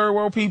 these third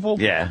world people.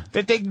 Yeah.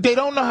 That they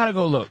don't know how to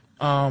go, look,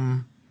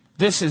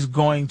 this is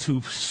going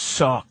to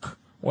suck,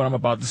 what I'm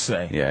about to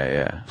say.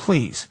 Yeah.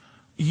 Please.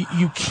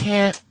 You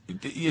can't.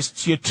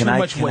 You're too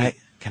much weight.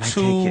 Can I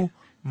take it?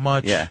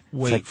 Much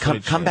weight. It's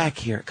like, come back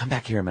here. Come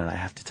back here a minute. I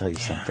have to tell you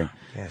something.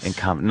 Yes.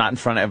 Not in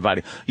front of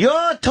everybody.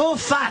 You're too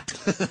fat.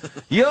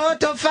 You're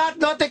too fat.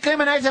 No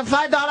discrimination.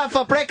 $5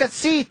 for break a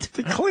seat.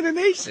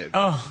 Declination.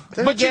 Oh,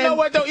 but you know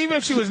what though? Even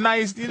if she was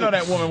nice, you know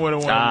that woman would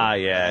have won. Ah,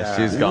 yeah,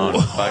 she's gone.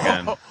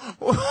 Fucking.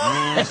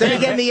 Then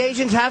again, the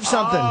Asians have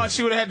something. Oh,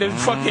 she would have had the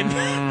fucking.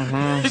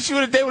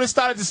 They would have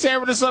started to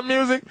sample to some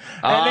music,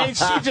 and then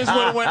she just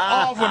would have went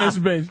off on this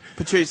bitch.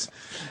 Patrice,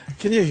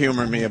 can you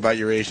humor me about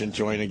your Asian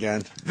joint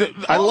again?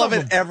 I love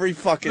it every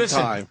fucking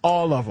time.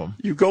 All of them.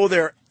 You go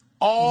there.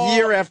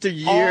 Year after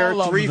year,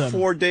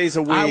 3-4 days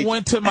a week. I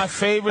went to my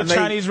favorite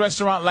Chinese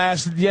restaurant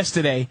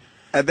yesterday.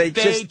 And they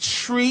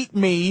treat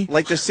me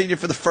like they're seeing you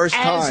for the first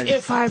time. As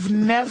if I've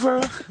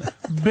never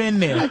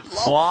been there.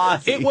 Why?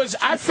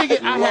 I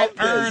figured I had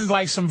earned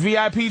like some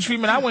VIP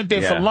treatment. I went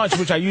there for lunch,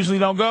 which I usually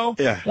don't go.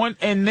 Yeah.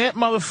 And that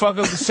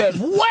motherfucker said,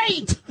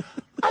 "Wait!"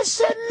 I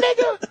said,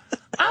 "Nigga,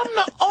 I'm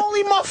the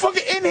only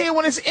motherfucker in here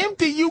when it's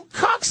empty, you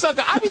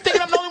cocksucker." I be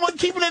thinking I'm the only one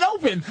keeping it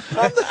open.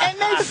 And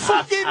they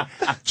fucking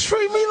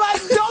treat me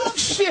like dog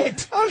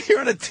shit. I'm here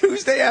on a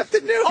Tuesday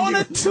afternoon, on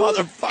a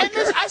motherfucker. And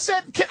I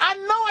said, I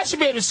know I should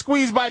be able to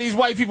squeeze by these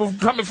white people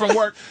coming from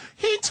work.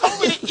 He told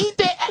me to eat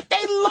that.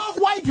 They love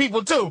white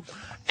people, too.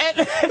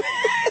 And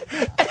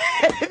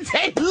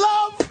they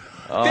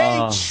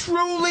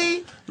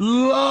truly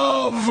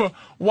love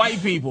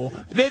white people.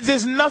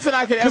 There's nothing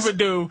I could ever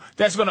do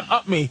that's going to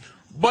up me.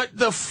 But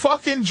the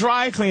fucking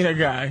dry cleaner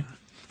guy,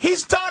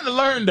 he's starting to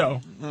learn,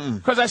 though,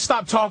 because I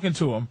stopped talking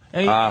to him.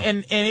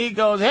 And he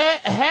goes,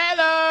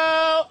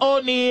 hello,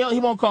 O'Neal. He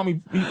won't call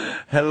me.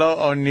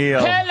 Hello,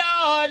 O'Neal.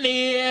 Hello,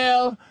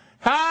 O'Neal.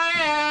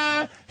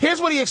 Hi. Here's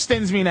what he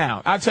extends me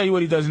now. I'll tell you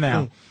what he does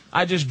now.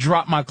 I just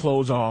drop my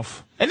clothes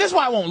off. And that's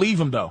why I won't leave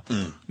him, though.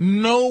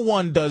 No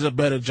one does a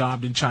better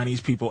job than Chinese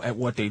people at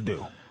what they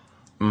do.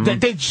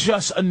 They're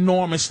just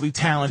enormously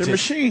talented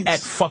at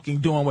fucking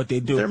doing what they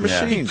do. They're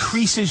machines. He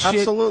creases shit.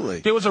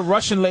 Absolutely. There was a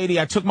Russian lady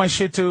I took my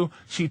shit to.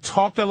 She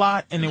talked a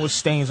lot, and there was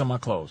stains on my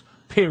clothes.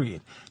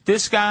 Period.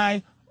 This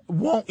guy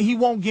won't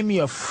give me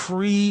a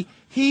free.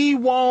 He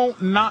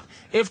won't not.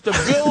 If the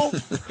bill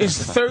is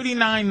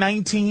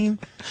 $39.19,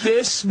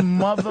 this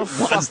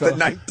motherfucker. What's the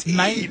 19?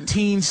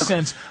 19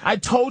 cents. I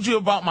told you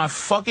about my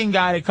fucking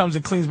guy that comes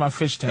and cleans my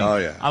fish tank. Oh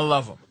yeah. I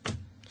love him.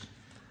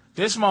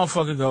 This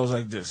motherfucker goes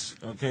like this,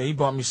 okay? He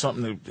bought me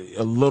something,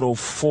 a little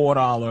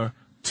 $4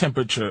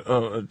 temperature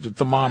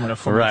thermometer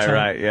for my tank.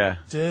 Right, yeah.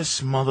 This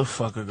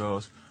motherfucker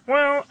goes,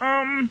 well,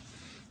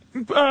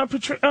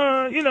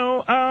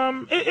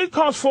 it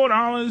costs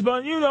 $4,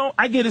 but,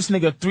 I get this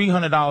nigga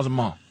 $300 a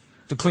month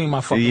to clean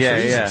my fucking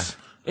fish. Yeah.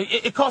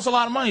 It costs a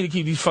lot of money to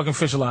keep these fucking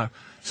fish alive.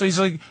 So he's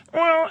like,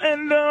 well,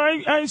 and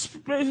I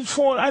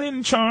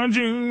didn't charge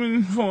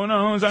you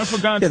 $4. I forgot to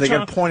charge. Yeah, they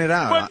got to point it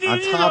out on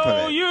top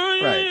of it.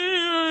 Right.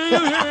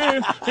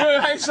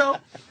 So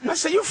I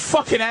said, you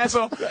fucking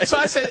asshole. So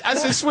I said,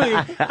 sweetie,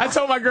 I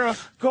told my girl,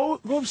 go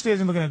upstairs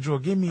and look in the drawer.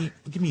 Give me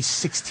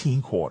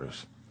 16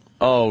 quarters.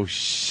 Oh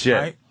shit.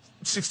 Right?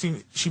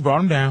 16. She brought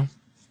him down.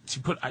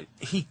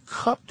 He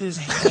cupped his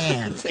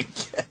hand.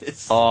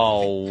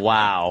 Oh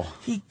wow.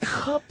 He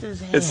cupped his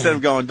hand. Instead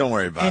of going, don't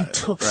worry about it. And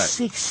took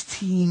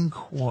 16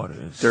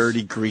 quarters.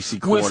 Dirty, greasy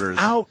quarters.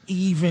 Without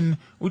even,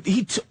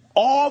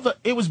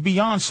 it was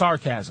beyond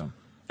sarcasm.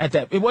 At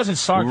that, it wasn't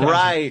sarcasm.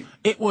 Right.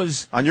 It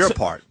was on your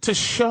part to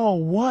show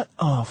what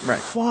a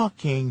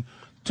fucking.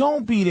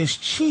 Don't be this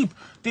cheap.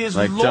 There's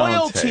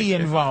loyalty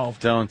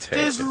involved.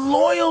 There's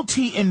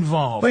loyalty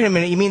involved. Wait a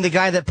minute. You mean the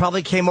guy that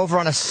probably came over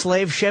on a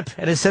slave ship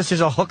and his sister's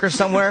a hooker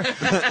somewhere,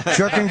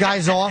 jerking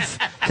guys off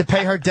to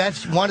pay her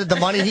debt, wanted the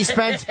money he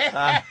spent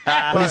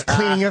when he's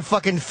cleaning your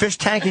fucking fish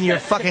tank in your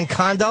fucking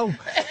condo?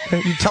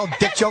 You tell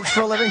dick jokes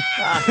for a living?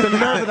 The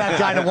nerve of that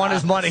guy to want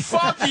his money.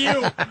 Fuck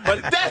you.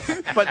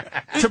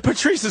 But to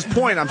Patrice's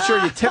point, I'm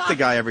sure you tip the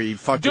guy every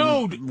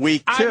fucking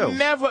week, too. I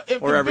never,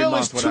 if or the every bill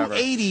month, is whatever.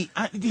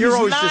 $280, he's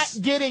not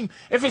getting,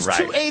 if it's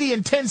 $280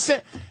 and 10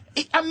 cents,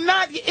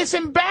 it's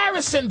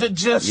embarrassing to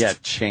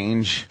just.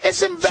 Change.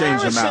 It's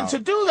embarrassing to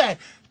do that.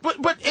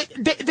 But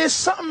there's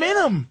something in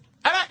them.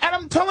 And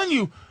I'm telling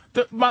you,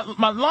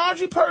 my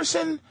laundry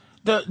person,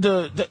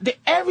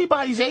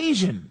 everybody's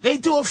Asian. They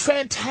do a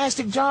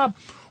fantastic job.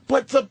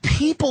 But the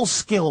people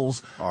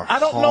skills, I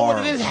don't know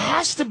what it is. It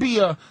has to be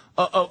a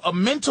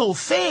mental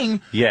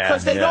thing. Yeah.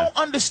 Because they don't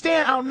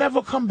understand I'll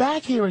never come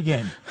back here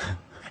again.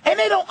 And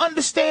they don't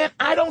understand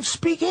I don't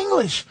speak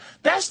English.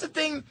 That's the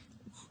thing.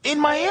 In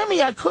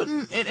Miami, I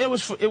couldn't. It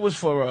was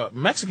for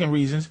Mexican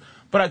reasons,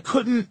 but I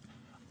couldn't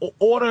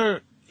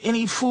order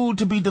any food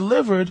to be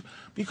delivered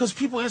because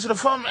people answer the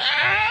phone,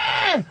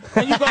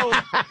 and you go,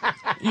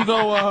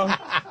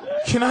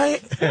 can I?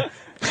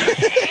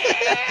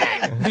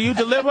 Do you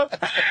deliver?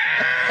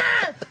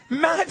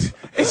 Not.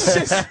 It's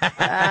just.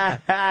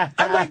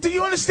 I'm like, do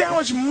you understand how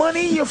much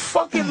money you're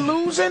fucking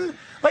losing?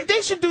 Like,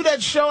 they should do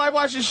that show. I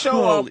watched the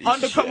show,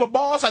 Undercover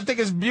Boss. I think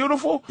it's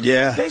beautiful.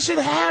 Yeah. They should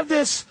have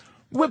this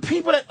with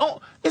people that,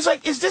 it's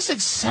like, is this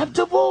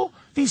acceptable?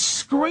 these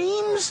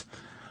screams.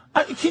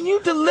 Can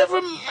you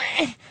deliver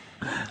me?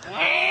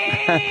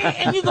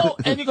 and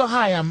you go,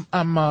 hi, I'm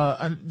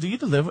do you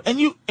deliver? And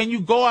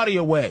you go out of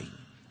your way.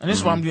 And this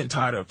is what I'm getting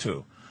tired of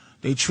too.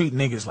 They treat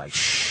niggas like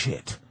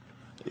shit.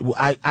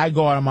 I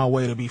go out of my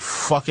way to be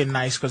fucking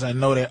nice because I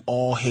know they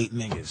all hate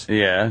niggas.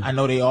 Yeah. I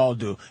know they all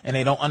do. And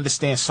they don't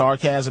understand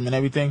sarcasm and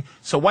everything.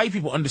 So white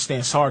people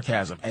understand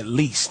sarcasm, at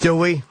least. Do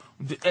we?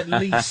 At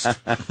least.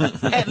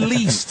 At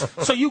least.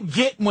 So you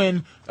get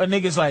when a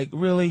nigga's like,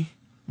 really?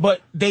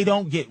 But they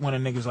don't get when a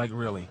nigga's like,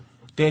 really.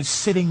 They're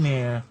sitting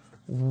there.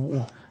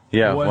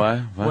 Yeah, what? What?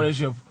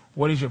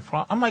 What is your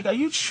problem? I'm like, are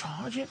you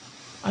charging?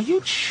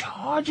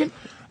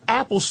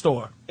 Apple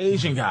Store,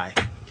 Asian guy.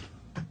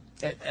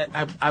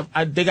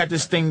 They got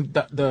this thing,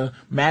 the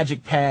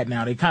Magic Pad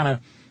now.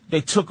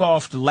 They took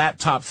off the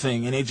laptop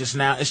thing and it's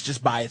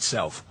just by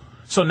itself.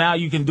 So now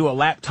you can do a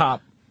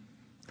laptop.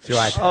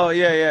 Oh,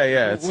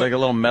 yeah. It's like a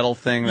little metal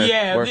thing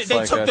that works they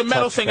like took a the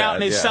metal thing out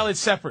and they touchpad, sell it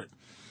separate.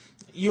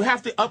 You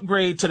have to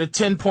upgrade to the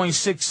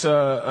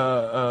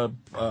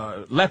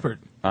 10.6 Leopard,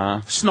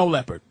 Snow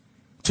Leopard,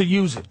 to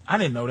use it. I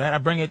didn't know that. I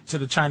bring it to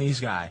the Chinese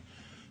guy.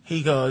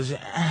 He goes,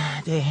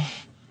 they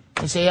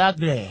say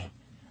upgrade.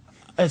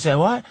 I said,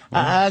 what?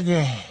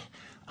 Upgrade.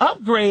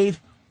 Upgrade?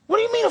 What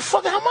do you mean,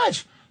 how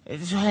much?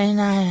 It's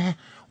 29.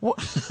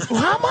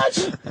 How much?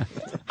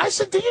 I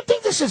said, do you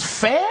think this is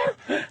fair?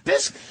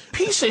 This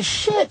piece of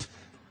shit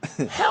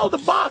held the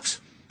box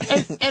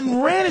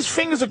and ran his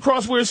fingers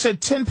across where it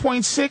said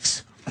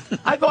 10.6.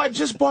 I go, I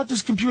just bought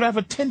this computer. I have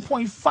a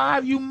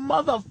 10.5, you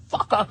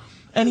motherfucker.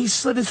 And he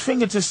slid his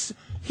finger to...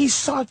 He's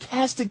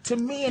sarcastic to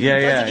me, and he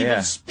doesn't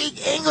even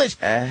speak English.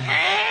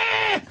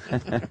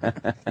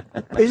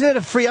 Isn't it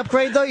a free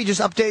upgrade, though? You just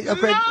upgrade?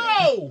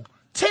 No!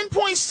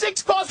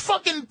 10.6 costs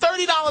fucking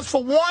 $30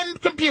 for one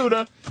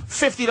computer,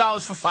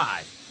 $50 for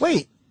 5.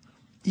 Wait.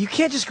 You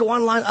can't just go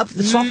online up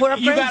the software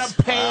upgrades? You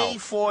gotta pay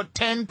for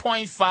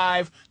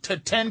 10.5 to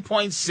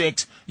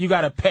 10.6. You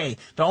gotta pay.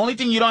 The only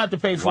thing you don't have to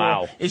pay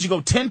for is you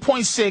go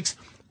 10.6,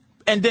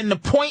 and then the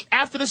point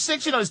after the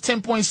 6, is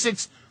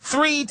 10.6.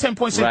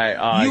 10.6. Right.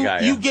 Oh, I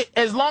got you. You get,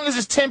 as long as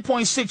it's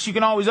 10.6, you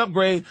can always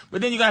upgrade,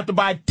 but then you're going to have to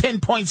buy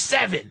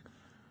 10.7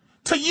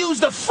 to use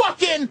the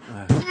fucking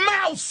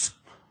mouse.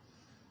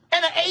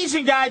 And an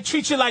Asian guy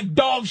treats you like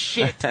dog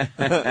shit.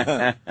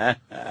 Man!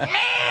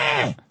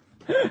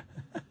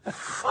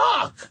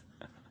 Fuck.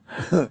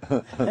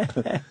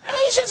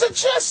 Asians are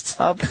just...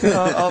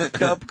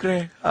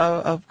 Upgrade.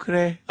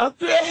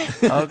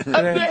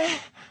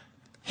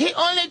 He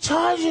only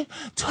charges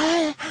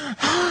 20...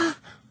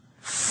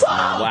 Fuck.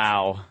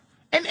 Wow.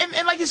 And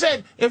like you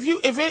said,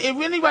 if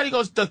anybody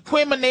goes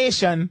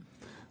discrimination,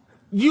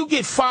 you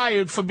get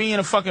fired for being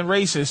a fucking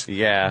racist.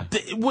 Yeah.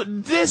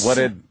 What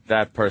did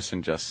that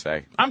person just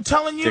say? I'm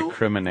telling you,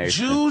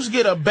 discrimination. Jews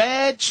get a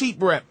bad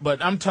cheap rep,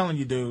 but I'm telling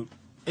you, dude,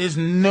 there's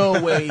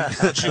no way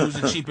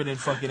Jews are cheaper than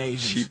fucking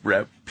Asians. Cheap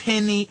rep.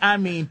 Penny, I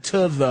mean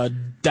to the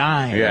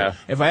dime. Yeah.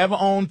 If I ever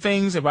own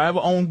things, if I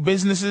ever own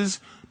businesses,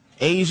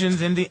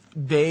 Asians,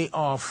 they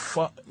are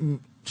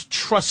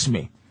trust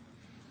me.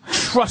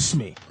 Trust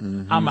me,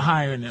 I'm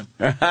hiring them.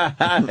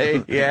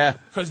 Yeah.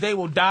 Because they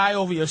will die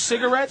over your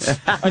cigarettes. A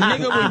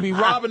nigga will be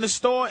robbing the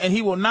store, and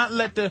he will not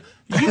let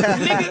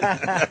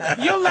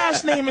nigga, your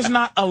last name is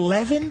not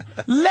 11.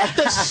 Let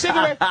the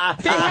cigarette,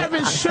 they have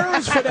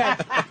insurance for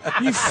that.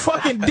 You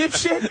fucking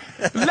dipshit.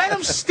 Let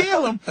them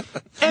steal them.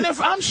 And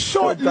if I'm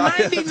short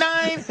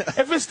 99,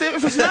 if it's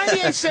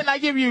 98 cents, I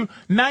give you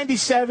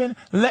 97,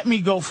 let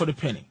me go for the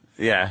penny.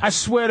 Yeah. I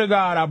swear to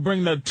God, I'll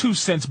bring the 2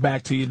 cents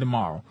back to you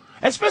tomorrow.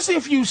 Especially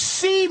if you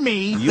see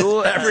me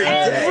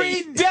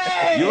every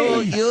day.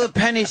 You're a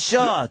penny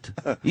short.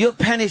 You're a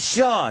penny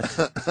short.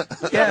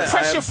 Yeah,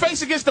 press your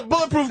face against the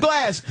bulletproof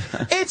glass.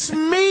 It's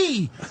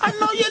me. I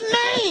know your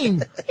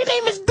name. Your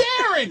name is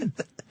Darren.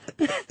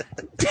 Your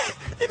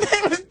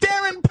name is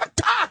Darren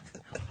Patak.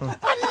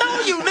 I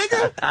know you,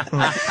 nigga.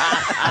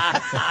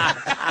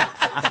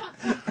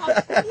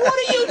 What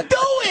are you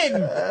doing?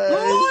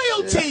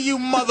 Loyalty, you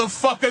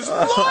motherfuckers.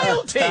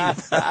 Loyalty.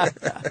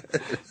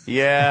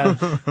 Yeah.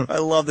 I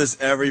love this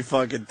every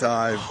fucking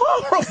time.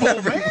 Horrible,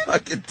 every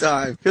fucking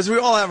time. Because we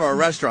all have our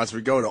restaurants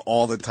we go to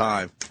all the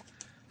time.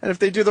 And if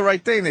they do the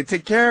right thing, they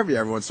take care of you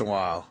every once in a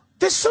while.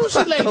 This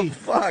sushi lady. What the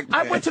fuck,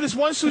 man? I went to this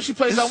one sushi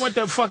place. I went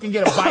to fucking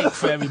get a bite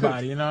for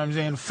everybody. You know what I'm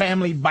saying?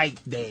 Family bite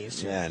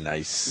days. Yeah,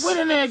 nice. Went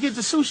in there and get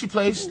the sushi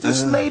place.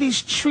 This lady's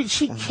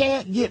she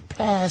can't get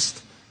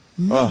past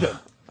nigga.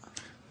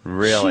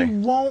 Really? She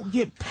won't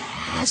get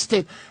past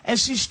it. And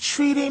she's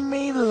treating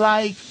me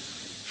like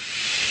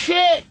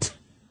shit.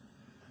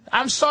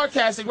 I'm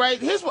sarcastic, right?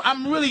 Here's what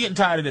I'm really getting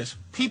tired of this.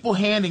 People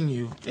handing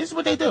you, this is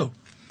what they do.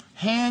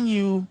 Hand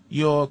you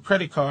your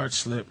credit card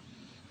slip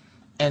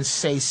and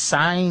say,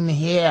 sign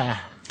here.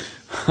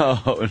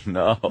 Oh,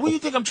 no. What do you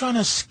think? I'm trying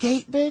to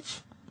escape, bitch?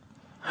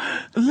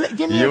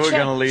 Give me you a were check.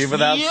 going to leave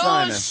without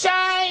signing.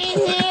 Sign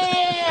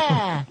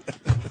here.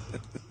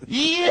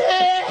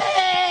 Yeah.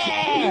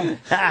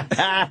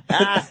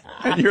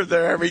 And you're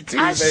there every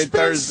Tuesday and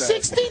Thursday. I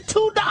spent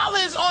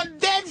 $62 on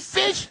dead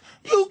fish.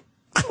 You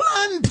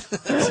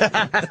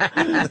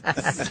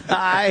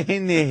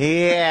Sign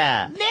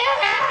here.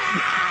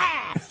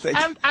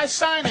 I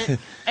signed it,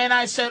 and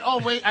I said, oh,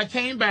 wait, I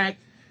came back,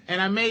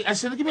 and I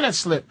said, give me that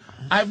slip.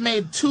 I've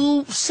made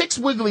 6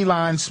 wiggly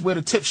lines where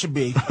the tip should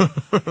be,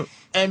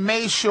 and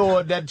made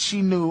sure that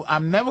she knew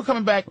I'm never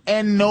coming back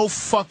and no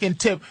fucking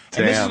tip.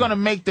 Damn. And this is going to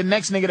make the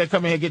next nigga that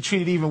come in here get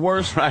treated even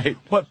worse. Right.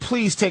 But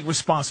please take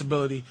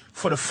responsibility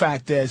for the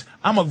fact that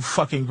I'm a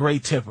fucking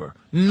great tipper.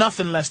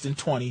 Nothing less than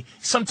 20.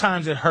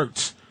 Sometimes it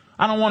hurts.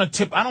 I don't want to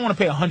tip. I don't want to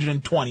pay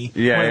 120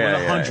 when it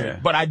was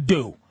 100, but I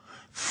do.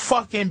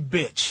 Fucking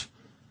bitch.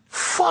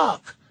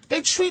 Fuck.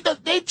 They treat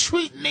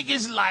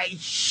niggas like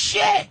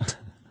shit.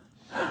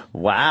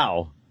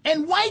 Wow.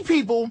 And white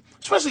people,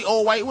 especially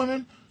old white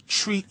women,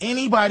 treat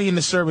anybody in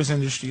the service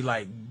industry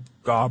like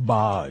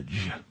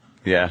garbage.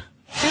 Yeah.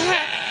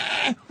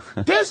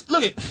 There's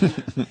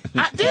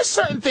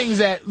certain things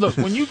that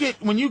when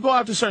you go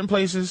out to certain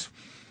places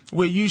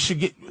where you should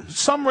get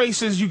some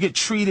races you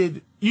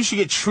should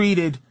get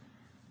treated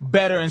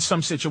better in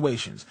some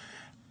situations.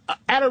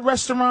 At a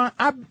restaurant,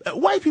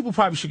 white people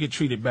probably should get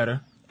treated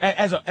better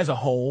as a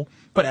whole,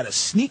 but at a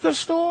sneaker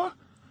store,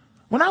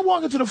 when I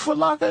walk into the Foot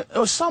Locker,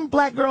 or some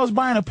black girl's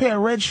buying a pair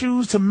of red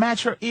shoes to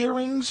match her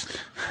earrings,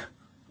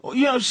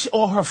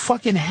 or her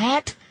fucking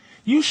hat,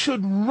 you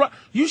should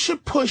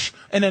push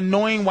an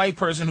annoying white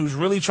person who's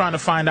really trying to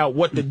find out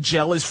what the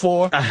gel is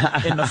for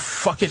in the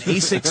fucking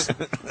Asics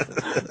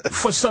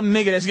for some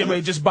nigga that's getting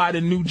ready to just buy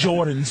the new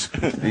Jordans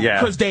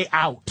because they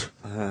out.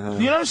 You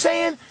know what I'm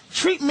saying?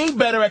 Treat me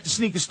better at the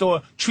sneaker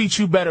store. Treat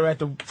you better at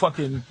the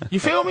fucking. You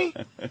feel me?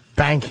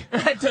 Bank.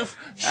 Treat you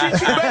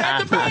better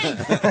at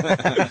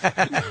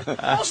the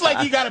bank. Almost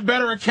like you got a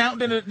better account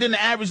than the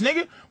average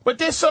nigga. But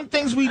there's some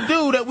things we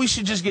do that we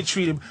should just get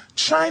treated.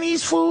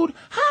 Chinese food?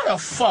 How the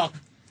fuck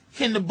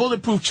can the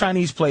bulletproof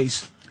Chinese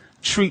place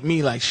treat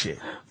me like shit?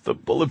 The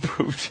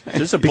bulletproof Chinese.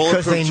 Just a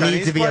bulletproof because they Chinese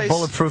need to be place? a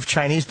bulletproof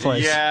Chinese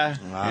place. Yeah.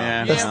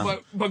 Wow. Yeah.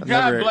 But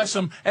God bless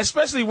them,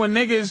 especially when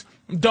niggas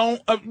don't.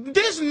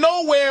 There's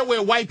nowhere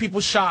where white people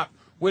shop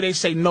where they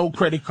say no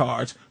credit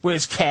cards, where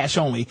it's cash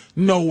only.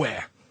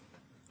 Nowhere.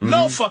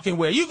 No fucking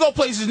where. You go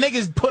places,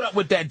 niggas put up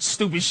with that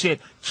stupid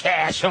shit,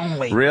 cash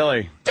only.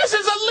 Really? This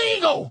is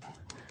illegal.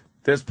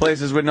 There's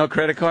places with no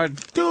credit card?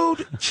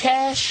 Dude,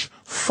 cash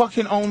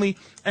fucking only.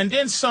 And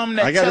then some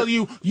that tell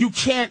you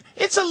can't.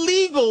 It's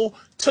illegal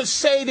to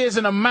say there's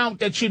an amount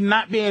that you'd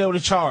not be able to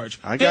charge.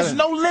 There's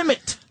no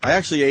limit. I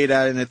actually ate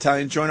at an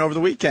Italian joint over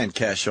the weekend,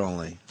 cash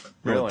only.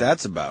 Really? What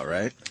that's about,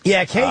 right?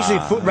 Yeah, occasionally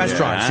food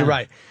restaurants. You're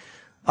right.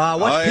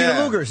 Peter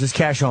Luger's is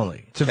cash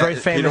only. It's a very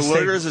famous Peter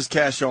Luger's is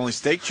cash only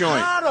steak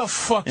joint. How the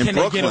fuck can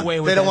they get away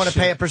with that? They don't want to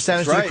shit? pay a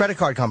percentage to the credit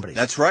card companies.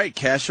 That's right,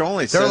 cash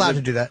only. They're allowed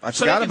to do that. I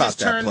forgot about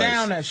that turn place.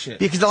 down that shit.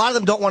 Because a lot of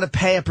them don't want to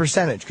pay a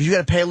percentage because you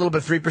got to pay a little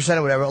bit, 3%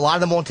 or whatever. A lot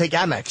of them won't take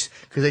Amex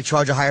because they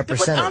charge a higher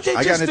percentage. They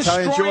I got an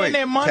Italian joint,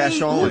 their money?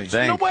 cash only.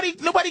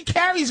 Nobody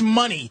carries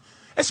money.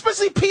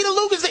 Especially Peter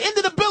Luger's, the end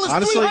of the bill is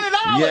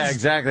 $300. Yeah,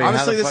 exactly.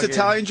 Honestly, this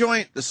Italian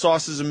joint, the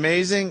sauce is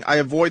amazing. I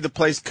avoid the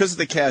place because of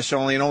the cash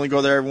only and only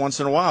go there every once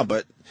in a while.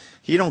 But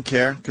he don't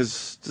care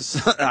because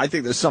I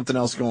think there's something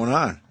else going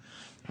on.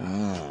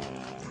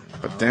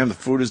 But damn, the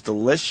food is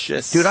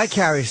delicious. Dude, I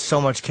carry so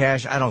much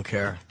cash, I don't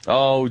care.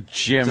 Oh,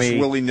 Jimmy. Just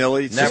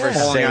willy-nilly. Never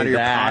falling say out of your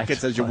that.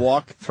 pockets as you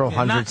walk. Throw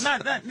hundreds.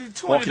 Not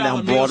 $200 Walking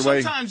down meals.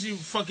 Broadway. Sometimes you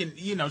fucking,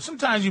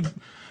 sometimes you...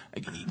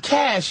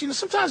 Cash,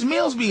 sometimes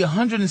meals be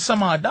 $100 and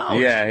some odd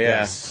dollars. Yeah.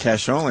 Yes.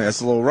 Cash only, that's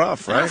a little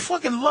rough, right? I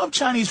fucking love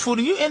Chinese food,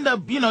 and you end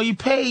up, you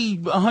pay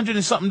 $100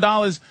 and something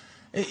dollars,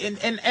 and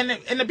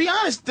to be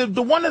honest,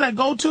 the one that I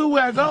go to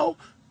where I go,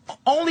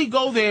 only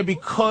go there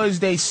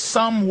because they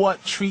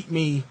somewhat treat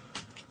me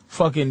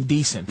fucking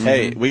decent.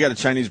 Hey, we got a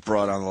Chinese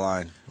broad on the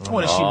line.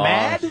 What, is she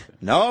mad?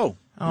 No,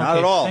 not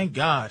at all. Thank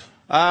God.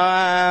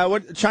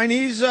 What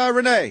Chinese,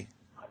 Renee?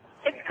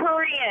 It's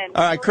Korean.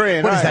 All right,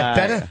 Korean. What is that,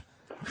 better?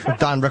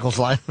 Don Rickles'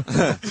 line.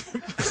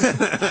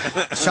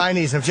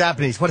 Chinese and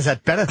Japanese. What is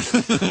that, better?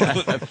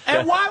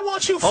 And why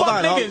won't you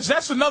fuck niggas?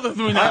 That's another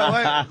thing.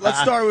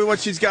 Let's start with what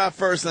she's got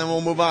first, and then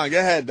we'll move on. Go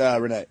ahead,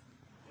 Renee.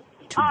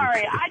 All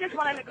right. I just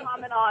wanted to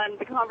comment on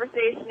the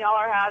conversation y'all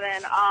are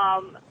having.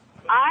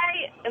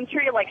 I am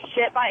treated like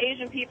shit by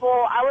Asian people.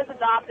 I was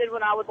adopted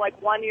when I was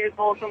like 1 year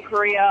old from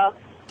Korea,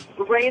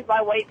 raised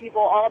by white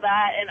people, all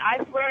that. And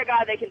I swear to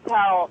God, they can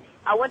tell.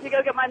 I went to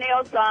go get my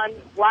nails done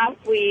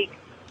last week.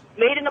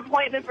 Made an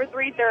appointment for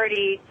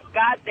 3:30,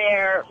 got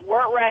there,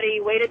 weren't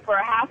ready, waited for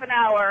a half an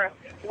hour.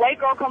 White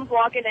girl comes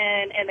walking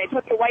in, and they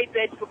took the white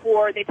bitch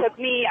before they took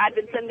me. I'd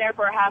been sitting there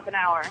for a half an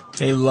hour.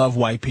 They love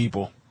white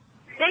people.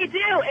 They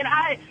do, and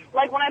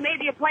when I made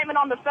the appointment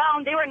on the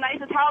phone, they were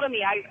nice as hell to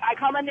me. I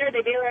come in there,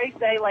 they barely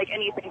say,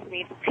 anything to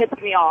me. It just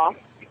pisses me off.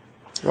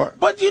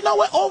 But you know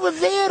what? Over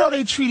there, though,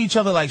 they treat each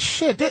other like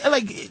shit. They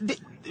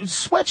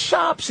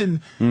sweatshops,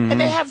 and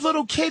they have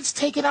little kids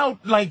taking out,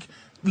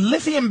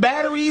 lithium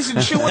batteries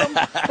and chewing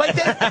them.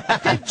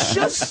 They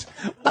just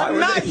are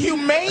not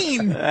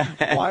humane.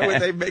 Why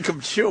would they make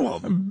them chew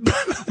them?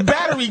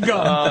 battery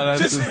gun.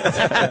 Because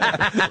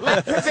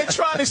they're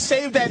trying to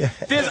save that.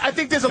 I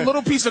think there's a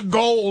little piece of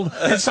gold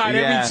inside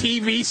every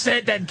TV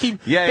set that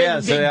keep. So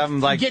they have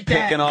them like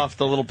picking off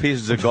the little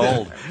pieces of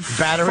gold.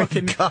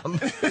 Battery gun.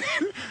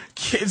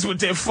 Kids with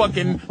their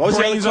fucking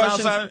brains on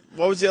outside.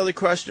 What was the other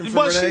question for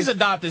Well, Renee? she's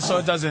adopted, so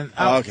it doesn't.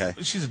 Okay.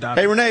 She's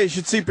adopted. Hey, Renee, you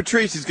should see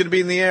Patrice. He's going to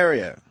be in the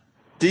area.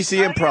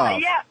 DC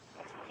Improv.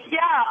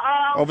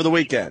 Over the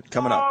weekend,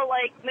 coming up.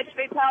 Like Mitch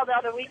Fatel the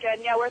other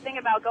weekend. Yeah, we're thinking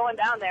about going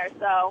down there,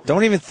 so.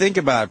 Don't even think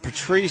about it.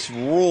 Patrice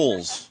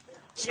rules.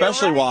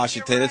 Especially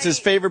Washington. It's his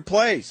favorite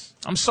place.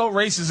 I'm so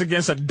racist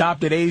against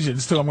adopted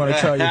Asians, too, I'm going to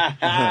tell you.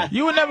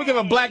 You would never give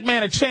a black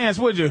man a chance,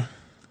 would you?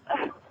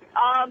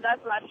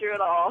 That's not true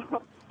at all.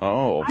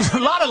 Oh. A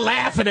lot of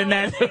laughing in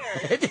that.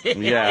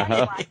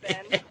 Yeah.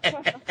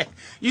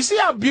 You see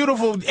how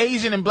beautiful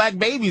Asian and black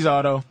babies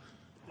are, though?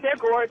 They're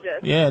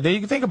gorgeous. Yeah, there you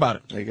can think about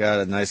it. They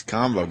got a nice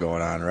combo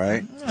going on,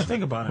 right? Yeah,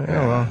 think about it.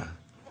 Yeah, well.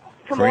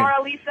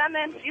 Tamora Lee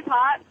Simmons, she's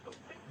hot.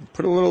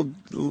 Put a little,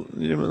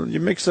 you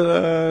mix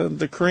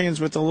the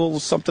Koreans with a little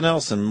something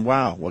else, and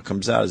wow, what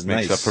comes out is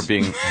nice. Makes up for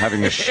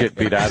having the shit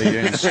beat out of you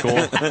in school.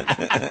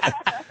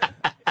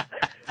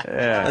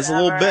 Yeah. That's a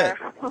little bit.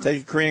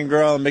 Take a Korean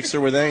girl and mix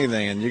her with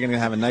anything, and you're going to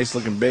have a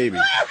nice-looking baby.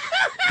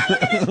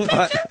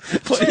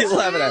 What are you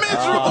laughing at?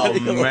 Oh,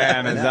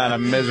 man, is that a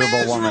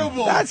miserable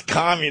woman? That's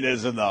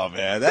communism, though,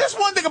 man. That's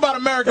one thing about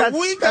America.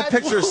 That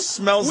picture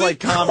smells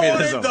like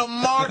communism. We the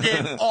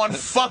market on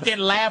fucking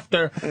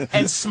laughter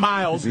and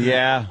smiles.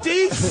 Yeah.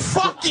 These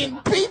fucking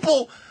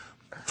people...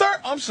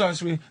 I'm sorry,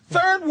 sweetie.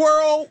 Third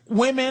world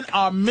women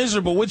are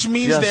miserable, which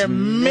means their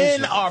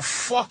men are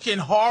fucking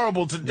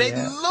horrible.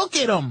 Look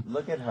at them.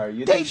 Look at her.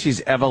 You think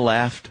she's ever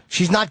laughed?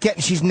 She's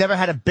never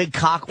had a big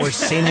cock or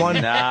seen one.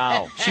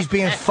 No. She's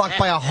being fucked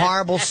by a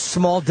horrible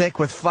small dick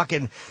with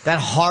fucking that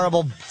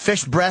horrible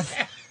fish breath.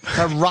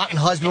 Her rotten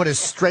husband with his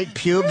straight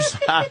pubes.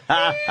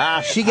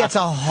 She gets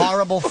a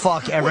horrible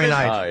fuck every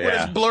night. Oh, yeah. With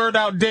his blurred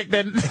out dick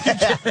that...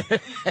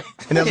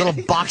 In a little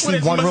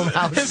boxy one-room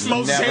house. His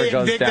mosaic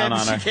dick that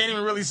she her. can't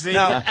even really see.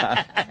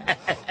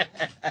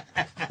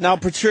 Now,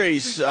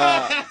 Patrice,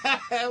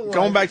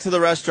 going back to the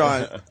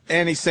restaurant,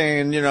 Annie's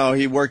saying,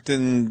 he worked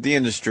in the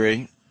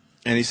industry,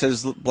 and he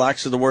says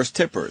blacks are the worst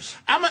tippers.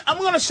 I'm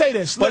going to say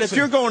this. But if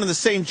you're going to the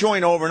same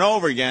joint over and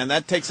over again,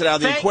 that takes it out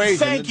of the equation.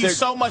 Thank you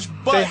so much.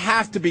 But they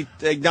have to be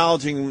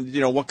acknowledging,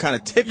 what kind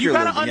of tip you're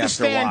looking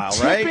after a while,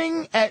 right? You got to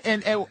understand tipping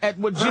at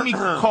what Jimmy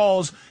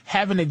calls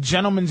having a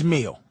gentleman's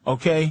meal,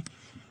 okay?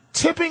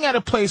 Tipping at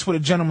a place with a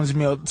gentleman's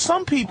meal.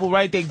 Some people,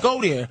 right, they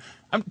go there.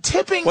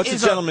 Tipping What's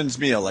is a gentleman's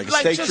meal? Like a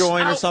steak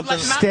joint or something?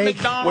 Like steak.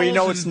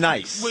 McDonald's it's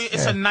nice.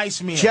 It's a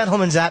nice meal.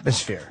 Gentleman's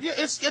atmosphere. Yeah,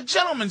 it's a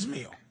gentleman's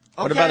meal.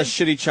 Okay? What about a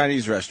shitty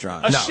Chinese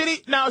restaurant? A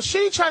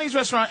shitty Chinese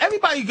restaurant,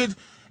 everybody could...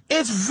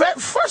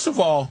 First of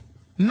all,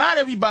 not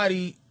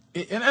everybody...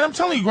 And I'm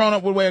telling you, growing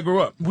up with the way I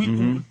grew up,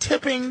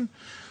 tipping,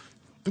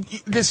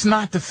 that's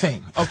not the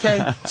thing,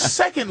 okay?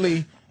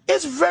 Secondly,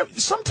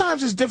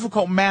 sometimes it's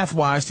difficult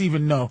math-wise to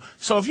even know.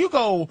 So if you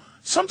go...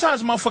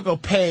 Sometimes a motherfucker will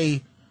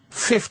pay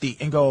 50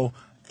 and go,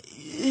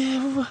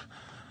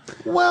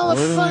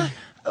 five?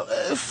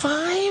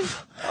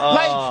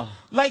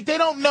 Like they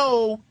don't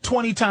know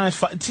 20 times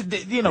 5,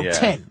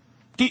 10.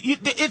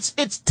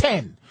 It's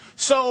 10.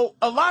 So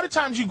a lot of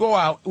times you go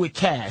out with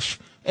cash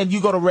and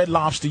you go to Red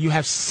Lobster, you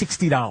have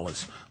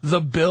 $60. The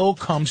bill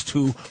comes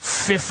to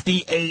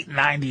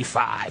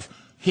 $58.95.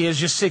 Here's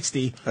your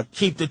 60.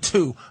 Keep the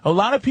 2. A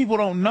lot of people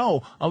don't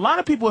know. A lot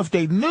of people, if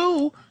they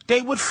knew,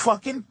 they would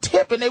fucking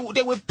tip and they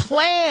would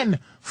plan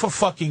for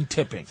fucking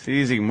tipping. It's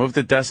easy. Move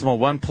the decimal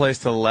one place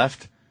to the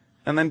left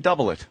and then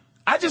double it.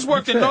 I just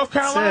worked in North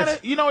Carolina.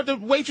 You know what the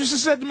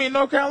waitresses said to me in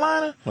North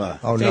Carolina?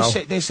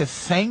 They said,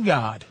 thank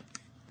God,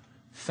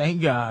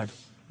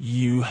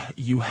 you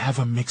have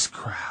a mixed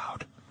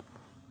crowd.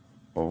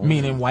 Oh.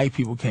 Meaning white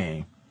people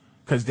came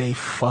because they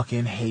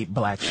fucking hate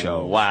black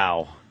shows.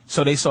 Wow.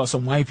 So they saw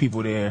some white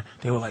people there.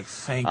 They were like,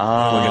 "Thank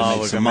God, we're gonna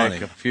make some money,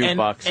 a few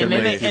bucks." And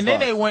then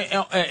they went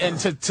and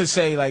to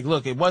say like,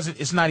 "Look,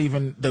 it's not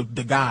even the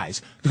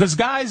guys because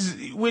guys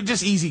we're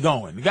just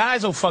easygoing. The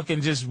guys will fucking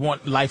just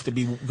want life to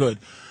be good.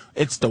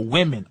 It's the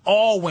women,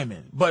 all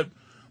women, but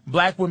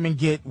black women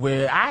get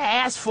where I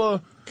asked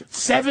for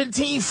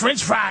 17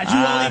 French fries. You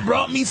only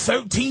brought me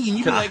 13.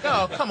 You be like,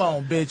 oh, come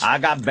on, bitch. I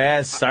got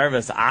bad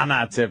service. I'm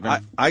not tipping.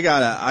 I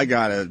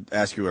gotta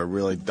ask you a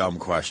really dumb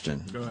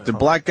question. Do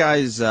black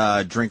guys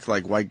drink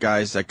like white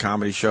guys at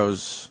comedy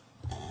shows?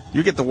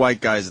 You get the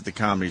white guys at the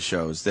comedy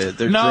shows. They're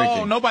drinking.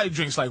 No, nobody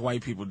drinks like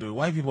white people do.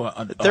 White people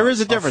are... There is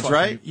a difference,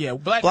 right? Yeah,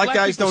 black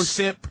guys don't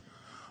sip.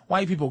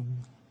 White people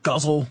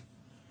guzzle.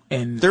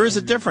 And there is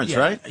a difference,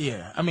 right?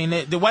 Yeah, I mean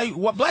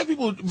black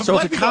people. So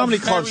if a comedy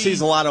club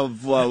sees a lot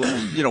of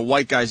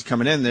white guys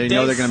coming in, they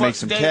know they're going to make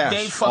some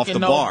cash off the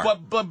bar.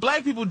 But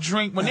black people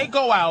drink when they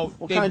go out.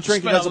 What kind of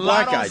drinking does a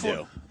black guy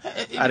do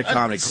at a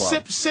comedy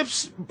club?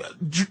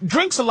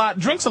 Drinks a lot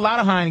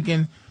of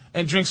Heineken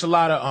and drinks a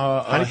lot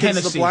of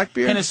Hennessy, black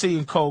beer? Hennessy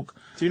and Coke.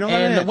 Do you know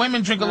that? And the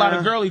women drink a lot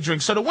of girly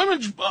drinks. So the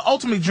women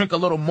ultimately drink a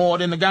little more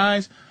than the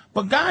guys.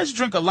 But guys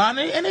drink a lot,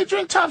 and they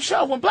drink top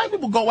shelf. When black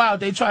people go out,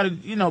 they try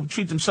to,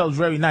 treat themselves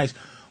very nice.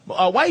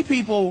 White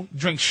people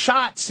drink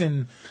shots,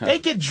 and they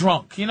get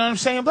drunk. You know what I'm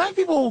saying? Black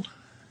people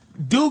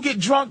do get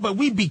drunk, but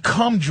we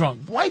become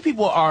drunk. White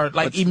people are,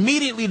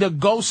 immediately to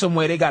go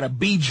somewhere, they got to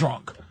be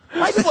drunk.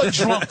 White people are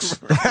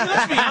drunks.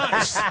 Let's be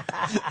honest.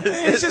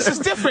 It's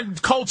just a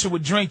different culture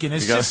with drinking.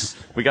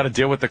 We got to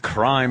deal with the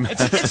crime.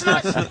 It's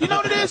not. You know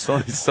what it is?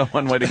 It's only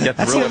one way to get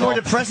through it. That's even more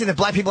depressing that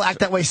black people act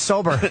that way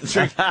sober.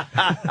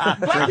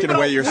 Drinking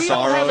away your sorrows. We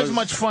don't have as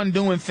much fun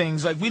doing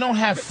things. Like we don't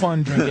have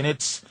fun drinking.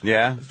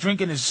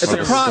 Drinking is it's a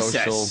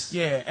process.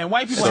 Social. Yeah, and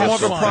white people have more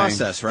fun. Of a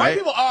process, right? White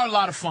people are a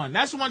lot of fun.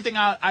 That's the one thing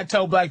I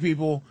tell black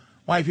people.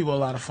 White people are a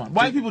lot of fun.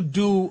 White people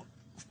do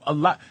a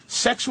lot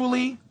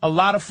sexually, a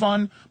lot of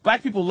fun.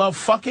 Black people love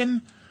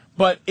fucking,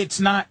 but it's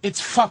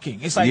fucking.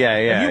 It's like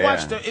if you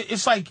watch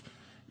it's like,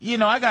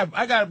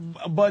 I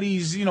got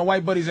buddies,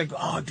 white buddies like,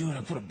 oh dude,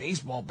 I put a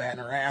baseball bat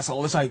in her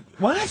asshole. It's like,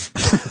 what?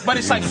 But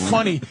it's like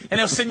funny. And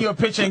they'll send you a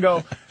picture and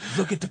go,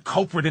 look at the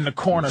culprit in the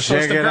corner. So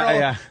it's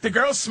the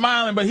girl's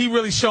smiling, but he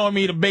really showing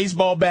me the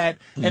baseball bat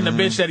and the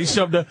bitch that he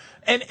shoved her.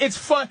 And it's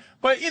fun.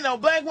 But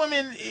black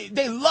women,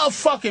 they love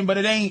fucking, but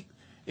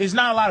it's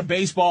not a lot of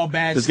baseball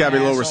bats. There's got to be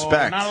a little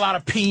respect. Not a lot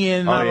of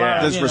peeing.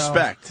 There's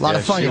respect. A lot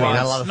of fun. Not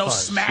a lot of no fun.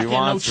 smacking,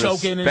 no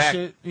choking and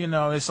shit.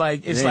 It's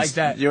like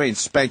that. You ain't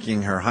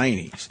spanking her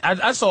hiney.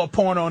 I saw a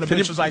porno and the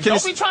bitch was like,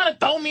 "Don't be trying to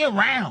throw me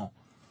around."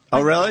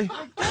 Oh really?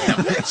 Damn,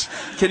 bitch.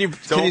 Can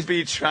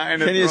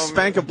you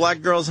spank a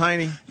black girl's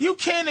hiney? You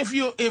can if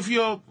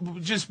you're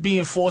just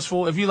being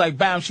forceful. If you like,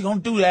 bam, she gonna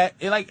do that.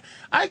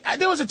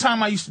 There was a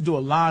time I used to do a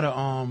lot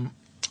of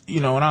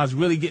when I was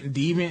really getting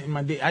deviant in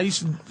my day. I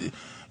used to.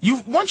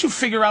 Once you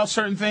figure out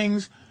certain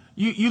things,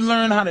 you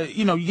learn how to,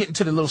 you get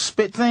into the little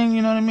spit thing,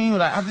 you know what I mean?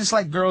 Like, I just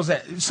like girls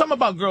something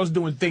about girls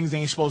doing things they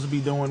ain't supposed to be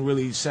doing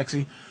really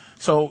sexy.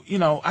 So,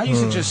 I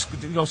used to just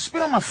go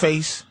spit on my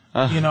face,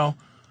 and no,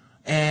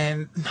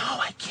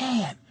 I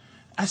can't.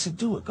 I said,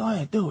 do it, go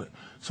ahead, do it.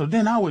 So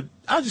then I'll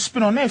just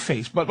spit on their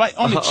face, but like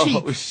on the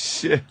cheek. Oh,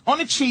 shit. On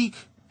the cheek,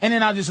 and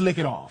then I'll just lick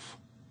it off.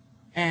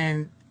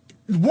 And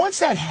once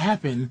that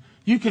happened,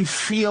 you can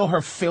feel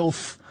her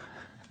filth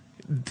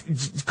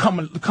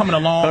coming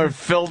along. Her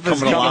filth is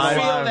coming alive.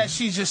 You feel that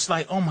she's just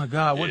like, oh my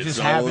God, what just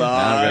happened?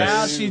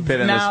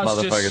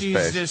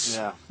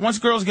 Once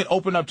girls get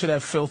opened up to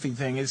that filthy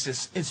thing,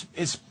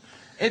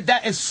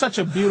 that is such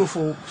a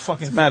beautiful fucking thing.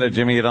 What's the matter,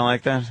 Jimmy? You don't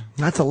like that?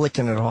 Not the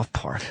licking it off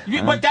part.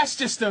 But that's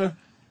just it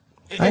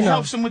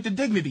helps him with the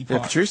dignity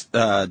part. Yeah, Patrice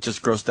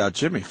just grossed out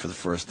Jimmy for the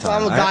first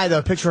time. I'm a guy,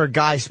 though. Picture a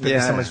guy spitting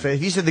in someone's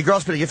face. You said the girl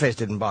spitting in your face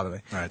didn't bother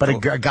me. Right, but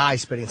a guy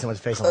spitting in someone's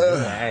face, I'm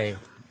like, hey.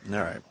 All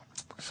right.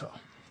 So.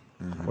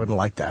 Wouldn't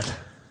like that.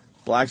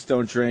 Blacks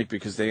don't drink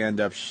because they end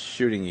up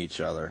shooting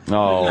each other.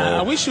 No.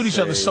 Nah, we shoot each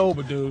other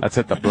sober, dude. That's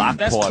at the block party.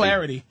 That's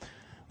clarity.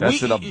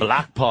 That's at a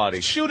block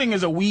party. Shooting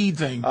is a weed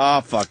thing.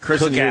 Oh, fuck.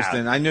 Chris in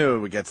Houston. I knew it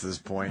would get to this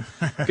point.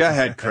 Go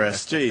ahead,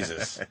 Chris.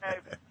 Jesus.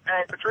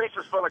 Hey, Patrice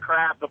is full of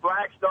crap. The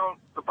blacks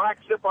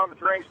sip on the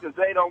drinks because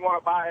they don't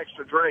want to buy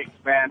extra drinks,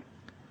 man.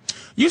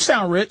 You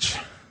sound rich.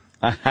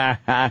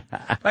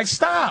 Like,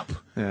 stop.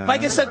 Yeah.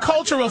 Like, it's a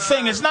cultural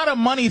thing. It's not a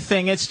money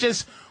thing. It's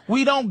just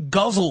we don't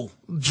guzzle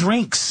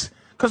drinks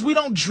because we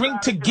don't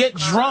drink to get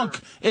drunk.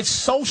 It's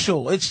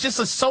social. It's just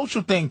a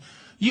social thing.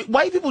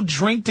 White people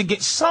drink to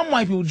get, some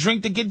white people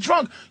drink to get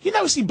drunk. You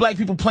never see black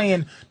people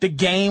playing the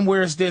game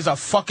where there's a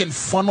fucking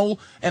funnel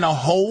and a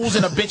hose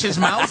in a bitch's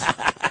mouth.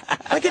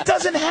 Like, it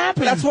doesn't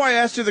happen. That's why I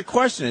asked you the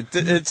question.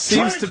 It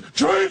seems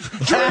drink.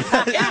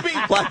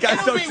 Black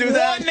guys don't do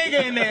that. One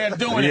nigga in there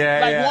doing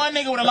it. One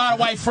nigga with a lot of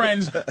white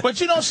friends.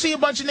 But you don't see a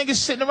bunch of niggas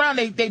sitting around.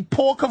 They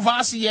pour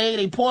Cavassier,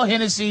 they pour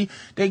Hennessy,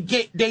 they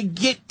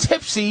get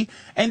tipsy,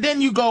 and then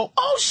you go,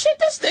 oh shit,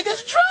 this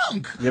nigga's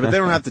drunk. Yeah, but they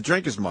don't have to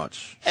drink as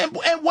much. And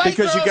white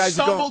girls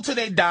stumble till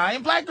they die,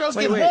 and black girls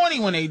get horny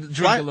when they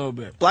drink a little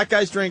bit. Black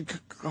guys drink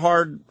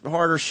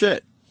harder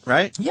shit,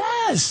 right?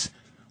 Yes.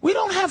 We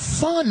don't have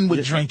fun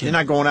with drinking. You're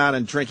not going out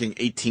and drinking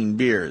 18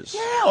 beers.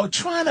 Yeah, or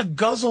trying to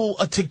guzzle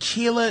a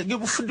tequila.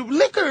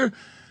 Liquor,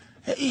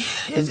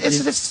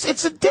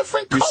 it's a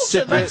different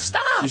culture.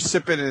 Stop. You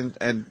sip it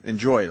and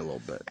enjoy it a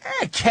little bit.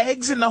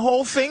 Kegs and the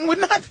whole thing. We're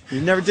not.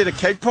 You never did a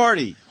keg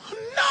party.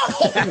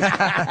 No.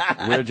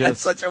 We're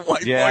just such a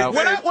white boy.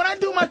 When I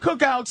do my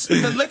cookouts,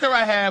 the liquor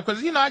I have,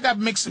 because I got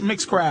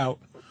mixed crowd.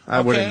 I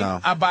wouldn't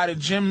know. I buy the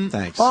gym.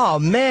 Thanks. Oh,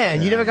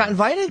 man. You never got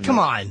invited? Come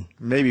on.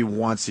 Maybe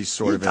once he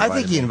sort of invited I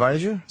think he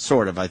invited you.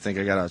 Sort of. I think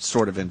I got a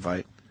sort of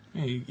invite.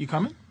 Hey, you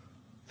coming?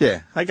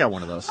 Yeah, I got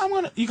one of those.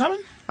 You coming?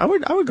 I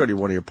would go to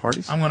one of your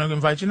parties. I'm going to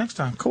invite you next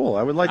time. Cool.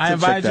 I would like to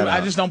check that out. I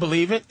just don't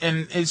believe it.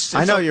 And it's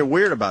I know you're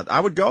weird about it. I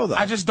would go, though.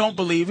 I just don't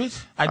believe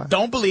it. I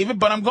don't believe it,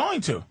 but I'm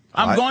going to.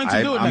 I'm going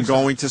to do it next time.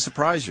 I'm going to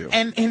surprise you.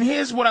 And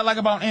here's what I like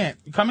about Ant.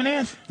 You coming,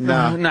 Ant?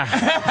 No. Nah. I'm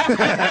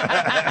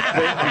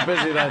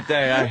busy that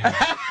day.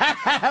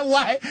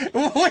 Why?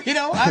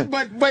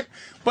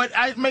 But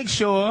I make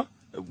sure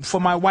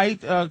for my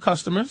white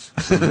customers,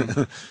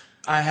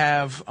 I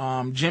have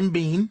Jim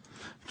Beam.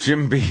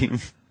 Jim Beam.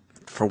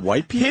 For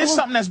white people? Here's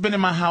something that's been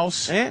in my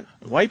house. And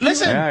white people?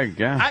 Listen,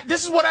 Yeah.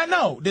 this is what I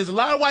know. There's a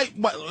lot of white.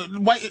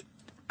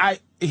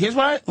 Here's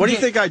what I. What do you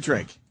think I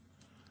drink?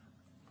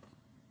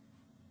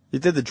 You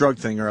did the drug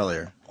thing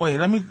earlier. Wait,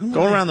 let me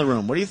go around the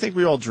room. What do you think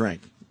we all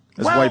drink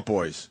as white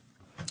boys?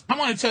 I'm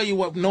going to tell you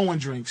what no one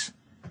drinks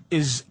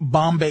is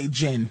Bombay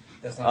gin.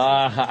 It's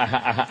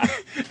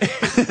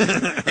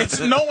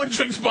no one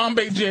drinks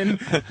Bombay gin.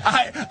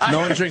 No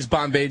one drinks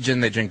Bombay gin.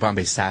 They drink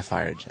Bombay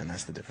Sapphire gin.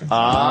 That's the difference.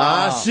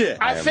 Shit.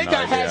 I think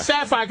I had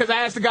Sapphire because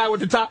I asked the guy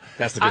with the top.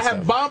 That's the good I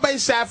have stuff. Bombay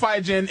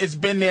Sapphire gin. It's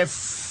been there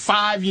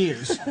 5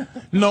 years.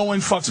 No one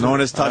fucks with it. No one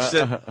has touched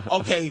it?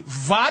 Okay,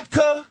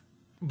 vodka.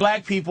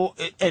 Black people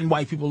and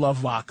white people love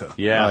vodka.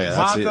 Yeah. Oh, yeah,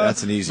 Vodka.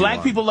 that's an easy Black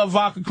one. people love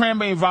vodka,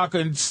 cranberry vodka,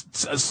 and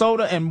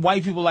soda, and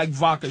white people like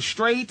vodka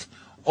straight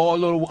or a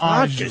little orange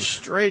Vodka juice.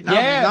 straight?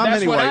 Yeah, Not that's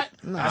many what white.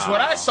 that's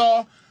what I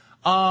saw.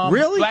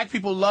 Really? Black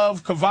people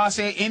love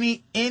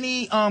Cavassier,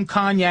 any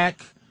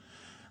cognac.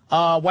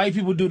 White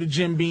people do the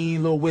Jim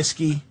Beam, little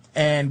whiskey,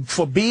 and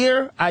for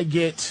beer, I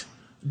get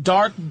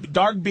dark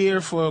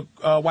beer for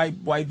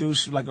white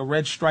dudes, like a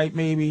Red Stripe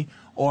maybe.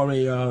 Or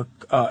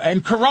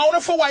and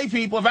Corona for white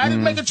people. If I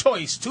didn't make a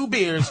choice, 2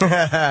 beers.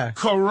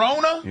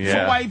 Corona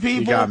for white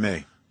people. You got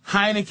me.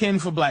 Heineken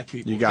for black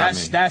people. You got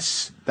me.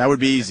 That would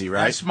be easy,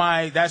 right?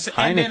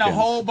 And then a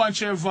whole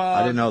bunch of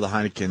I didn't know the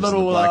Heinekens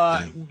little and the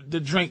black thing. the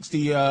drinks,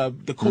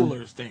 the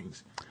coolers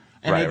things.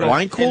 And Right, they go,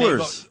 wine and they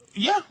coolers. go-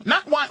 yeah,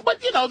 not wine,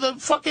 but the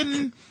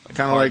fucking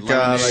Kind of like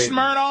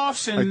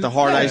Smirnoffs and like the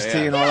hard iced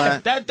tea and all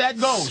that. That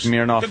goes.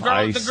 Smirnoff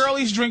Ice. The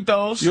girlies drink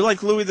those. You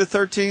like Louis the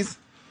 13th?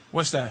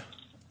 What's that?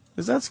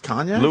 Is that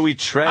cognac? Louis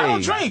Trey. I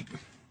don't drink.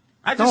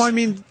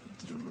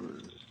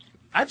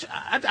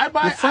 I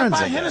buy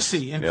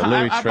Hennessy and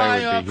Louis I Trey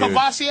buy would be huge.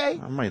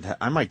 Cavassier.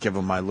 I might give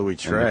him my Louis In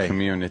the Trey.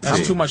 community.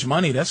 That's too much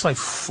money. That's like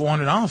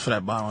 $400 for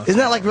that bottle. Isn't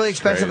that like really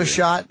expensive a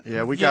shot?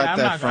 Yeah, we got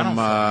that from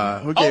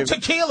who Oh, gave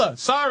tequila.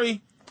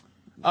 Sorry.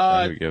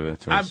 Who gave it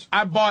to us?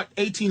 I bought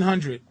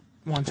 1800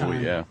 one time. Oh,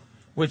 yeah.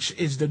 Which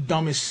is the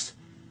dumbest.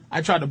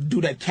 I tried to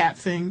do that cap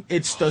thing.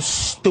 It's the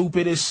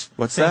stupidest.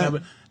 What's thing that?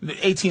 ever. The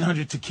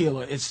 1800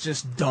 tequila. It's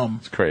just dumb.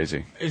 It's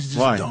crazy. It's just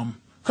Why? dumb.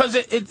 Because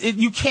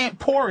you can't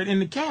pour it in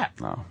the cap.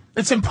 No.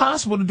 It's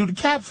impossible to do the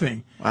cap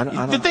thing.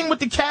 The thing with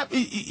the cap,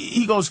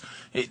 he goes,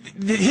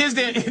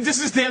 this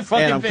is their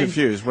fucking And I'm thing.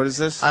 confused. What is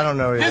this? I don't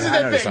know. This is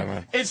I know the what thing. you're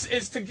talking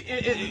It's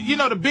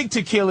the big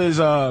tequila is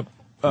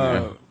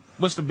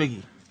what's the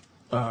biggie?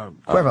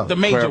 Cuervo. The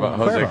major Cuervo, one.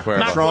 Jose Cuervo.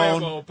 Not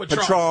Patron. Cuervo,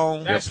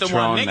 Patron. That's the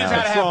Patron one. Niggas now.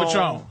 gotta have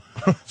Patron.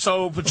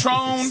 So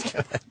Patron,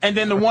 and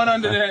then the one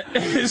under that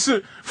is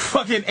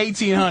fucking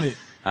 1800.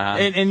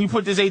 And you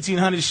put this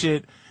 1800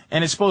 shit,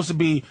 and it's supposed to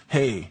be,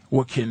 hey,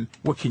 what can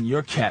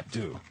your cap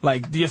do?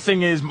 Like, your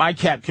thing is, my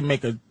cap can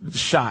make a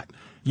shot.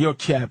 Your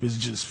cap is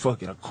just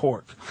fucking a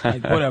cork.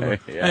 Like, whatever.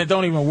 Yeah. And it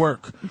don't even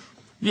work.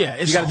 Yeah,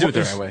 it's You gotta do it the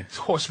it's right way. It's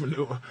horse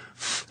manure.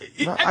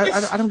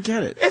 I don't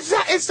get it.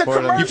 It's the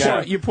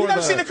commercial. You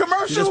never seen the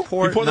commercial? You just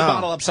pour the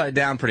bottle upside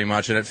down pretty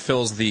much, and it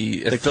fills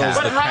the But cap.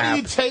 how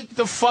do you take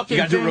the fucking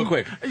You gotta do it thing? real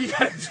quick. You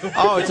gotta do it.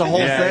 Oh, it's a whole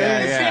thing.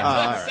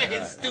 Yeah.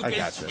 It's stupid I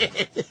gotcha.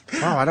 shit.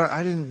 Wow,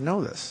 I didn't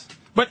know this.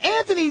 But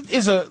Anthony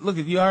is look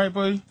at you, all right,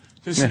 buddy?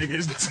 This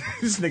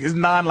nigga's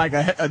nodding like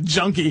a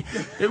junkie.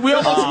 We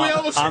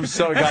almost. I'm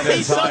so goddamn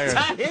he's tired. so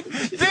tired.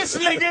 This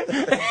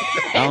nigga.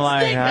 I'm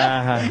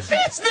like,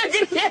 This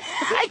nigga.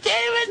 I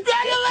can't even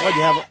tell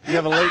you. What, you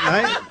have a late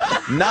night?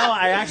 No,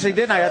 I actually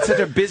didn't. I had such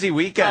a busy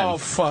weekend. Oh,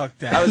 fuck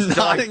that. I was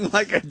Nodding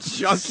like a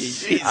junkie.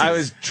 Jesus. I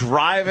was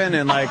driving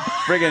and like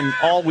friggin'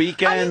 all How you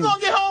weekend.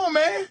 gonna get home,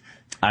 man?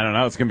 I don't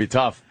know. It's gonna be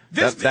tough.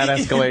 That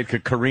Escalade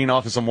could careen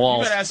off of some You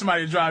walls. better ask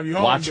somebody to drive you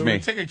home. Watch dude. me.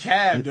 Take a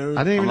cab, dude.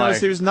 I didn't even I'm notice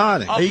like- he was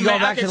nodding. Oh, Are you going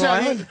man, back to the tell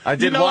island? I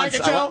did once. I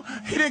can tell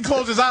he didn't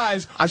close his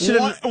eyes. I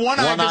should've- One eye one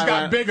just eye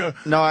got went- bigger.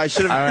 No, I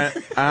should have.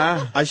 I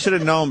went, I should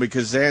have known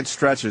because Zan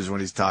stretches when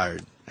he's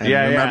tired. And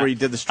yeah, remember yeah. he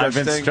did the stretch I've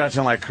been thing.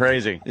 stretching like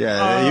crazy.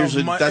 Yeah,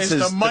 usually it's that's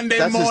his. the Monday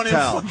that's his morning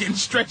tell. fucking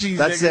stretchies.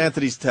 That's nigga.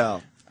 Anthony's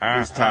tell.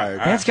 He's tired.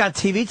 Man's got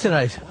TV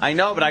tonight. I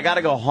know, but I got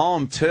to go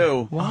home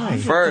too. Why?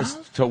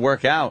 First to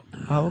work out,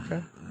 Oh,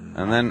 okay.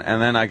 and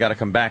then I got to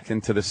come back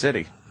into the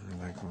city.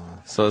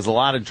 So there's a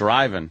lot of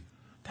driving.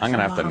 I'm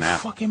gonna have to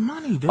nap. Fucking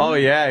money, dude. Oh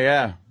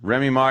yeah.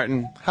 Remy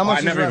Martin. How much?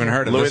 I never even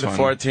heard of Louis this the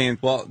one.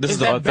 14th. Well, this is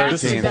the that back-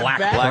 13th. is that Black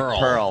back-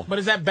 Pearl. But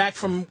is that back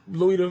from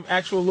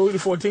actual Louis the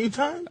 14th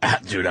time?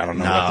 Dude, I don't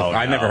know. No,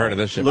 I never heard of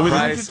this shit. Louis the-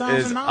 Price is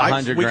 $100,000.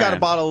 100 We got a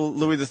grand. bottle of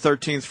Louis the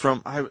 13th from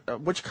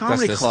which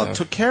comedy this club stuff.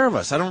 took care of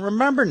us? I don't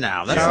remember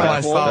now. That's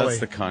Caroline's not cool. Folly. That's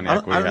the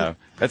cognac we I don't- have.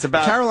 That's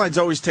about Caroline's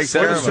always takes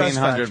care of us.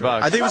 $1,700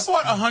 bucks. I think If it I was.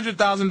 bought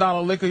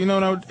 $100,000 liquor, you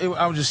know what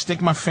I would just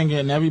stick my finger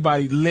and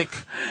everybody lick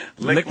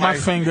my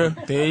finger.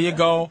 There you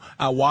go.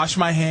 I wash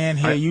my hand.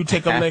 Here, you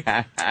take a lick.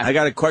 I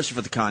got a question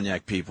for the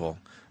cognac people.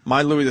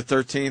 My Louis the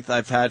 13th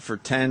I've had for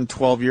 10,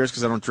 12 years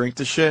because I don't drink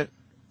the shit.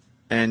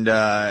 And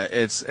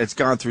it's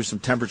gone through some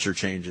temperature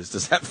changes.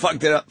 Does that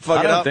fuck it up?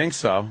 I don't think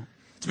so.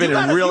 It's been You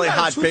got in a- really you got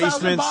a hot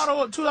basements.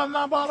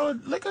 $2,000 bottle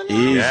of liquor now?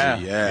 Easy, Yeah,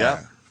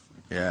 yeah.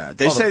 yeah.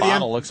 They Oh, say the the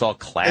bottle looks all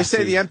classy. They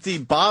say the empty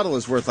bottle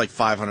is worth like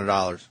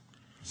 $500.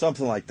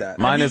 Something like that.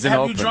 Mine isn't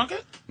open. Have you drunk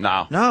it?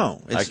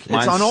 No. It's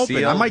unopened.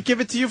 Sealed. I might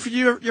give it to you for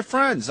your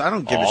friends. I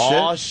don't give a shit.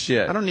 Oh,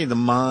 shit. I don't need the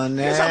money.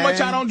 That's how much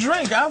I don't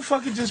drink. I'll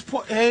fucking just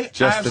put,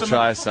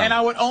 try some. And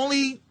I would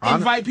only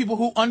invite people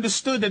who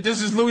understood that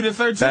this is Louis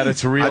XIII. That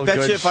it's real good I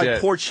bet you if shit. I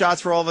poured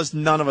shots for all of us,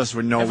 none of us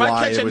would know why. If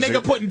I catch a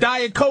nigga putting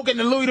Diet Coke in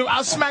the Louis XIII,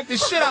 I'll smack the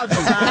shit out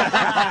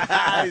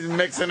you. He's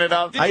mixing it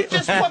up.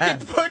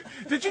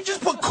 Did you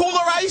just put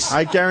Cooler Ice?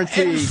 I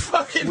guarantee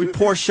we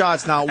pour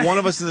shots now. One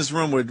of us in this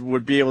room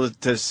would be able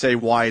to say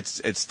why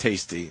it's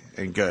tasty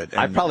and good.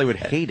 And I probably would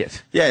hate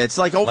it. Yeah, it's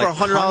like over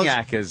 $100.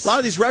 Cognac is a lot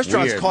of these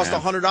restaurants weird, cost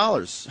man.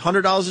 $100.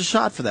 $100 a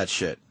shot for that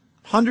shit.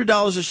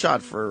 $100 a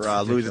shot for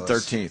Louis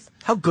XIII.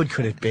 How good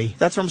could it be?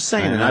 That's what I'm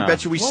saying. And I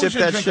bet you we sip that What was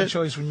your drink of shit.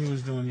 choice when you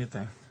was doing your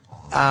thing?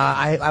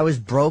 I was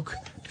broke.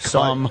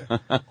 So no,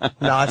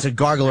 it's a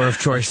gargler of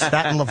choice.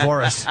 That and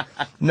Lavoris.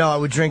 No, I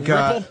would drink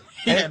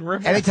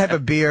any type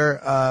of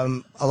beer,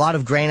 a lot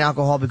of grain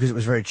alcohol because it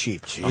was very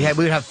cheap. We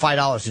would have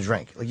 $5 to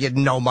drink. Like you had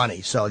no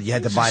money, so you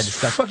had to buy the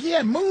stuff. Fuck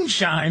yeah,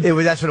 moonshine.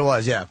 That's what it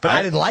was, yeah. But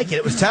I didn't like it.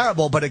 It was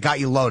terrible, but it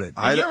got you loaded.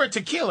 You're a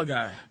tequila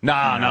guy. No,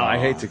 I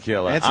hate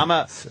tequila. I'm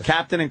a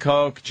Captain and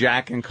Coke,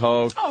 Jack and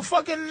Coke. Oh,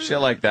 fucking shit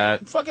like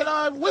that.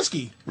 Fucking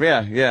whiskey.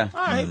 Yeah.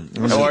 All right.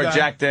 Or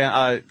Jack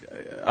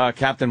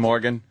Captain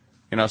Morgan.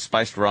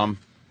 Spiced rum.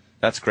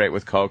 That's great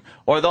with Coke.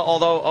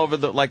 Although over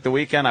the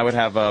weekend I would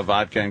have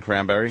vodka and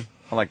cranberry.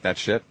 I like that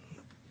shit.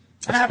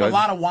 And I have a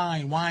lot of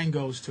wine. Wine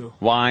goes too.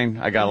 Wine.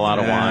 I got a lot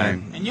of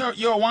wine. And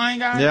you're a wine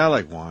guy? Yeah, I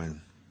like wine.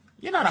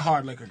 You're not a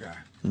hard liquor guy.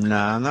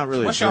 Nah, I'm not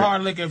really. What's your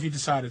hard liquor if you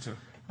decided to?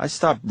 I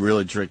stopped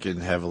really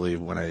drinking heavily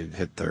when I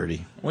hit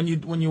 30. When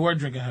you were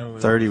drinking heavily?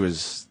 30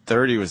 was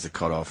the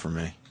cutoff for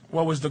me.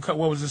 What was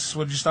this?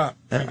 What did you stop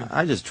drinking?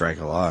 I just drank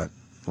a lot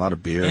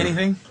of beer.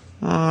 Anything?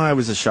 I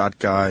was a shot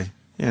guy.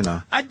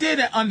 I did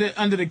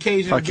under the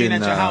occasion of being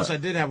at your house. I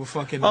did have a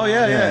fucking.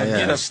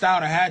 Guinness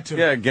stout. I had to.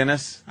 Yeah,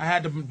 Guinness. I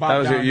had to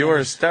buy. You were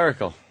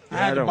hysterical. I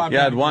had to buy. You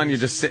had one. You're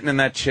just sitting in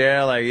that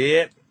chair like,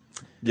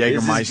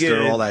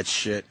 Jägermeister, all that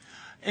shit.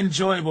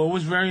 Enjoyable. It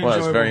was very enjoyable.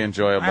 It was very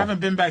enjoyable. I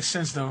haven't been back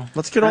since though.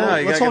 Let's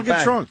all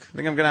get drunk. I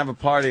think I'm gonna have a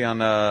party on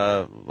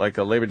like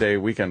a Labor Day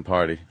weekend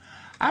party.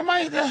 I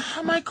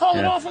might call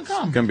it off and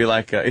come. It's gonna be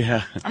like I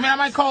mean, I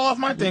might call off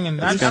my thing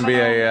and it's gonna be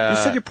a. You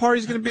said your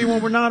party's gonna be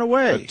when we're not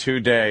away. A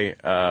 2-day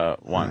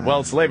one. Well,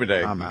 it's Labor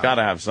Day. You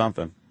gotta have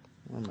something.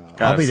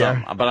 I'll be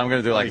there. But I'm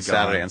gonna do like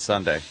Saturday and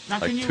Sunday, now,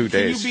 like 2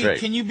 days straight.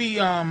 Can you be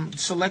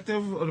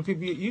selective, or the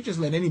people you just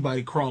let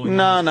anybody crawl in?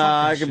 No,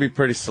 I can be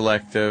pretty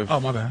selective.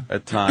 Oh my bad.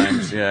 At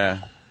times,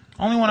 yeah.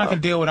 Only one I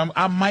can deal with.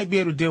 I might be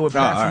able to deal with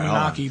Pat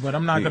Fuminaki, but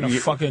I'm not gonna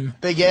fucking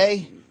Big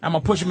A. I'm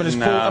gonna push him in his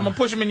pool. I'm gonna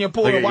push him in your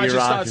pool and watch it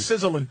start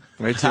sizzling.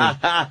 Wait till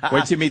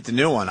you meet the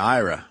new one,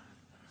 Ira.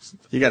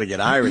 You got to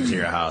get Ira to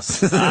your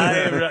house.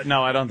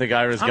 No, I don't think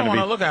Ira's going to be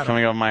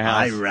coming over my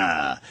house.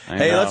 Ira.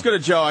 Hey, let's go to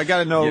Joe. I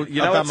got to know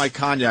about my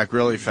cognac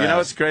really fast. You know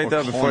what's great,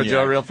 though, before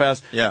Joe, real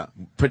fast? Yeah.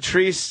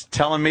 Patrice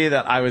telling me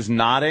that I was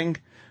nodding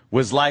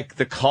was like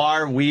the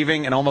car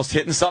weaving and almost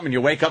hitting something. And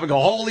you wake up and go,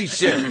 holy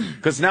shit.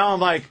 Because now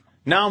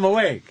I'm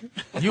awake.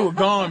 You were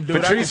gone,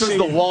 dude. Patrice was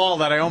the wall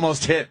that I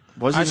almost hit.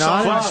 Was he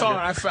not?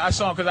 I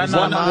saw because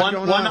I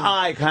know one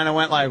eye kind of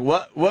went like,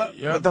 what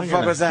the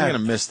fuck was that? I'm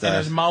going to miss that. And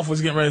his mouth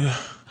was getting ready to...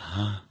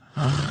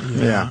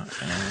 Yeah.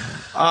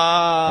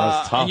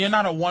 And you're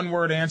not a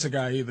one-word answer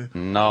guy either.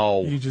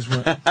 No. You just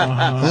went,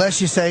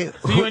 Unless you say,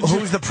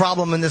 who's the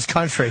problem in this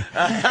country?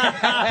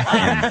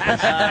 That's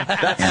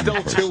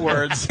still 2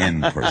 words.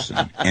 In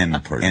person.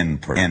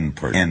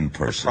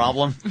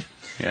 Problem?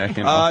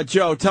 Yeah,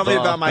 Joe, tell me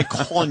about my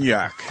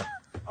cognac.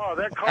 Oh,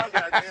 that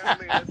cognac,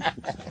 man.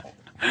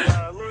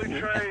 Louis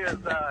Trey is,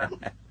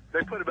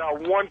 they put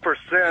about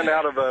 1%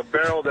 out of a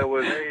barrel that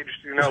was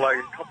aged, like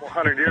a couple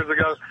hundred years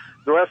ago.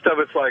 The rest of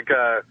it's like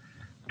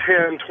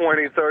 10,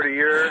 20, 30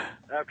 years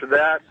after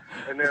that,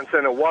 and then it's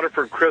in a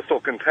Waterford crystal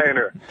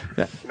container.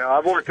 Yeah.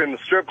 I've worked in the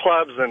strip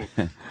clubs and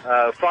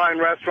fine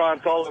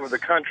restaurants all over the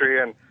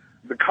country, and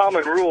the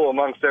common rule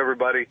amongst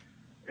everybody,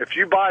 if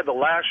you buy the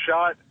last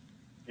shot,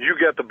 you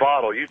get the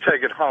bottle. You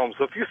take it home.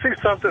 So if you see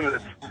something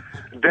that's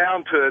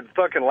down to a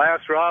fucking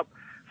last drop,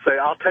 say,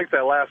 I'll take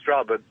that last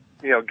drop, but,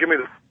 give me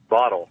the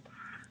bottle.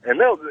 And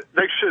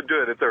they should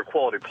do it at their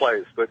quality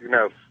place, but,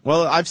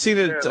 Well, I've seen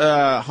it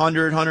 $100,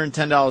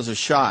 $110 a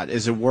shot.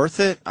 Is it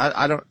worth it?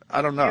 I don't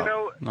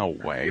know. No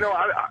way.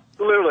 I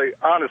literally,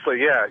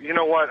 honestly, yeah. You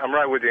know what? I'm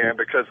right with you, Ann,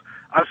 because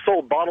I've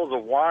sold bottles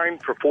of wine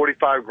for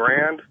 $45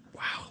 grand.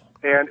 Wow.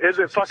 And is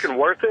it fucking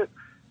worth it?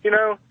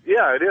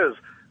 Yeah, it is.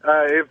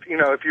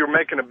 If you're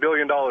making $1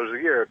 billion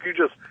a year, if you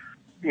just,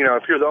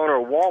 if you're the owner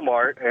of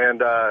Walmart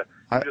and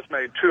you just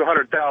made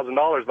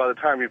 $200,000 by the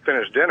time you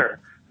finish dinner,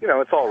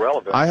 it's all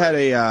relevant. I had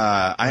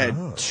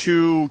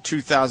two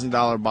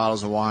 $2,000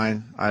 bottles of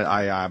wine.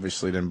 I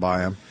obviously didn't buy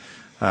them.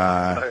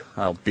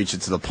 I'll beat you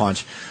to the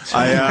punch.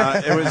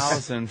 It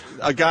was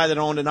a guy that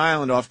owned an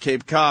island off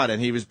Cape Cod,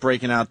 and he was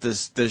breaking out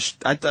this.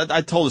 I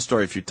told the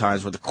story a few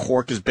times where the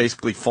cork is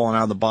basically falling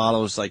out of the bottle.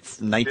 It was like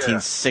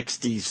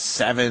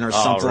 1967 or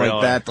something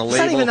like that. It's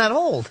not even that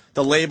old.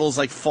 The label's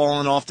like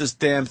falling off this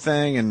damn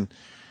thing, and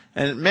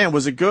man,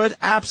 was it good?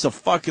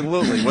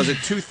 Abso-fucking-lutely. Was it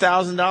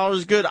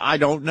 $2,000 good? I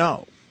don't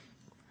know.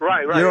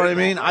 Right. You know what I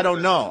mean? I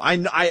don't know.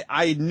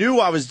 I knew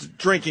I was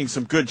drinking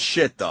some good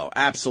shit, though.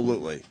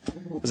 Absolutely.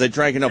 Because I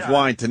drank enough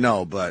wine to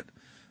know, but,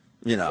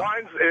 you know.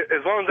 Wine's,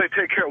 as long as they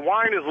take care,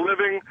 wine is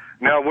living.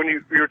 Now, when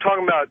you're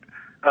talking about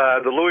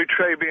the Louis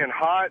Trey being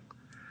hot,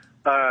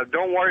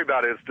 don't worry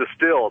about it. It's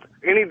distilled.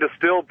 Any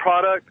distilled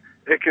product,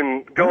 it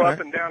can go up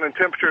and down in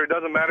temperature. It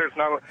doesn't matter. It's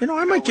not. You know,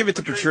 I might give it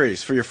to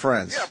Patrice for your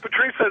friends. Yeah,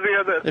 Patrice says he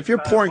has a. If you're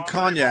pouring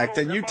cognac,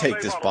 then you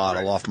take this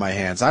bottle off my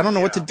hands. I don't know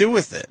what to do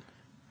with it.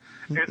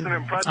 It's an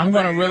impressive. I'm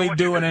going to really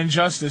do an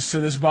injustice to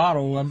this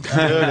bottle.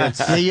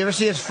 Yeah, you ever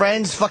see his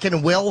friends,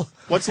 fucking Will?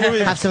 What's Louis?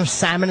 Have some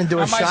salmon and do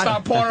a I might shot?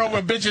 start pouring over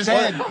a bitch's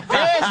head.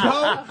 Yes,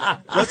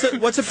 bro.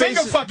 What's a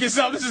Finger fuck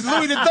yourself. This is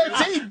Louis the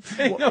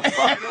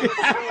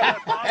 13th.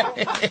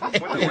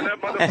 When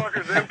that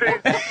motherfucker's empty,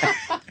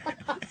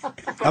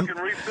 fucking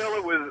refill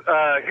it with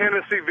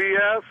Hennessy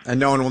VS. And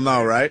no one will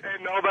know, right?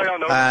 And nobody will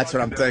know. That's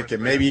what I'm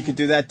thinking. Maybe you could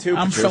do that too.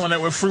 I'm Patrice. filling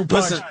it with fruit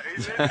punch.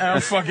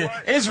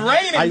 It's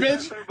raining,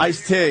 bitch.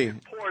 Iced tea.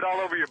 Pour it all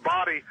over your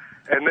body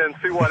and then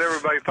see what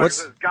everybody fucking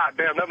says. God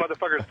damn, that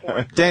motherfucker's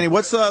pouring. Danny,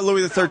 what's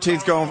Louis the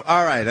 13th going?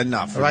 All right,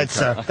 enough. All right,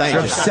 sir. Thank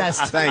You're you.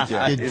 obsessed. Thank you.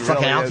 You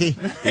fucking alky.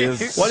 He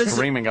is What is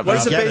screaming about What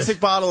is the it. basic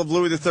bottle of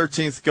Louis the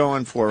 13th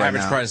going for right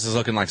Average now? price is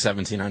looking like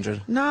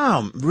 $1,700.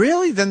 No,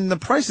 really? Then the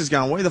price has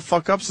gone way the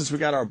fuck up since we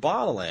got our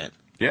bottle in.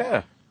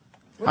 Yeah.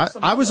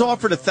 I was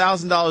offered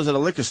 $1,000 at a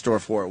liquor store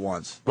for it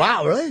once.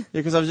 Wow, really? Yeah,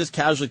 because I was just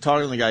casually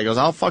talking to the guy. He goes,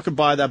 "I'll fucking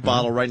buy that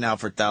bottle right now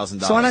for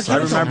 $1,000." So why not I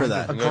give it remember to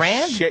that. him? $1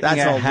 grand?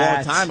 That's a long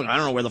time ago. I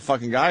don't know where the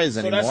fucking guy is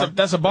anymore.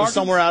 that's a bargain? He's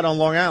somewhere out on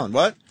Long Island.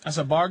 What? That's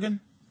a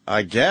bargain?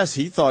 I guess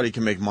he thought he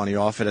could make money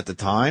off it at the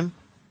time.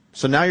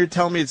 So now you're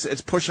telling me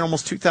it's pushing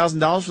almost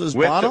 $2,000 for this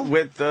bottle?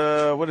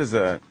 What is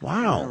that?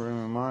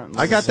 Wow.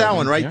 I got that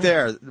one right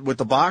there with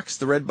the box,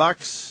 the red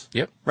box.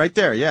 Yep. Right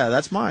there. Yeah,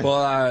 that's mine.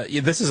 Well,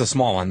 this is a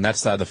small one.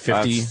 That's the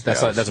 50.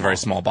 That's a very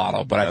small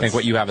bottle. But I think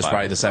what you have is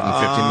probably the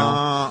 750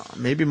 mil.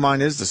 Maybe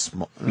mine is the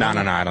small. No,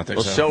 I don't think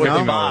Well, so. show it the 50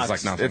 mil box. is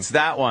like nothing. It's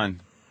that one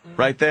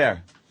right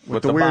there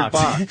with the weird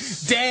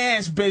box.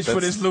 Dance, bitch, for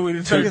this Louis the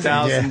 13th.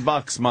 $2,000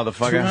 bucks,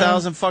 motherfucker.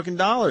 $2,000 fucking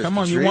dollars. Come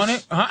on, you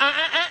Patrice. want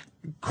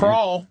it?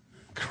 Crawl.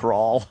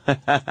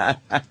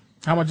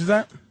 How much is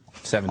that?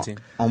 17.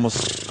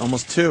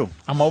 Almost 2.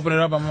 I'm opening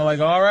it up. I'm like,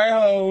 all right,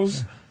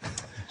 hoes.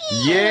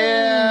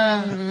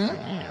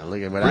 Yeah.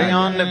 Look at what Bring I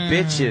on the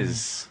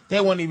bitches. They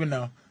wouldn't even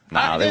know.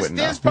 No, they wouldn't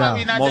There's know.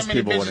 probably not most that many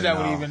people bitches wouldn't that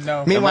would know. even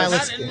know. Meanwhile,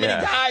 not it's- that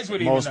many guys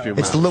would most even know.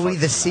 people It's Louis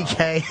the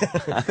CK.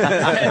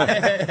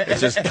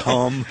 It's just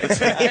cum.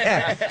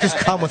 Yeah, just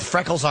come with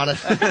freckles on it.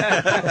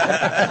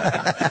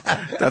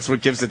 That's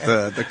what gives it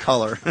the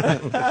color.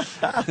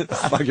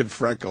 Fucking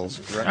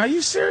freckles. Are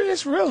you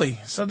serious? Really?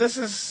 So this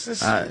is...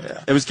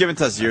 It was given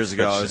to us years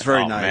ago. It was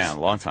very nice. Man, a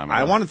long time ago.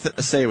 I wanted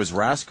to say it was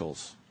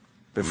Rascals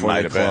before Might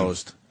they have been.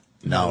 closed.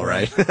 No,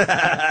 right? no,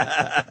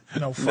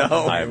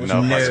 fucking I have no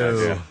fucking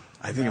idea.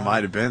 I think it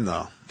might have been,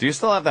 though. Do you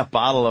still have that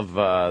bottle of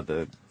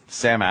the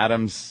Sam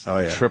Adams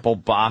triple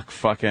Bach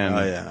fucking...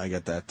 Oh, yeah, I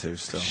get that, too,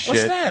 still. Shit.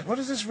 What's that? What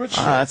is this rich shit?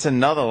 That's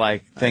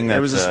another, thing that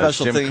It was a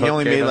special Jim thing. Cook He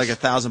only gave made us. like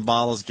 1,000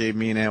 bottles, gave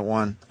me and Aunt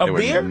one. A They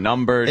beer? were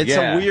numbered. It's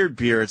yeah. a weird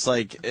beer. It's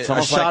like a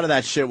almost shot like- of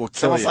that shit will It's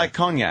kill almost you. like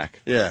cognac.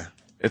 Yeah.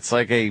 It's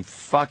like a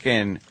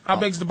fucking How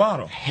big's the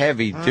bottle?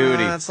 heavy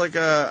duty. It's like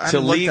a... I It's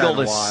haven't looked at illegal it in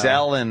a to while.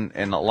 sell in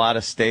a lot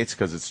of states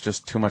because it's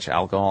just too much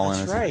alcohol in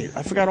it. That's right.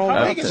 I forgot all How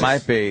about big is this. it?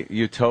 Might be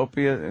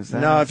Utopia. Is that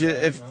No,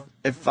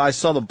 if I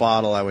saw the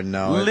bottle, I would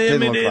know. It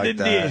didn't look limited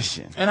like that.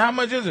 edition? And how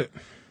much is it?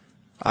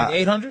 Like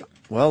 800?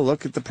 Well,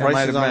 look at the might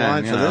prices have been,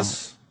 online you for know.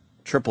 this.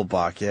 Triple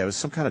Bach. Yeah, it was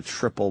some kind of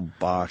triple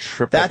Bach.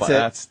 That's it.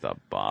 That's the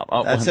bottle.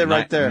 Oh, That's it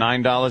right there.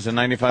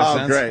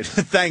 $9.95. Oh, great.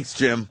 Thanks,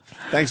 Jim.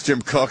 Thanks,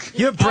 Jim Cook.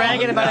 You're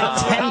bragging about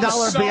a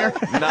 $10 beer?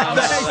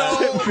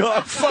 I'm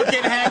so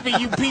fucking happy,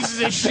 you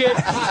pieces of shit.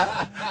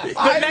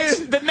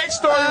 The next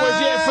story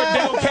was,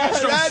 Fidel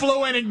Castro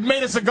flew in and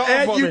made a cigar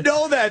And for you me.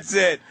 know that's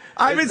it.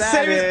 I've been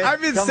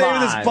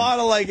saving this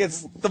bottle like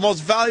it's the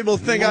most valuable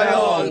thing I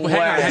own.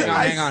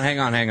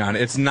 Hang on.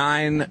 It's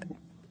 $9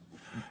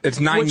 Which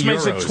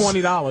makes it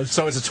 $20.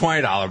 So it's a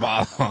 $20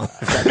 bottle. Come on.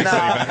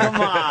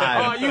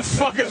 Oh, you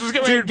fuckers was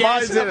getting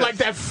gas it up like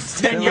that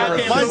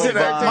goddamn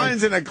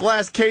Mine's in a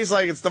glass case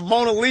like it's the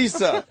Mona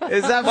Lisa.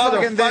 Is that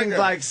fucking thing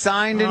like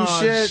signed and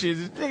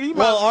shit?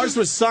 Well, ours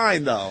was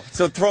signed though,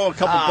 so throw a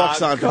couple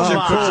bucks on for Jim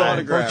Cook's Or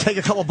autograph. take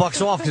a couple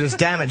bucks off because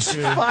it's damaged.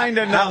 Find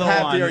another How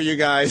happy one. are you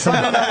guys?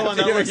 Find another one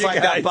that You looks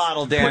like guys. that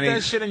bottle, Put Danny.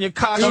 that shit in your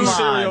cocky Come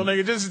cereal, on.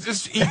 nigga.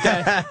 Just eat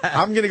that.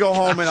 I'm gonna go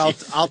home and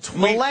I'll tweet.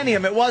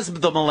 Millennium. It was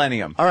the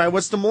Millennium. All right,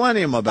 what's the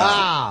Millennium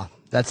about?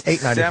 That's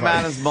 $8.95. Sam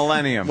Adams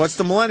Millennium. What's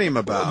the Millennium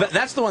about?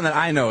 That's the one that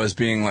I know as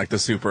being like the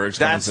super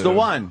expensive. That's the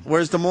one.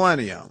 Where's the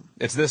Millennium?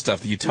 It's this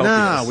stuff, the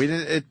Utopias. No, we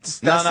didn't.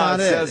 That's not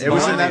it. It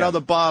was in that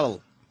other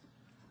bottle.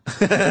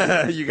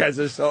 You guys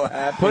are so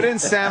happy. Put in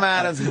Sam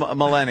Adams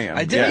Millennium.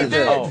 I did.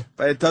 Oh,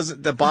 but it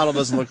doesn't. The bottle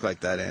doesn't look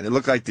like that, Ann. It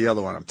looked like the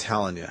other one. I'm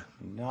telling you.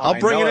 No, I'll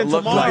bring it in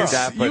tomorrow. Like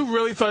that, you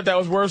really thought that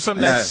was worth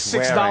something? That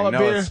 $6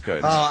 beer? It's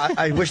good.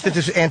 I wish that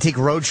this was Antique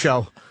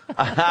Roadshow.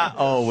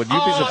 Oh, would you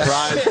be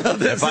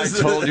surprised if I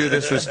told you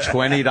this was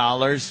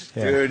 $20?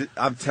 Dude,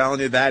 I'm telling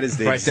you, that is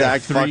the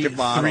exact fucking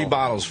bottle. 3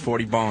 bottles,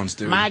 40 bones,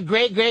 dude. My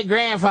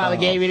great-great-grandfather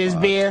gave you this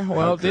beer.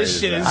 Well, this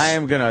shit is... I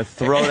am going to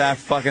throw that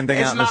fucking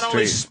thing out in the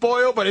street. It's not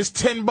only spoiled, but it's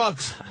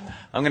 $10.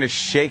 I'm going to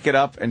shake it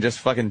up and just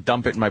fucking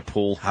dump it in my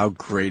pool. How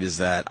great is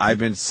that? I've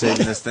been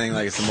saving this thing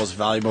like it's the most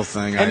valuable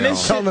thing I own.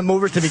 Telling the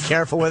movers to be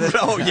careful with it.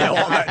 Oh, yeah,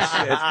 all that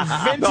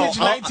shit. Vintage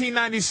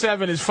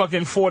 1997 is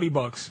fucking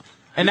 $40.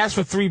 And that's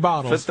for 3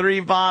 bottles. For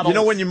 3 bottles. You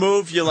know, when you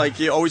move, you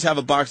always have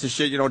a box of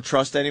shit you don't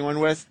trust anyone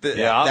with.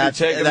 Yeah, I'll be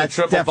taking the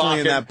triple definitely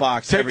in that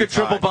box. Take the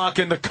triple bock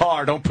in the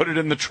car. Don't put it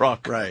in the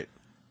truck. Right.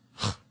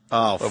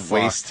 Oh, what a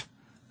waste.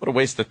 What a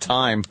waste of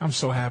time. I'm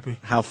so happy.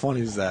 How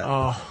funny is that?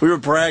 Oh. We were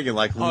bragging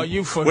like,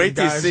 you fucking wait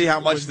till you guys see how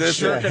much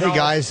this is. Hey,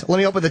 guys, let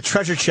me open the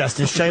treasure chest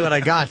and show you what I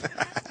got.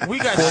 We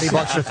got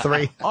 $40 for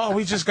 3. Oh,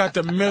 we just got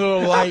the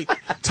Miller Lite,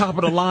 top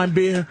of the line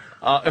beer.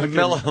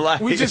 Miller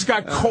Lite. We just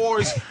got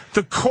Coors,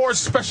 the Coors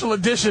Special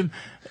Edition.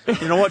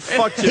 You know what?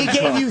 Fuck him. He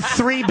gave you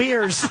 3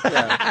 beers.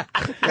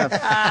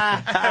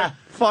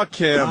 Fuck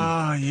him.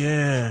 Oh,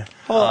 yeah.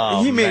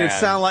 Oh, he made it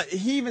sound like,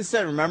 he even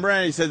said, remember,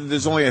 and he said that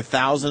there's only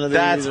 1,000 of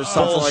these or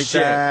something like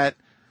that.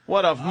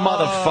 What a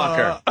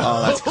motherfucker.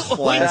 Oh, that's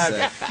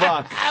classic.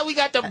 Fuck. We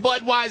got the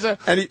Budweiser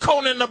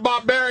Conan the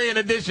Barbarian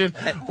edition,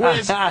 where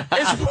it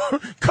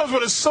comes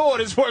with a sword.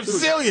 It's worth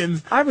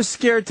zillions. I was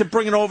scared to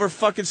bring it over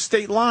fucking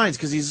state lines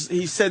because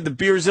he said the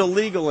beer's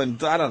illegal in,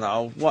 I don't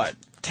know, what,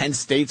 10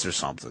 states or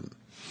something.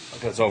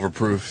 That's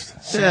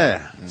overproofed.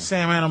 Yeah.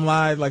 Sam Adams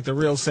lied like the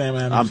real Sam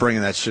Adams. I'm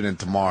bringing that shit in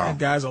tomorrow. That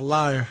guy's a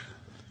liar.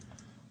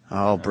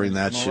 I'll bring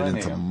that shit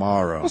in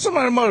tomorrow. What's some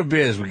of the other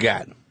beers we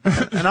got?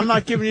 And I'm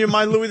not giving you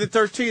my Louis the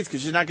 13th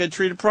because you're not going to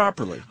treat it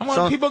properly. People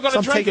are going to drink it.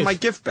 I'm taking my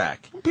gift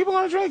back. People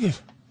are going to drink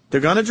it. They're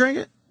going to drink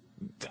it?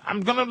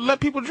 I'm going to let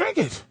people drink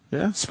it.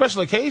 Yeah?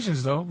 Special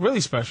occasions, though.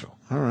 Really special.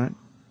 All right.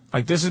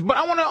 Like this is, but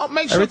I want to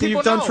make sure everything people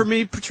you've done know. for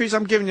me, Patrice,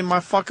 I'm giving you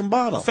my fucking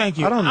bottle. Thank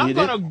you. I don't need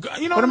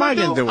it. You know what am I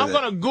going to do with I'm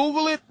going to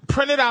Google it,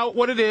 print it out,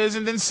 what it is,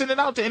 and then send it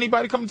out to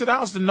anybody coming to the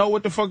house to know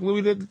what the fuck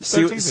Louis did.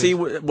 See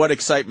what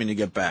excitement you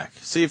get back.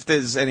 See if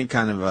there's any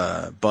kind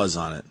of buzz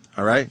on it.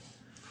 All right?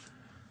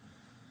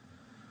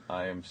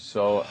 I am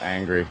so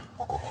angry.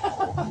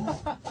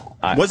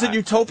 Was it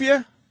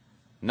Utopia?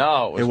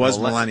 No, it was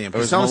Millennium.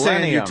 Someone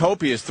saying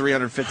Utopia is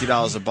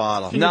 $350 a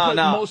bottle. No.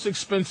 Most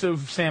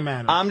expensive Sam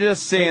Adams. I'm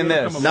just seeing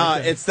this. No,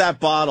 it's that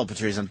bottle,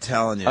 Patrice. I'm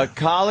telling you. A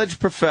college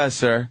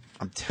professor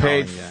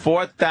paid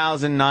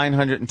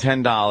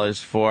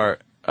 $4,910 for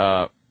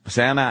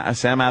Sam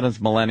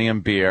Adams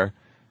Millennium beer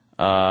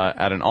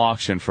at an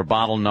auction for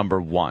bottle number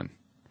 1.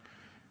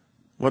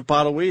 What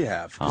bottle we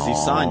have? Because he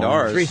signed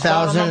ours.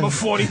 3,000. Number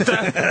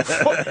 40,000.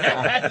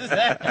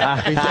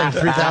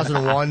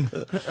 3001.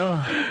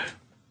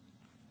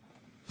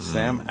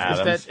 Sam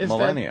Adams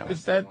Millennium.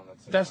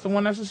 That's the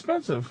one that's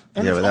expensive.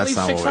 And yeah, it's but that's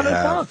only not what we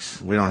have.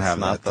 $600. We don't have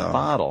that, though. The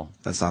bottle.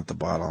 That's not the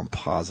bottle. I'm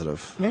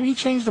positive. Maybe he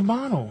changed the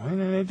bottle.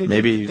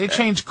 Maybe they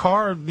changed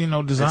card,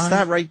 design. It's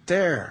that right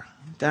there,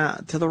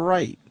 down to the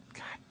right.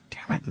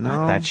 Damn it! No,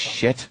 not that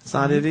shit. It's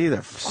not it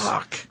either.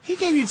 Fuck. He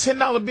gave you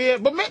 $10 beer,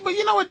 but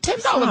you know what?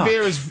 $10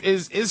 beer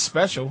is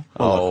special.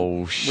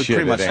 Oh shit!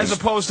 Pretty much as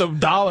opposed to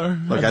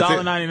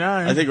 $1.99.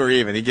 I think we're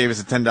even. He gave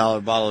us a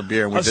 $10 bottle of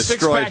beer, and we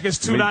destroyed. 6-pack is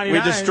 $2.99.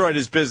 We destroyed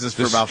his business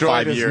for about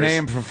 5 years. His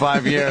name for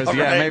 5 years. Right.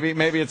 Yeah,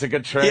 maybe it's a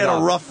good trade. He had a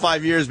rough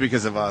 5 years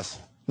because of us.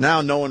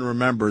 Now no one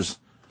remembers.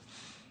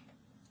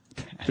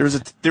 There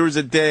was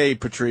a day,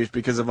 Patrice,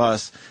 because of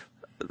us.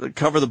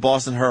 Cover the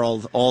Boston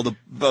Herald, all the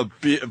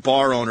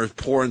bar owners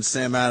pouring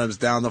Sam Adams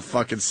down the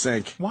fucking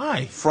sink.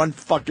 Why? Front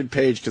fucking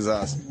page because of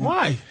us.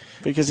 Why?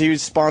 Because he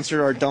sponsored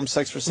our Dumb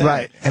Sex for Sam.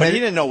 Right. But he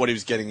didn't know what he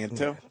was getting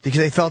into. Because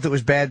they felt it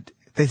was bad.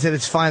 They said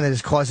it's fine that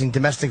it's causing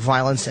domestic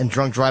violence and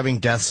drunk driving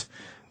deaths,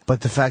 but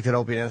the fact that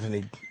Opie and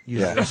Anthony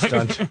used it as a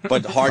stunt.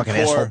 But fucking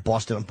asshole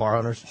Boston bar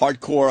owners.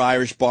 Hardcore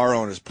Irish bar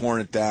owners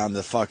pouring it down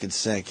the fucking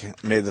sink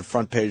made the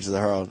front page of the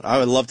Herald. I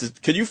would love to.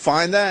 Could you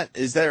find that?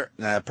 Is there?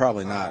 Nah,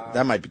 probably not.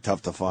 That might be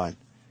tough to find.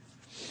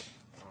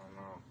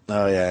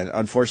 Oh, yeah.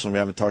 Unfortunately, we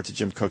haven't talked to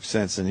Jim Cook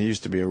since, and he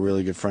used to be a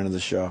really good friend of the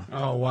show.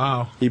 Oh,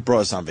 wow. He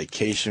brought us on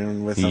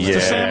vacation with him. Yeah.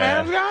 The Sam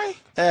Adams guy?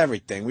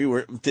 Everything.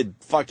 We did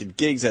fucking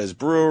gigs at his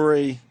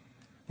brewery,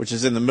 which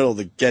is in the middle of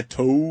the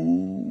ghetto.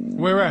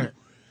 Where at?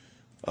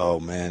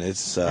 Oh, man.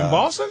 It's in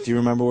Boston? Do you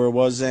remember where it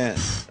was at?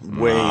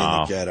 Way in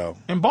the ghetto.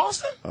 In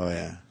Boston? Oh,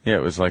 yeah. Yeah,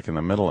 it was like in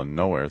the middle of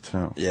nowhere,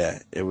 too. Yeah,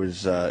 it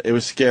was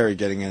scary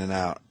getting in and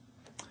out.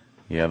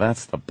 Yeah,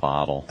 that's the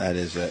bottle. That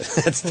is it.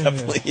 That's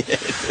definitely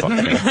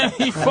it.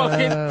 You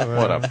fucking...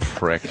 What a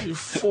prick. You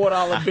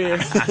 $4 beer.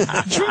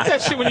 Drink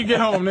that shit when you get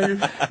home,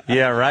 nigga.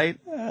 Yeah, right?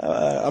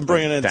 I'm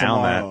bringing it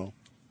tomorrow.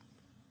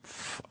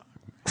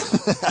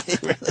 I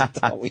really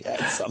thought we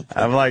had something.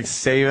 I'm like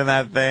saving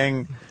that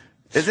thing.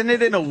 Isn't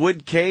it in a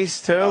wood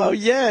case, too? Oh,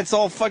 yeah, it's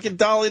all fucking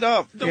dollied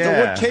up. The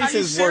wood case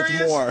is worth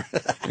more.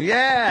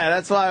 Yeah,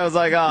 that's why I was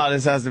like, oh,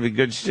 this has to be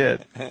good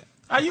shit.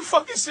 Are you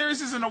fucking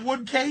serious? It's in a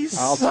wood case?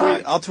 I'll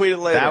tweet it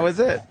later. That was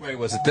it. Wait,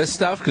 was it this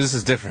stuff? Because this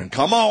is different.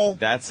 Come on.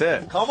 That's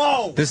it. Come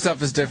on. This stuff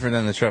is different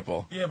than the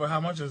triple. Yeah, but how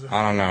much is it?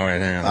 I don't know. Wait,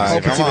 hang on. I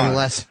hope it's even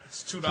less.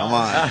 It's $2. Come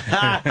on.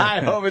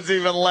 I hope it's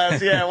even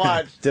less. Yeah,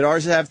 watch. Did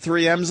ours have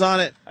 3 M's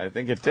on it? I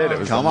think it did. It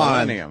was Come the on.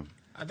 Millennium.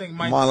 I think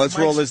Come on, let's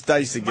roll this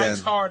dice again.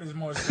 Mike's Hard is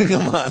more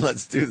Come on,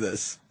 let's do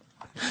this.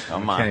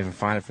 Come I on. can't even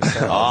find it for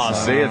sale. Oh,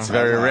 see, it's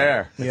very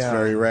rare. It's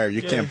very rare.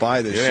 You can't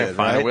buy this You shit, can't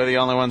find right? it. We're the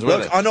only ones with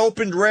Look, it.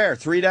 unopened rare,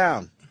 3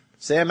 down.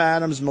 Sam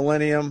Adams,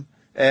 Millennium,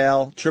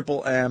 Ale,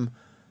 Triple M.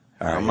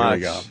 All right, How here much?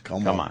 we go.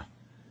 Come on.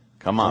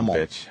 Come on,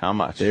 bitch. How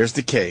much? There's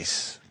the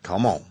case.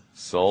 Come on.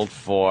 Sold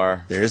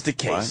for... There's the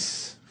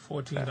case.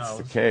 $14. That's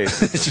the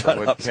case. Shut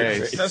wood up,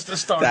 case. That's the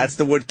start. That's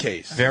the wood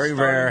case. Very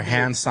rare,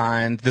 hand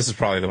signed. This is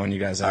probably the one you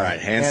guys have. All right,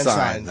 hand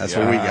signed. That's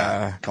what we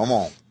got. Come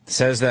on.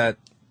 Says that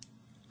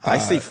I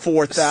see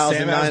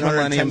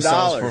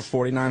 $4,910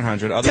 for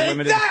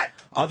 $4,900.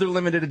 Other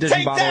limited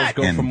edition bottles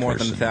go for more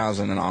than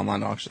 1,000 in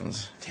online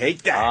auctions.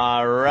 Take that.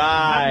 All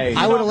right.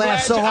 I would have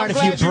laughed so hard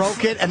if you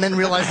broke it and then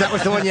realized that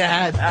was the one you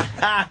had.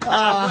 I'm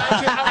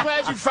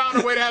glad you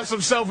found a way to have some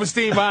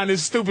self-esteem behind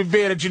this stupid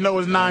beer that you know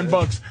is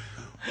 $9.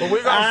 But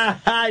we're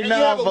gonna, I know,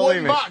 you have a believe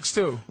wooden me. box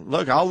too.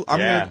 Look,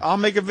 I'll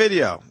make a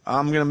video.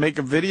 I'm gonna make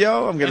a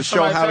video. I'm gonna And show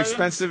somebody how tell you?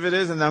 expensive it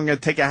is, and then I'm gonna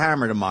take a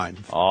hammer to mine.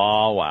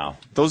 Oh, wow.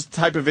 Those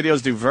type of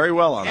videos do very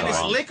well on And those.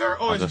 it's liquor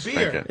or it's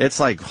beer? It's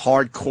like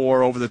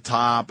hardcore, over the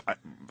top,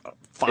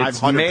 500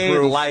 It's made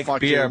proof like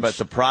fucking beer, but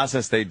the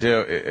process they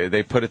do,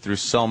 they put it through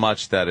so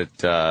much that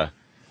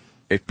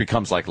it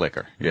becomes like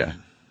liquor. Yeah.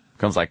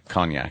 Becomes like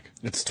cognac.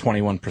 It's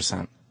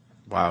 21%.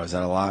 Wow, is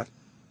that a lot?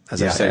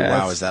 As I Yeah, say, yeah, wow,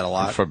 it's- is that a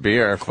lot? for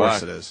beer, Of course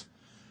fuck. it is.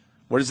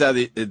 What is that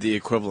the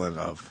equivalent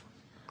of?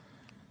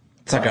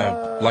 It's like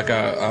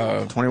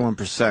a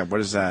 21%.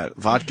 What is that?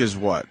 Vodka's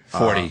what?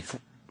 40.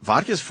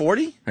 Vodka's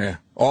 40? Yeah.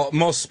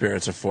 Most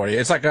spirits are 40.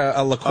 It's like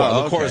a liqueur.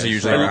 Oh, Liqueurs okay. are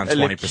usually So around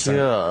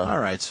 20%. All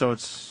right, so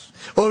it's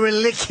Or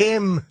lick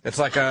him. It's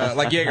like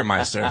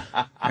Jägermeister.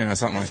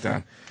 Something like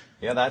that.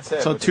 Yeah, that's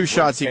it. so With 2 the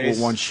shots wood equal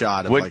case. 1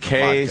 shot of Wood like a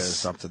vodka or case.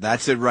 something.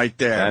 That's it right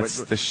there. That's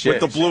with, the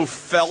shit. With the blue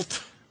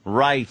felt.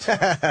 Right. All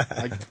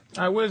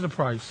right, where's the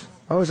price?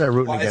 Why was I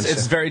rooting It's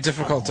against it? very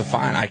difficult to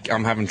find.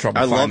 I'm having trouble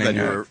I love finding that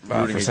you're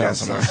rooting for sale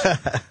against somewhere.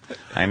 us.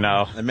 I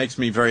know. It makes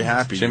me very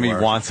happy. Jimmy you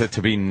are. wants it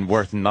to be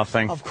worth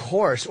nothing. Of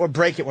course. Or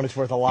break it when it's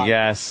worth a lot.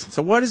 Yes.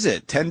 So what is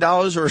it?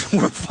 $10 or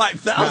worth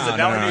 5,000?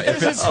 No.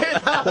 If it's-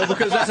 well,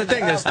 because that's the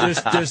thing.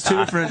 There's 2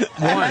 different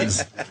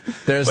ones.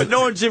 But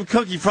knowing Jim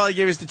Cook, he probably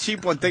gave us the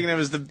cheap one, thinking it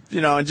was the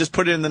and just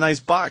put it in the nice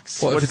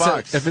box. Well, What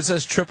box? if it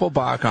says triple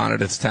Bach on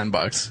it, it's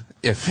 $10.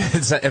 If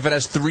it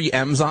has 3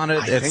 M's on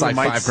it, it's like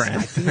 $5,000.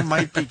 I think it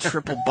might be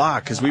triple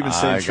Bach because we've been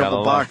saying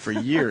triple Bach for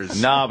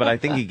years. No, but I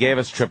think he gave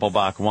us triple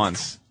Bach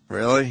once.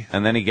 Really?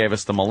 And then he gave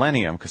us the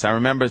Millennium because I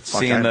remember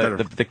seeing I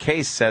better- the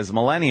case says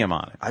Millennium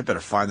on it. I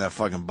better find that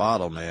fucking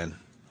bottle, man.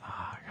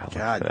 God for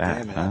that,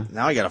 damn it! huh?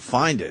 Now I gotta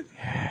find it.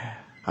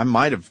 I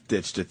might have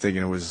ditched it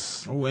thinking it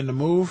was. Oh, in the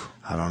move?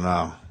 I don't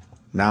know.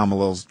 Now I'm a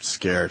little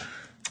scared.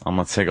 I'm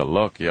gonna take a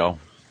look, yo.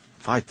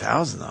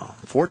 5,000 though.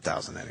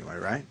 4,000 anyway,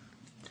 right?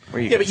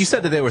 Yeah, but you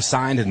said that they were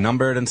signed and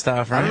numbered and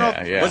stuff, right? I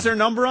don't know. Was there a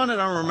number on it?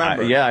 I don't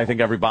remember. Yeah, I think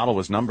every bottle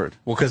was numbered.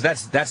 Well, because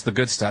that's the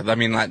good stuff. I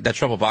mean, like, that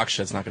triple box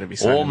shit's not going to be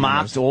signed. All and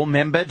mapped, all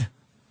membered.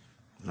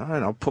 All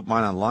right, I'll put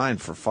mine online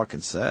for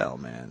fucking sale,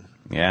 man.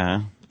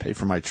 Yeah. Pay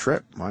for my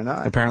trip. Why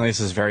not? Apparently, this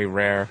is very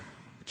rare.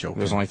 Joking.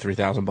 There's only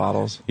 3,000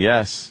 bottles.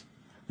 Yes.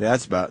 Yeah,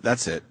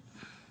 that's it.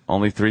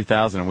 Only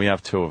 3,000, and we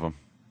have 2 of them.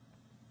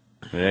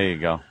 There you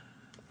go.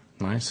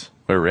 Nice.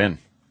 We're in.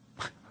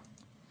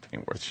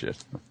 Ain't worth shit.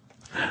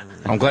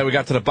 I'm glad we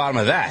got to the bottom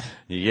of that.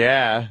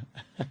 Yeah.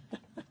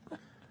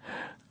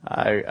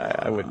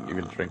 I wouldn't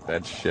even drink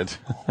that shit.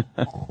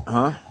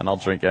 Huh? And I'll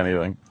drink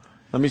anything.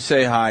 Let me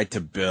say hi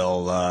to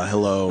Bill.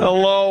 Hello.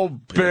 Hello,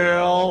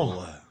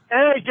 Bill.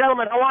 Hey,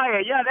 gentlemen, how are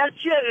you? Yeah, that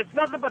shit, it's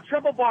nothing but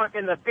triple bark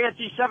in the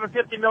fancy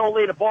 750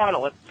 milliliter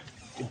bottle.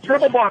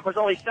 Triple bark was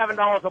only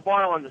 $7 a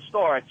bottle in the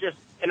store. It's just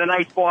in a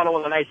nice bottle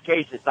with a nice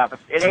case and stuff.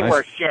 It ain't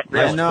worth shit,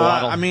 really. No,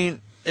 I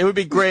mean, it would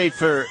be great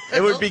for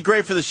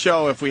the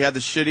show if we had the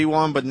shitty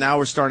one, but now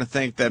we're starting to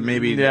think that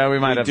maybe we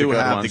might have do the good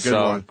have one, the good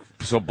one.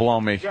 So blow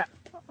me. Yeah.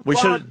 We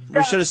should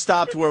have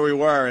stopped where we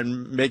were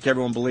and make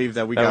everyone believe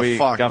that we got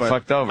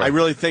fucked over. I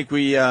really think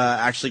we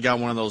actually got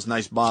one of those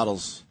nice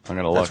bottles. I'm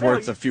gonna look. That's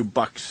worth a few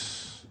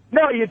bucks.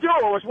 No, you do.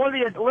 It was one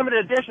of the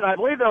limited edition. I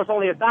believe there was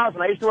only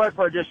 1,000. I used to work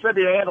for a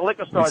distributor. They had a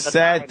liquor store It at the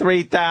said time.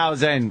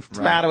 3,000. What's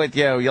the matter with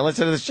you? You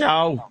listen to the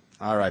show?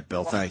 All right,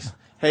 Bill, thanks.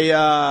 Hey,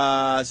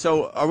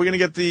 so are we going to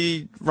get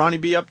the Ronnie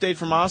B update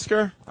from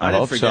Oscar? I didn't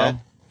hope forget. so.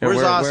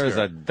 Where's Oscar? Where's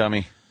that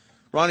dummy?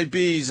 Ronnie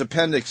B's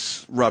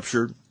appendix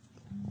ruptured.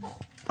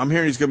 I'm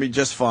hearing he's going to be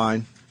just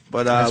fine.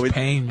 But That's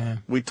pain,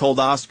 man. We told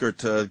Oscar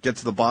to get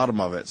to the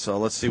bottom of it, so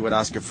let's see what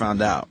Oscar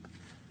found out.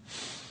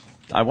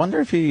 I wonder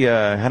if he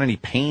had any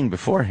pain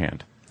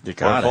beforehand. You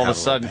gotta all have of a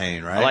sudden,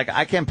 pain, right? Like,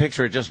 I can't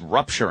picture it just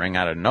rupturing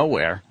out of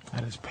nowhere.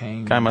 That is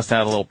pain. Guy must have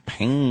had a little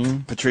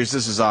pain. Patrice,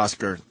 this is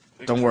Oscar.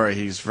 Don't worry,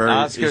 he's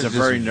Oscar's he's just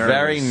very nervous.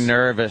 very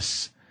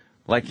nervous.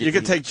 Like you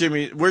could take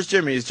Jimmy. Where's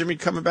Jimmy? Is Jimmy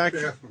coming back?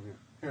 Bathroom.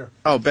 Here.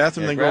 Oh,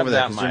 bathroom. Then go grab over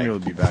there that because Jimmy mic. will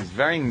be back. He's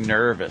very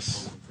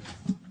nervous.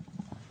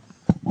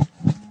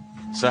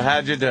 So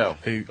how'd you do?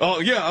 Hey,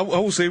 yeah, I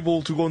was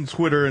able to go on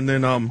Twitter and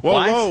then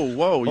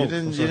Whoa! You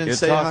didn't You're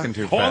say talking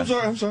hi. too I'm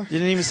fast. sorry. You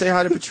didn't even say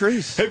hi to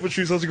Patrice. Hey,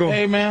 Patrice, how's it going?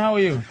 Hey, man, how are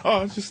you?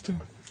 Oh, just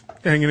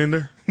hanging in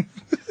there.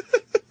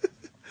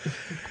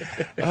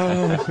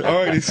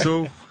 Alrighty,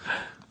 so.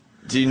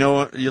 Do you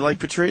know you like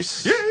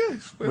Patrice? Yeah.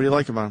 What do you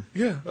like about him?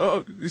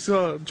 Yeah, he's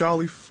a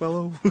jolly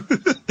fellow.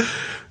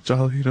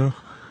 Jolly,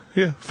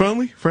 Yeah,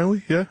 friendly,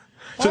 yeah.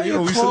 Why are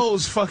your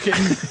clothes fucking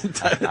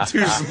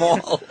too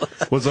small?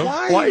 What's up?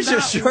 Why is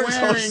your shirt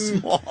so wearing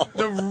small?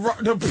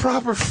 the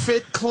proper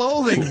fit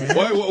clothing, man?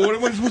 What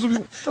am I supposed to be?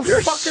 The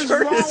Your fuck is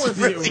shirt wrong is with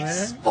really you,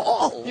 man?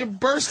 small. You're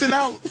bursting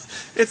out.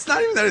 It's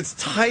not even that it's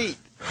tight.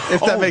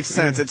 If that makes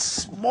sense, it's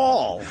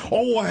small.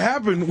 Oh, what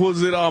happened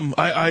was that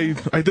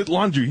I did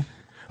laundry.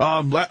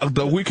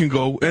 The weekend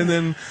ago, and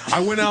then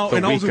I went out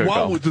and I was in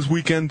Wildwood this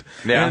weekend,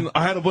 and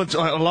I had a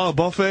lot of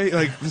buffet,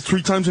 like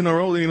 3 times in a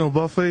row,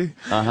 buffet.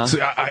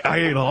 So I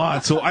ate a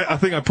lot, so I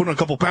think I put on a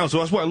couple pounds, so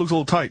that's why I looked a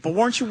little tight. But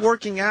weren't you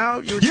working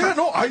out?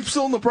 I'm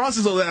still in the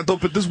process of that though.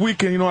 But this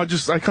weekend, I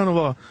kind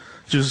of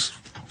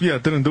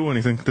didn't do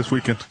anything this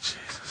weekend.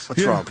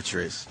 What's wrong,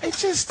 Patrice?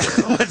 It's just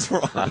what's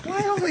wrong?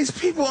 Why are these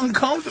people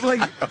uncomfortable?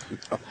 Like,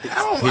 He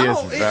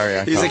is very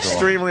uncomfortable. He's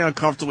extremely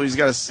uncomfortable. He's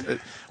got a.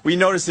 We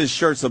noticed his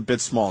shirt's a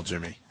bit small,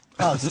 Jimmy.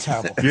 Oh, it's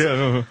terrible.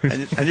 Yeah.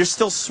 And you're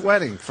still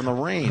sweating from the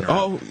rain. Right?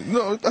 Oh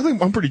no, I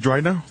think I'm pretty dry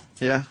now.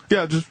 Yeah.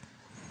 Yeah, just.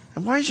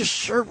 And why is your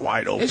shirt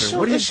wide open? It's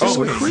What are you so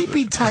doing?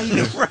 creepy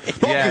tight. Right.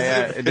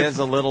 Yeah, it is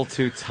a little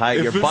too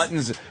tight. Your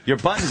buttons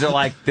are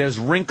like there's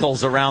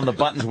wrinkles around the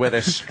buttons where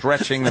they're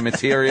stretching the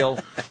material.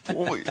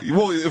 Well,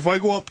 if I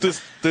go up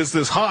this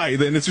high,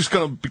 then it's just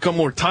gonna become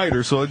more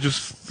tighter. So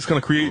it's gonna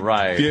create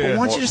right. Yeah. Well,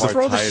 why don't you just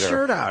throw the tighter.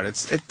 shirt out?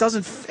 It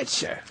doesn't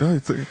fit you.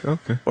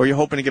 Okay. Or you're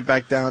hoping to get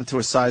back down to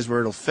a size where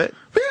it'll fit.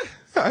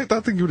 I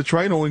think you would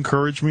try and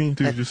encourage me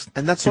to just.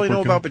 And that's all you know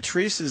about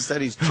Patrice is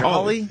that he's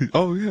jolly.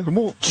 Oh yeah,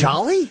 well,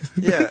 Jolly?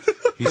 Yeah.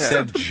 He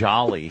said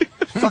jolly.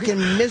 Fucking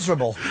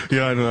miserable.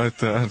 Yeah, I know.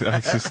 I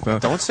just.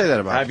 Don't say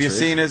that about. Have you Patrice.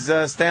 seen his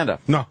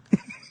stand-up? No.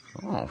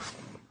 Oh,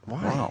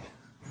 Why? wow.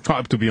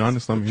 To be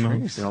honest, I mean, no.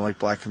 You don't like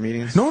black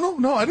comedians?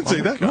 No, I didn't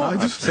say that. No, I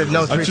just said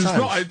no 3 times.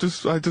 No, I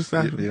just. You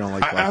don't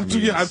like black I have to.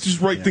 Yeah, I have to just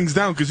write things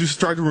down because you just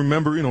try to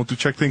remember, to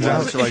check things Why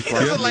out. don't you like He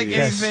black doesn't like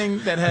comedians?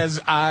 anything that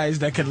has eyes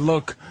that can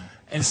look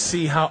and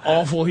see how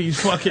awful he's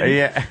fucking.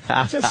 Yeah.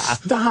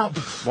 Just stop.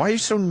 Why are you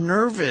so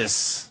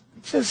nervous?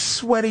 Just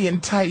sweaty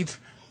and tight.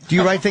 Do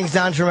you write things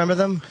down to remember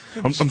them?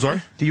 I'm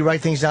sorry? Do you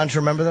write things down to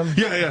remember them?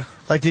 Yeah.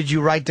 Like, did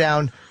you write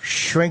down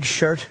shrink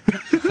shirt?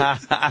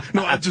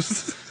 No, I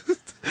just.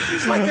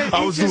 Like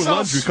I was doing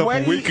laundry a couple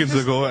sweaty. weekends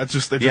ago. It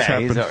just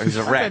happened. He's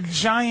a Like wreck. a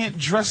giant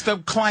dressed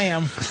up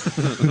clam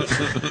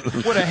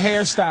with a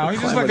hairstyle.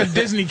 He's just like a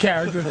Disney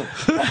character.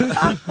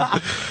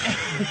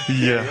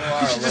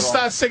 Yeah. You should just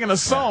start singing a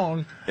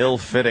song.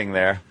 Ill-fitting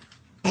there.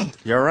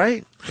 You all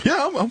right?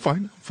 Yeah, I'm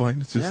fine.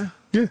 It's just.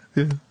 Yeah.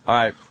 All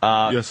right.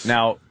 Yes.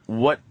 Now,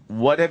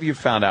 what have you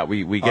found out?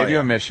 We gave you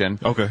a mission.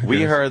 Okay,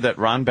 We yes. heard that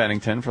Ron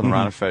Bennington from the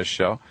Ron and Fez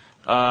show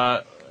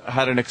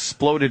had an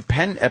exploded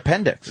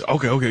appendix.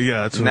 Okay,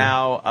 yeah. That's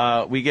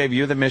Now, we gave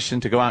you the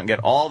mission to go out and get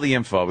all the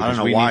info I because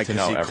don't we know why, need to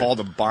know because he everything. called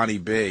him Bonnie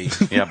B.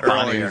 Yeah,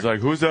 Bonnie. earlier. He's like,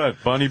 who's that?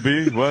 Bonnie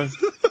B? What?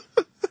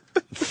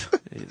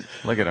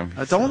 Look at him.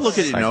 Don't look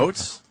at your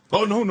notes.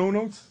 Oh, no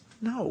notes?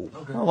 No.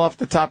 Well, off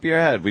the top of your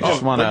head. We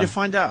just want What did you to...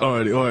 find out?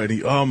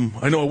 Alrighty.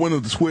 I know I went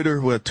on the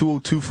Twitter. We had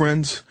 202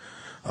 friends.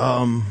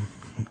 And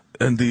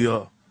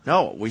the...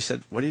 No, we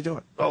said, what are you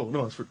doing? Oh,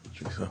 no, it's for...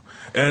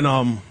 And,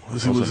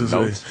 let's see, what does it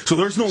say? So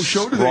there's no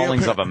show today.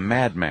 Scrawlings of a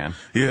madman.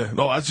 Yeah.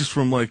 No, that's just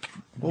from, like...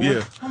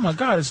 Yeah. Oh my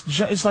God!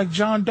 It's like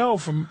John Doe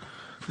from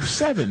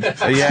 7.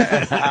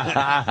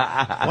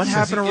 Yeah. What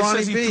happened to It Ronnie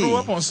says he B? threw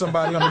up on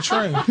somebody on the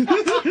train.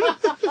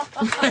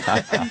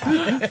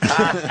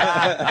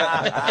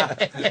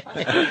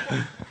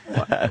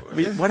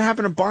 What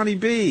happened to Bonnie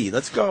B?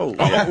 Let's go.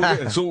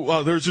 Okay.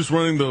 So they're just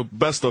running the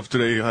best of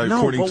today,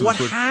 according but to what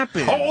the Twitter.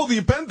 happened? Oh, the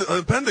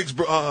appendix.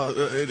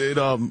 It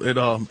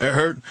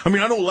hurt. I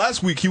mean, I know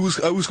last week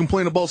I was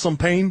complaining about some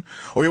pain,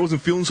 or he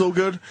wasn't feeling so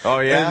good. Oh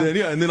yeah.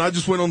 And then I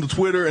just went on the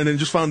Twitter and then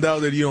just found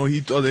out that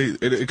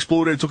it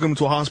exploded. Took him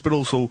to a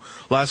hospital. So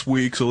last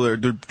week, so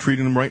they're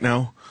treating him right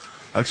now.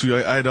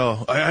 Actually, I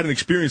had an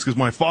experience because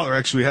my father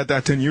actually had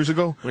that 10 years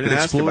ago. We didn't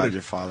ask about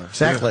your father.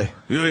 Exactly.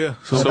 Yeah.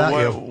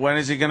 So when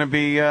is he going to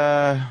be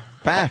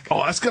back.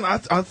 Oh, that's gonna.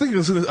 I think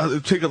it's gonna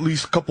take at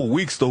least a couple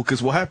weeks though,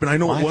 because what happened? I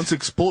know once it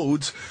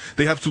explodes,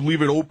 they have to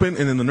leave it open,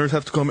 and then the nurse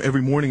have to come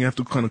every morning. Have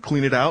to kind of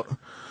clean it out.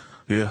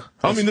 Yeah,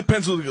 I mean, it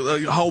depends on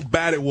how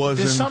bad it was.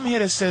 There's something here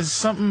that says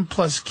something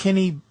plus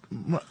Kenny.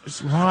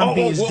 Ron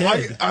B is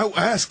dead. I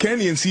asked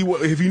Kenny and see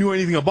if he knew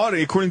anything about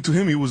it. According to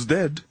him, he was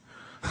dead.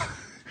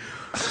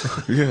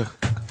 Yeah.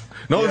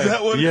 No,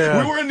 that one.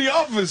 Yeah. We were in the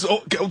office.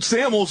 Oh,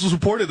 Sam also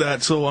supported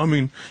that. So I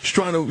mean, just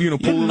trying to pull.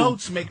 Your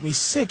notes make me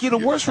sick. You're the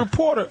worst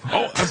reporter.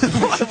 Oh,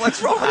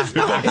 what's wrong with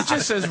that? It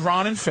just says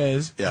Ron and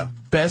Fez. Yeah.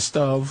 Best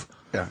of.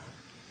 Yeah.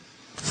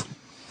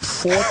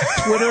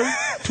 Fourth Twitter,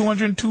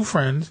 202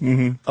 friends.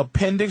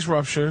 Appendix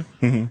rupture.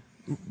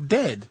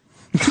 Dead.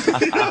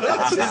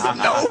 That's his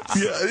notes.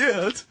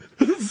 Yeah.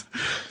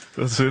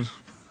 That's it.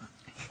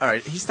 All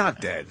right, he's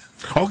not dead.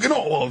 Oh,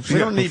 no. Well, we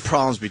don't need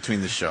problems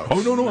between the shows. Oh,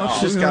 no.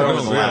 Just got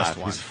over the last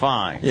one. He's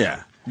fine.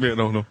 Yeah. Yeah,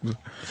 no.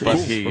 But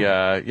he,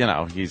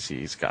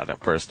 he's got a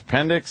burst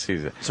appendix.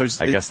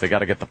 I guess they got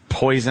to get the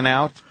poison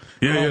out.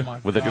 Yeah.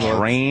 With a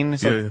drain.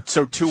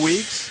 So 2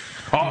 weeks?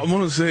 I'm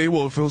going to say,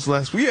 if it was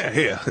last week.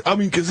 Yeah. I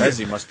mean, because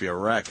he must be a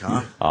wreck,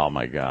 huh? Oh,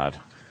 my God.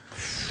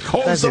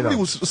 Oh,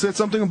 somebody said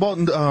something about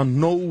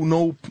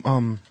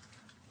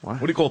what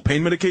do you call it,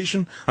 pain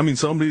medication? I mean,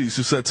 somebody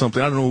said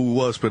something. I don't know who it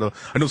was, but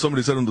I know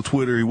somebody said on the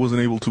Twitter he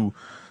wasn't able to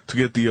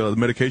get the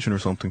medication or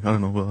something. I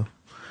don't know.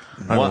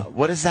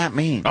 What does that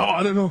mean? Oh,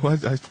 I don't know.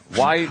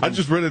 Why? I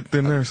just read it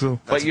in there.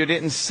 So, but you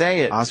didn't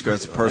say it, Oscar.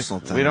 It's a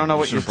personal thing. We don't know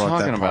what you're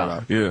talking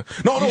about. Yeah.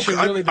 No. The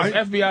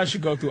FBI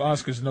should go through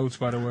Oscar's notes,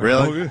 by the way.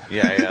 Really? Oh,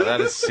 yeah.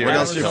 That is serious. What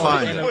else did you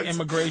find?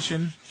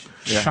 Immigration.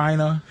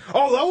 China.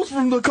 Oh, that was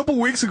from a couple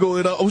weeks ago.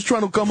 That I was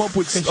trying to come up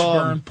with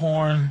Fishburne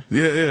porn.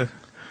 Yeah.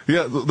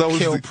 Yeah, that was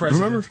Kill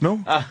remember? No?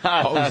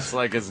 That's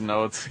like his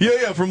notes.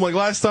 Yeah, from like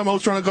last time I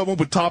was trying to come up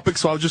with topics,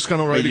 so I was just kind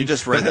of writing you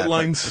just read the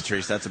headlines.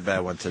 Patrice, that's a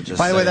bad one to just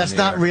By the way, that's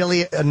not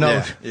really a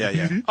note.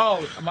 Yeah.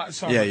 Oh,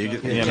 sorry.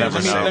 Yeah,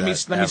 let me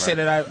say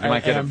that I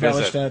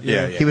embellished that.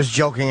 Yeah. He was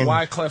joking.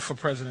 Wyclef for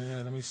president. Yeah,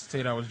 let me say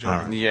that I was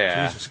joking. Right.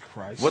 Yeah. Jesus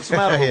Christ. What's the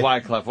matter with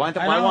Wyclef?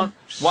 Why won't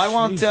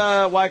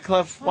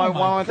Wyclef? Why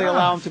won't they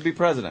allow him to be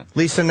president?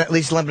 Lisa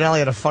Lampanelli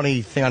had a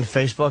funny thing on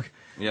Facebook.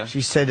 Yeah.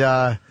 She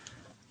said,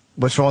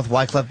 what's wrong with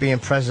Wyclef being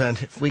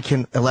president? If we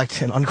can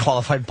elect an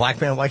unqualified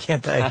black man, why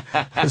can't they?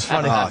 It's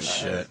funny. Oh,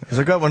 shit. It's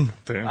a good one.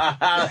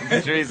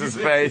 Patrice's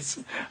face.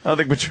 I don't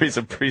think Patrice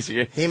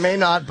appreciates. He may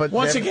not, but...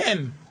 Once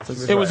again,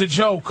 it was a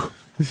joke.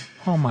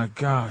 Oh, my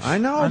gosh. I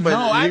know,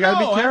 but you got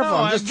to be careful.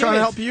 I'm just trying to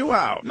help you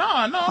out. No.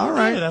 All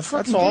right.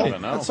 That's all.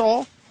 That's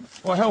all.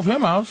 Well, help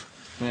him out.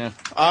 Yeah.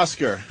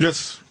 Oscar.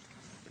 Yes.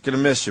 Gonna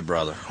miss you,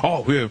 brother.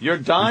 Oh, yeah. You're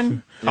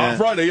done?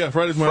 Friday,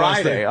 Friday's my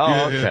last day.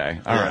 Oh,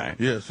 okay. All right.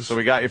 Yes. So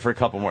we got you for a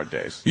couple more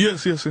days.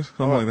 Yes.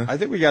 Something like that. I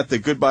think we got the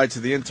Goodbye to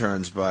the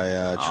Interns by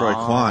Troy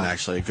Kwan,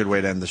 actually. A good way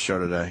to end the show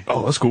today.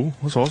 Oh, that's cool.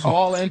 That's awesome.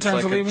 All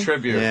interns are leaving?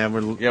 Tribute. Yeah,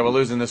 we're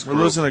losing this crew.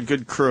 We're losing a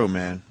good crew,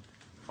 man.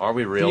 Are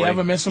we really? Do you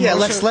ever miss them? Yeah,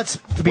 let's put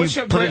it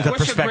into perspective.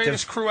 What's your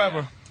greatest crew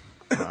ever?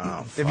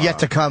 Oh, they've yet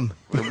to come.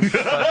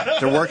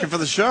 They're working for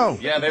the show.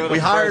 Yeah, they were. We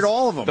hired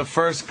all of them. The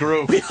first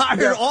group. We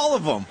hired all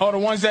of them. Oh, the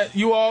ones that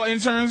you all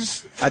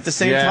interns at the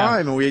same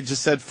time, and we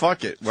just said,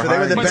 "Fuck it." So they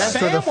were the best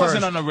Sam or the first?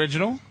 wasn't an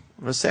original.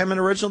 Was Sam an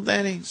original,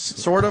 Danny?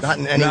 Sort of. Not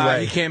in any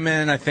way. He came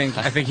in. I think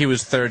he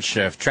was third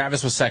shift.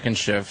 Travis was second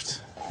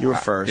shift. You were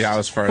first. Yeah, I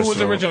was first. Who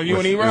was original? You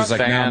and E-Rock? It was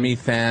like now me,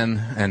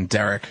 Than, and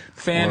Derek.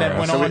 Than that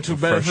went on to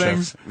better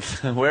things.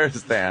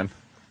 Where's Than?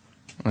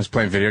 I was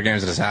playing video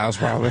games at his house,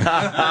 probably.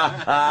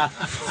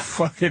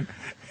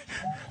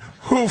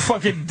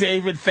 Fucking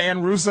David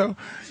Than Russo?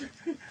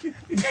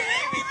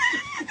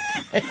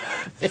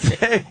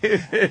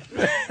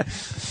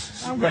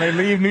 I'm going to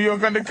leave New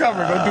York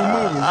undercover, go do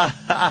movies.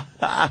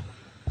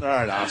 All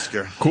right,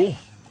 Oscar. Cool.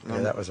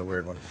 Yeah, that was a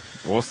weird one.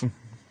 Awesome.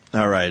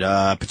 All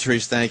right,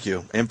 Patrice, thank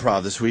you.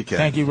 Improv this weekend.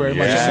 Thank you very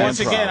much. Yeah, Once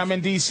again, I'm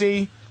in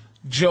D.C.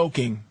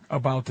 joking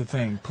about the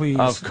thing. Please.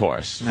 Of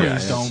course.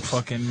 Please don't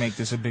fucking make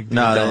this a big deal.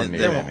 No,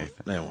 they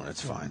won't. They won't.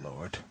 It's fine.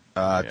 Lord.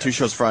 2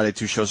 shows Friday,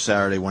 2 shows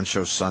Saturday, 1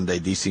 show Sunday,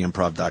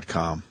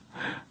 DCimprov.com.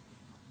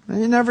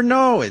 You never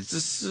know.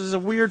 This is a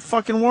weird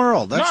fucking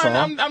world. That's all.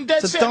 I'm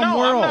dead it's a dumb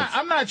world.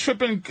 I'm not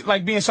tripping,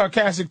 like being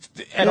sarcastic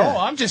at all.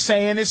 I'm just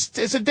saying it's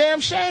a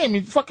damn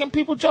shame. Fucking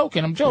people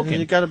joking. I'm joking.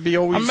 You got to be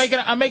always.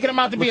 I'm making them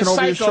out to be a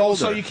psycho,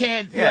 so you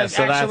can't. Yeah,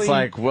 so actually,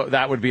 that's like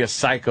that would be a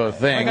psycho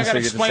thing. I gotta so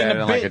explain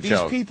the like bit.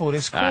 These people,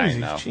 it's crazy. I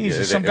know.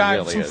 Jesus, some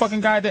fucking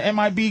guy. The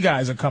MIB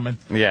guys are coming.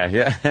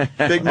 Yeah.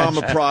 Big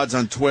Mama Prods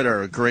on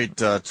Twitter. A great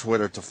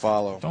Twitter to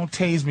follow. Don't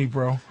tase me,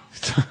 bro.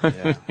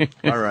 Yeah.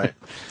 All right.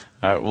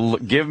 All right, well,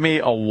 give me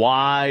a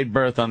wide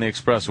berth on the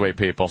expressway,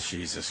 people.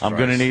 Jesus Christ. I'm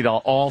going to need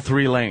all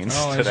 3 lanes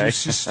today.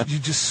 You're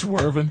just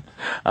swerving.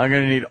 I'm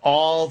going to need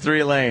all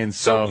 3 lanes.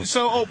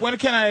 So when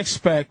can I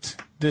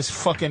expect this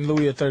fucking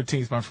Louis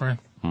XIII, my friend?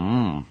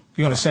 You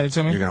going to send it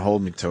to me? You're going to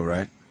hold me to,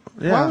 right?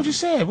 Yeah. Why would you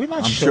say it? We're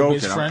not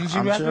showbiz friends.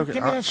 I'm joking.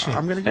 Give me that shit.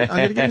 I'm going to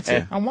give it to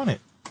you. I want it.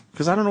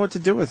 Because I don't know what to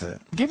do with it.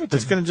 Give it to me.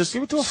 It's going to just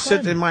give it to a sit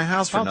friend. in my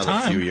house for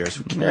another few years.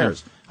 Who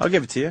cares? I'll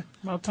give it to you.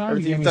 About time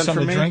you give me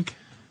something to drink.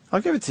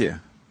 I'll give it to you.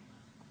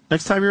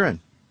 Next time you're in.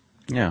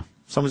 Yeah.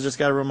 Someone's just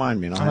got to remind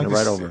me, and I'll hand it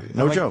right over.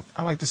 No joke.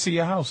 I like to see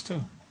your house,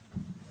 too.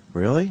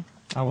 Really?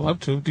 I would love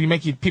to. Do you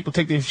make people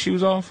take their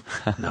shoes off?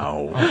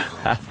 No.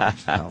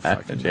 No,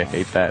 fucking I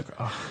hate that.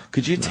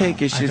 Could you take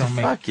his shoes?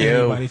 Fuck you.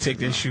 Anybody take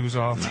their shoes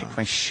off. Take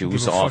my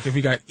shoes off. Fuck if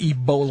he got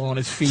Ebola on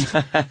his feet.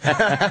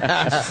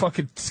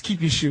 Just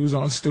keep your shoes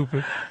on,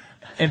 stupid.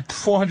 And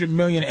 400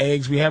 million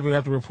eggs. We have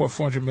to report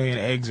 400 million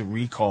eggs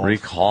recalled.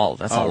 Recalled.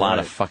 That's a lot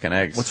of fucking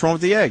eggs. What's wrong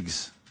with the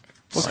eggs?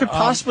 What could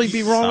possibly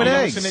be wrong with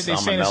eggs? They're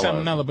saying it's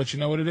salmonella, but you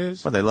know what it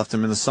is? Well, they left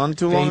them in the sun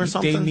too long or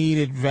something?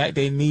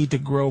 They need to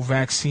grow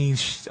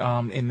vaccines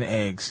in the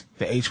eggs.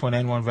 The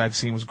H1N1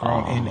 vaccine was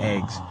grown in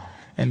eggs,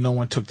 and no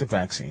one took the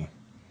vaccine.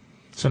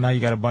 So now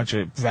you got a bunch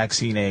of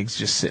vaccine eggs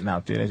just sitting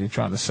out there that they're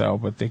trying to sell,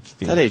 but that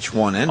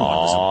H1N1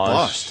 was a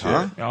bust,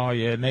 huh? Oh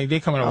yeah, they're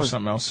coming up with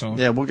something else soon.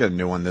 Yeah, we'll get a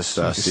new one this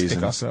season.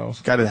 Stick ourselves.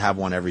 Got to have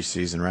one every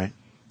season, right?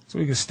 So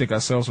we can stick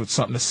ourselves with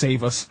something to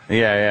save us.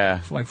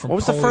 Yeah. Like from what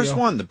was polio. the first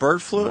one? The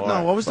bird flu?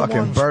 No, what was the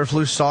one? Bird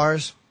flu,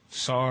 SARS.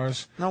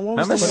 SARS. No, what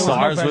was Remember the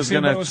SARS was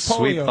going to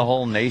sweep the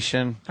whole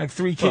nation? Like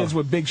 3 kids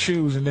with big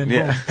shoes and then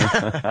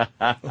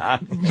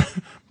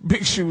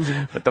big shoes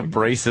and with the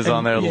braces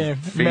on their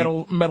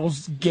feet. metal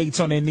gates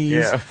on their knees.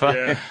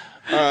 Yeah.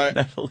 All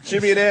right.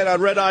 Jimmy and Ed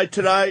on Red Eye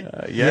tonight.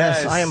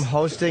 Yes, I am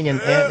hosting,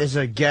 and Ed is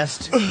a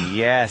guest.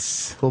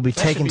 Yes. Who'll be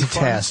taken to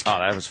task. Oh,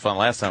 that was fun.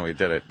 Last time we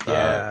did it.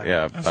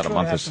 About a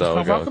month or so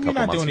ago. How come you're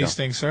not doing these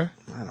things, sir?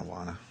 I don't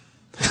want to.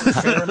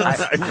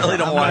 I really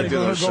don't want to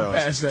do those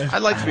shows.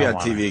 I'd like to be on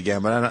TV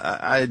again, but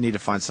I need to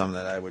find something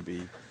that I would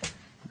be,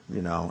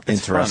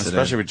 interested fun,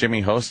 especially with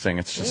Jimmy hosting.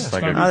 It's just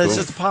like a goof. It's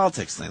just a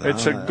politics thing.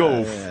 It's a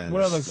goof.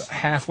 What other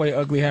halfway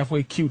ugly,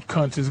 halfway cute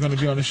cunt is going to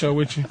be on the show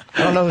with you?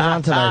 I don't know who's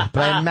on tonight,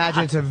 but I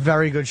imagine it's a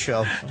very good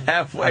show.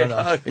 Halfway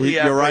ugly.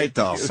 You're right,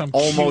 though. Some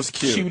almost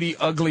cute. Cutie,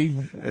 ugly,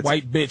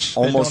 white bitch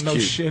almost that don't know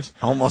cute. shit.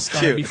 Almost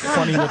cute. Be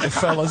funny with the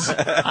fellas.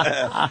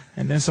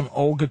 And then some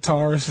old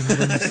guitarist and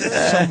then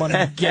someone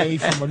gay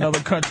from another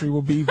country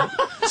will be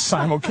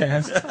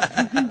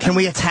simulcast. Can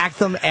we attack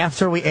them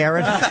after we air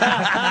it?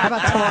 How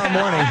about tomorrow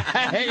morning?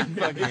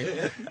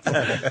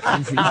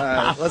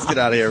 Let's get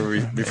out of here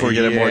before we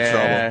get in more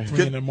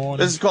trouble.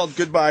 This is called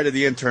Goodbye to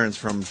the Interns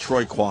from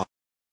Troy Kwan.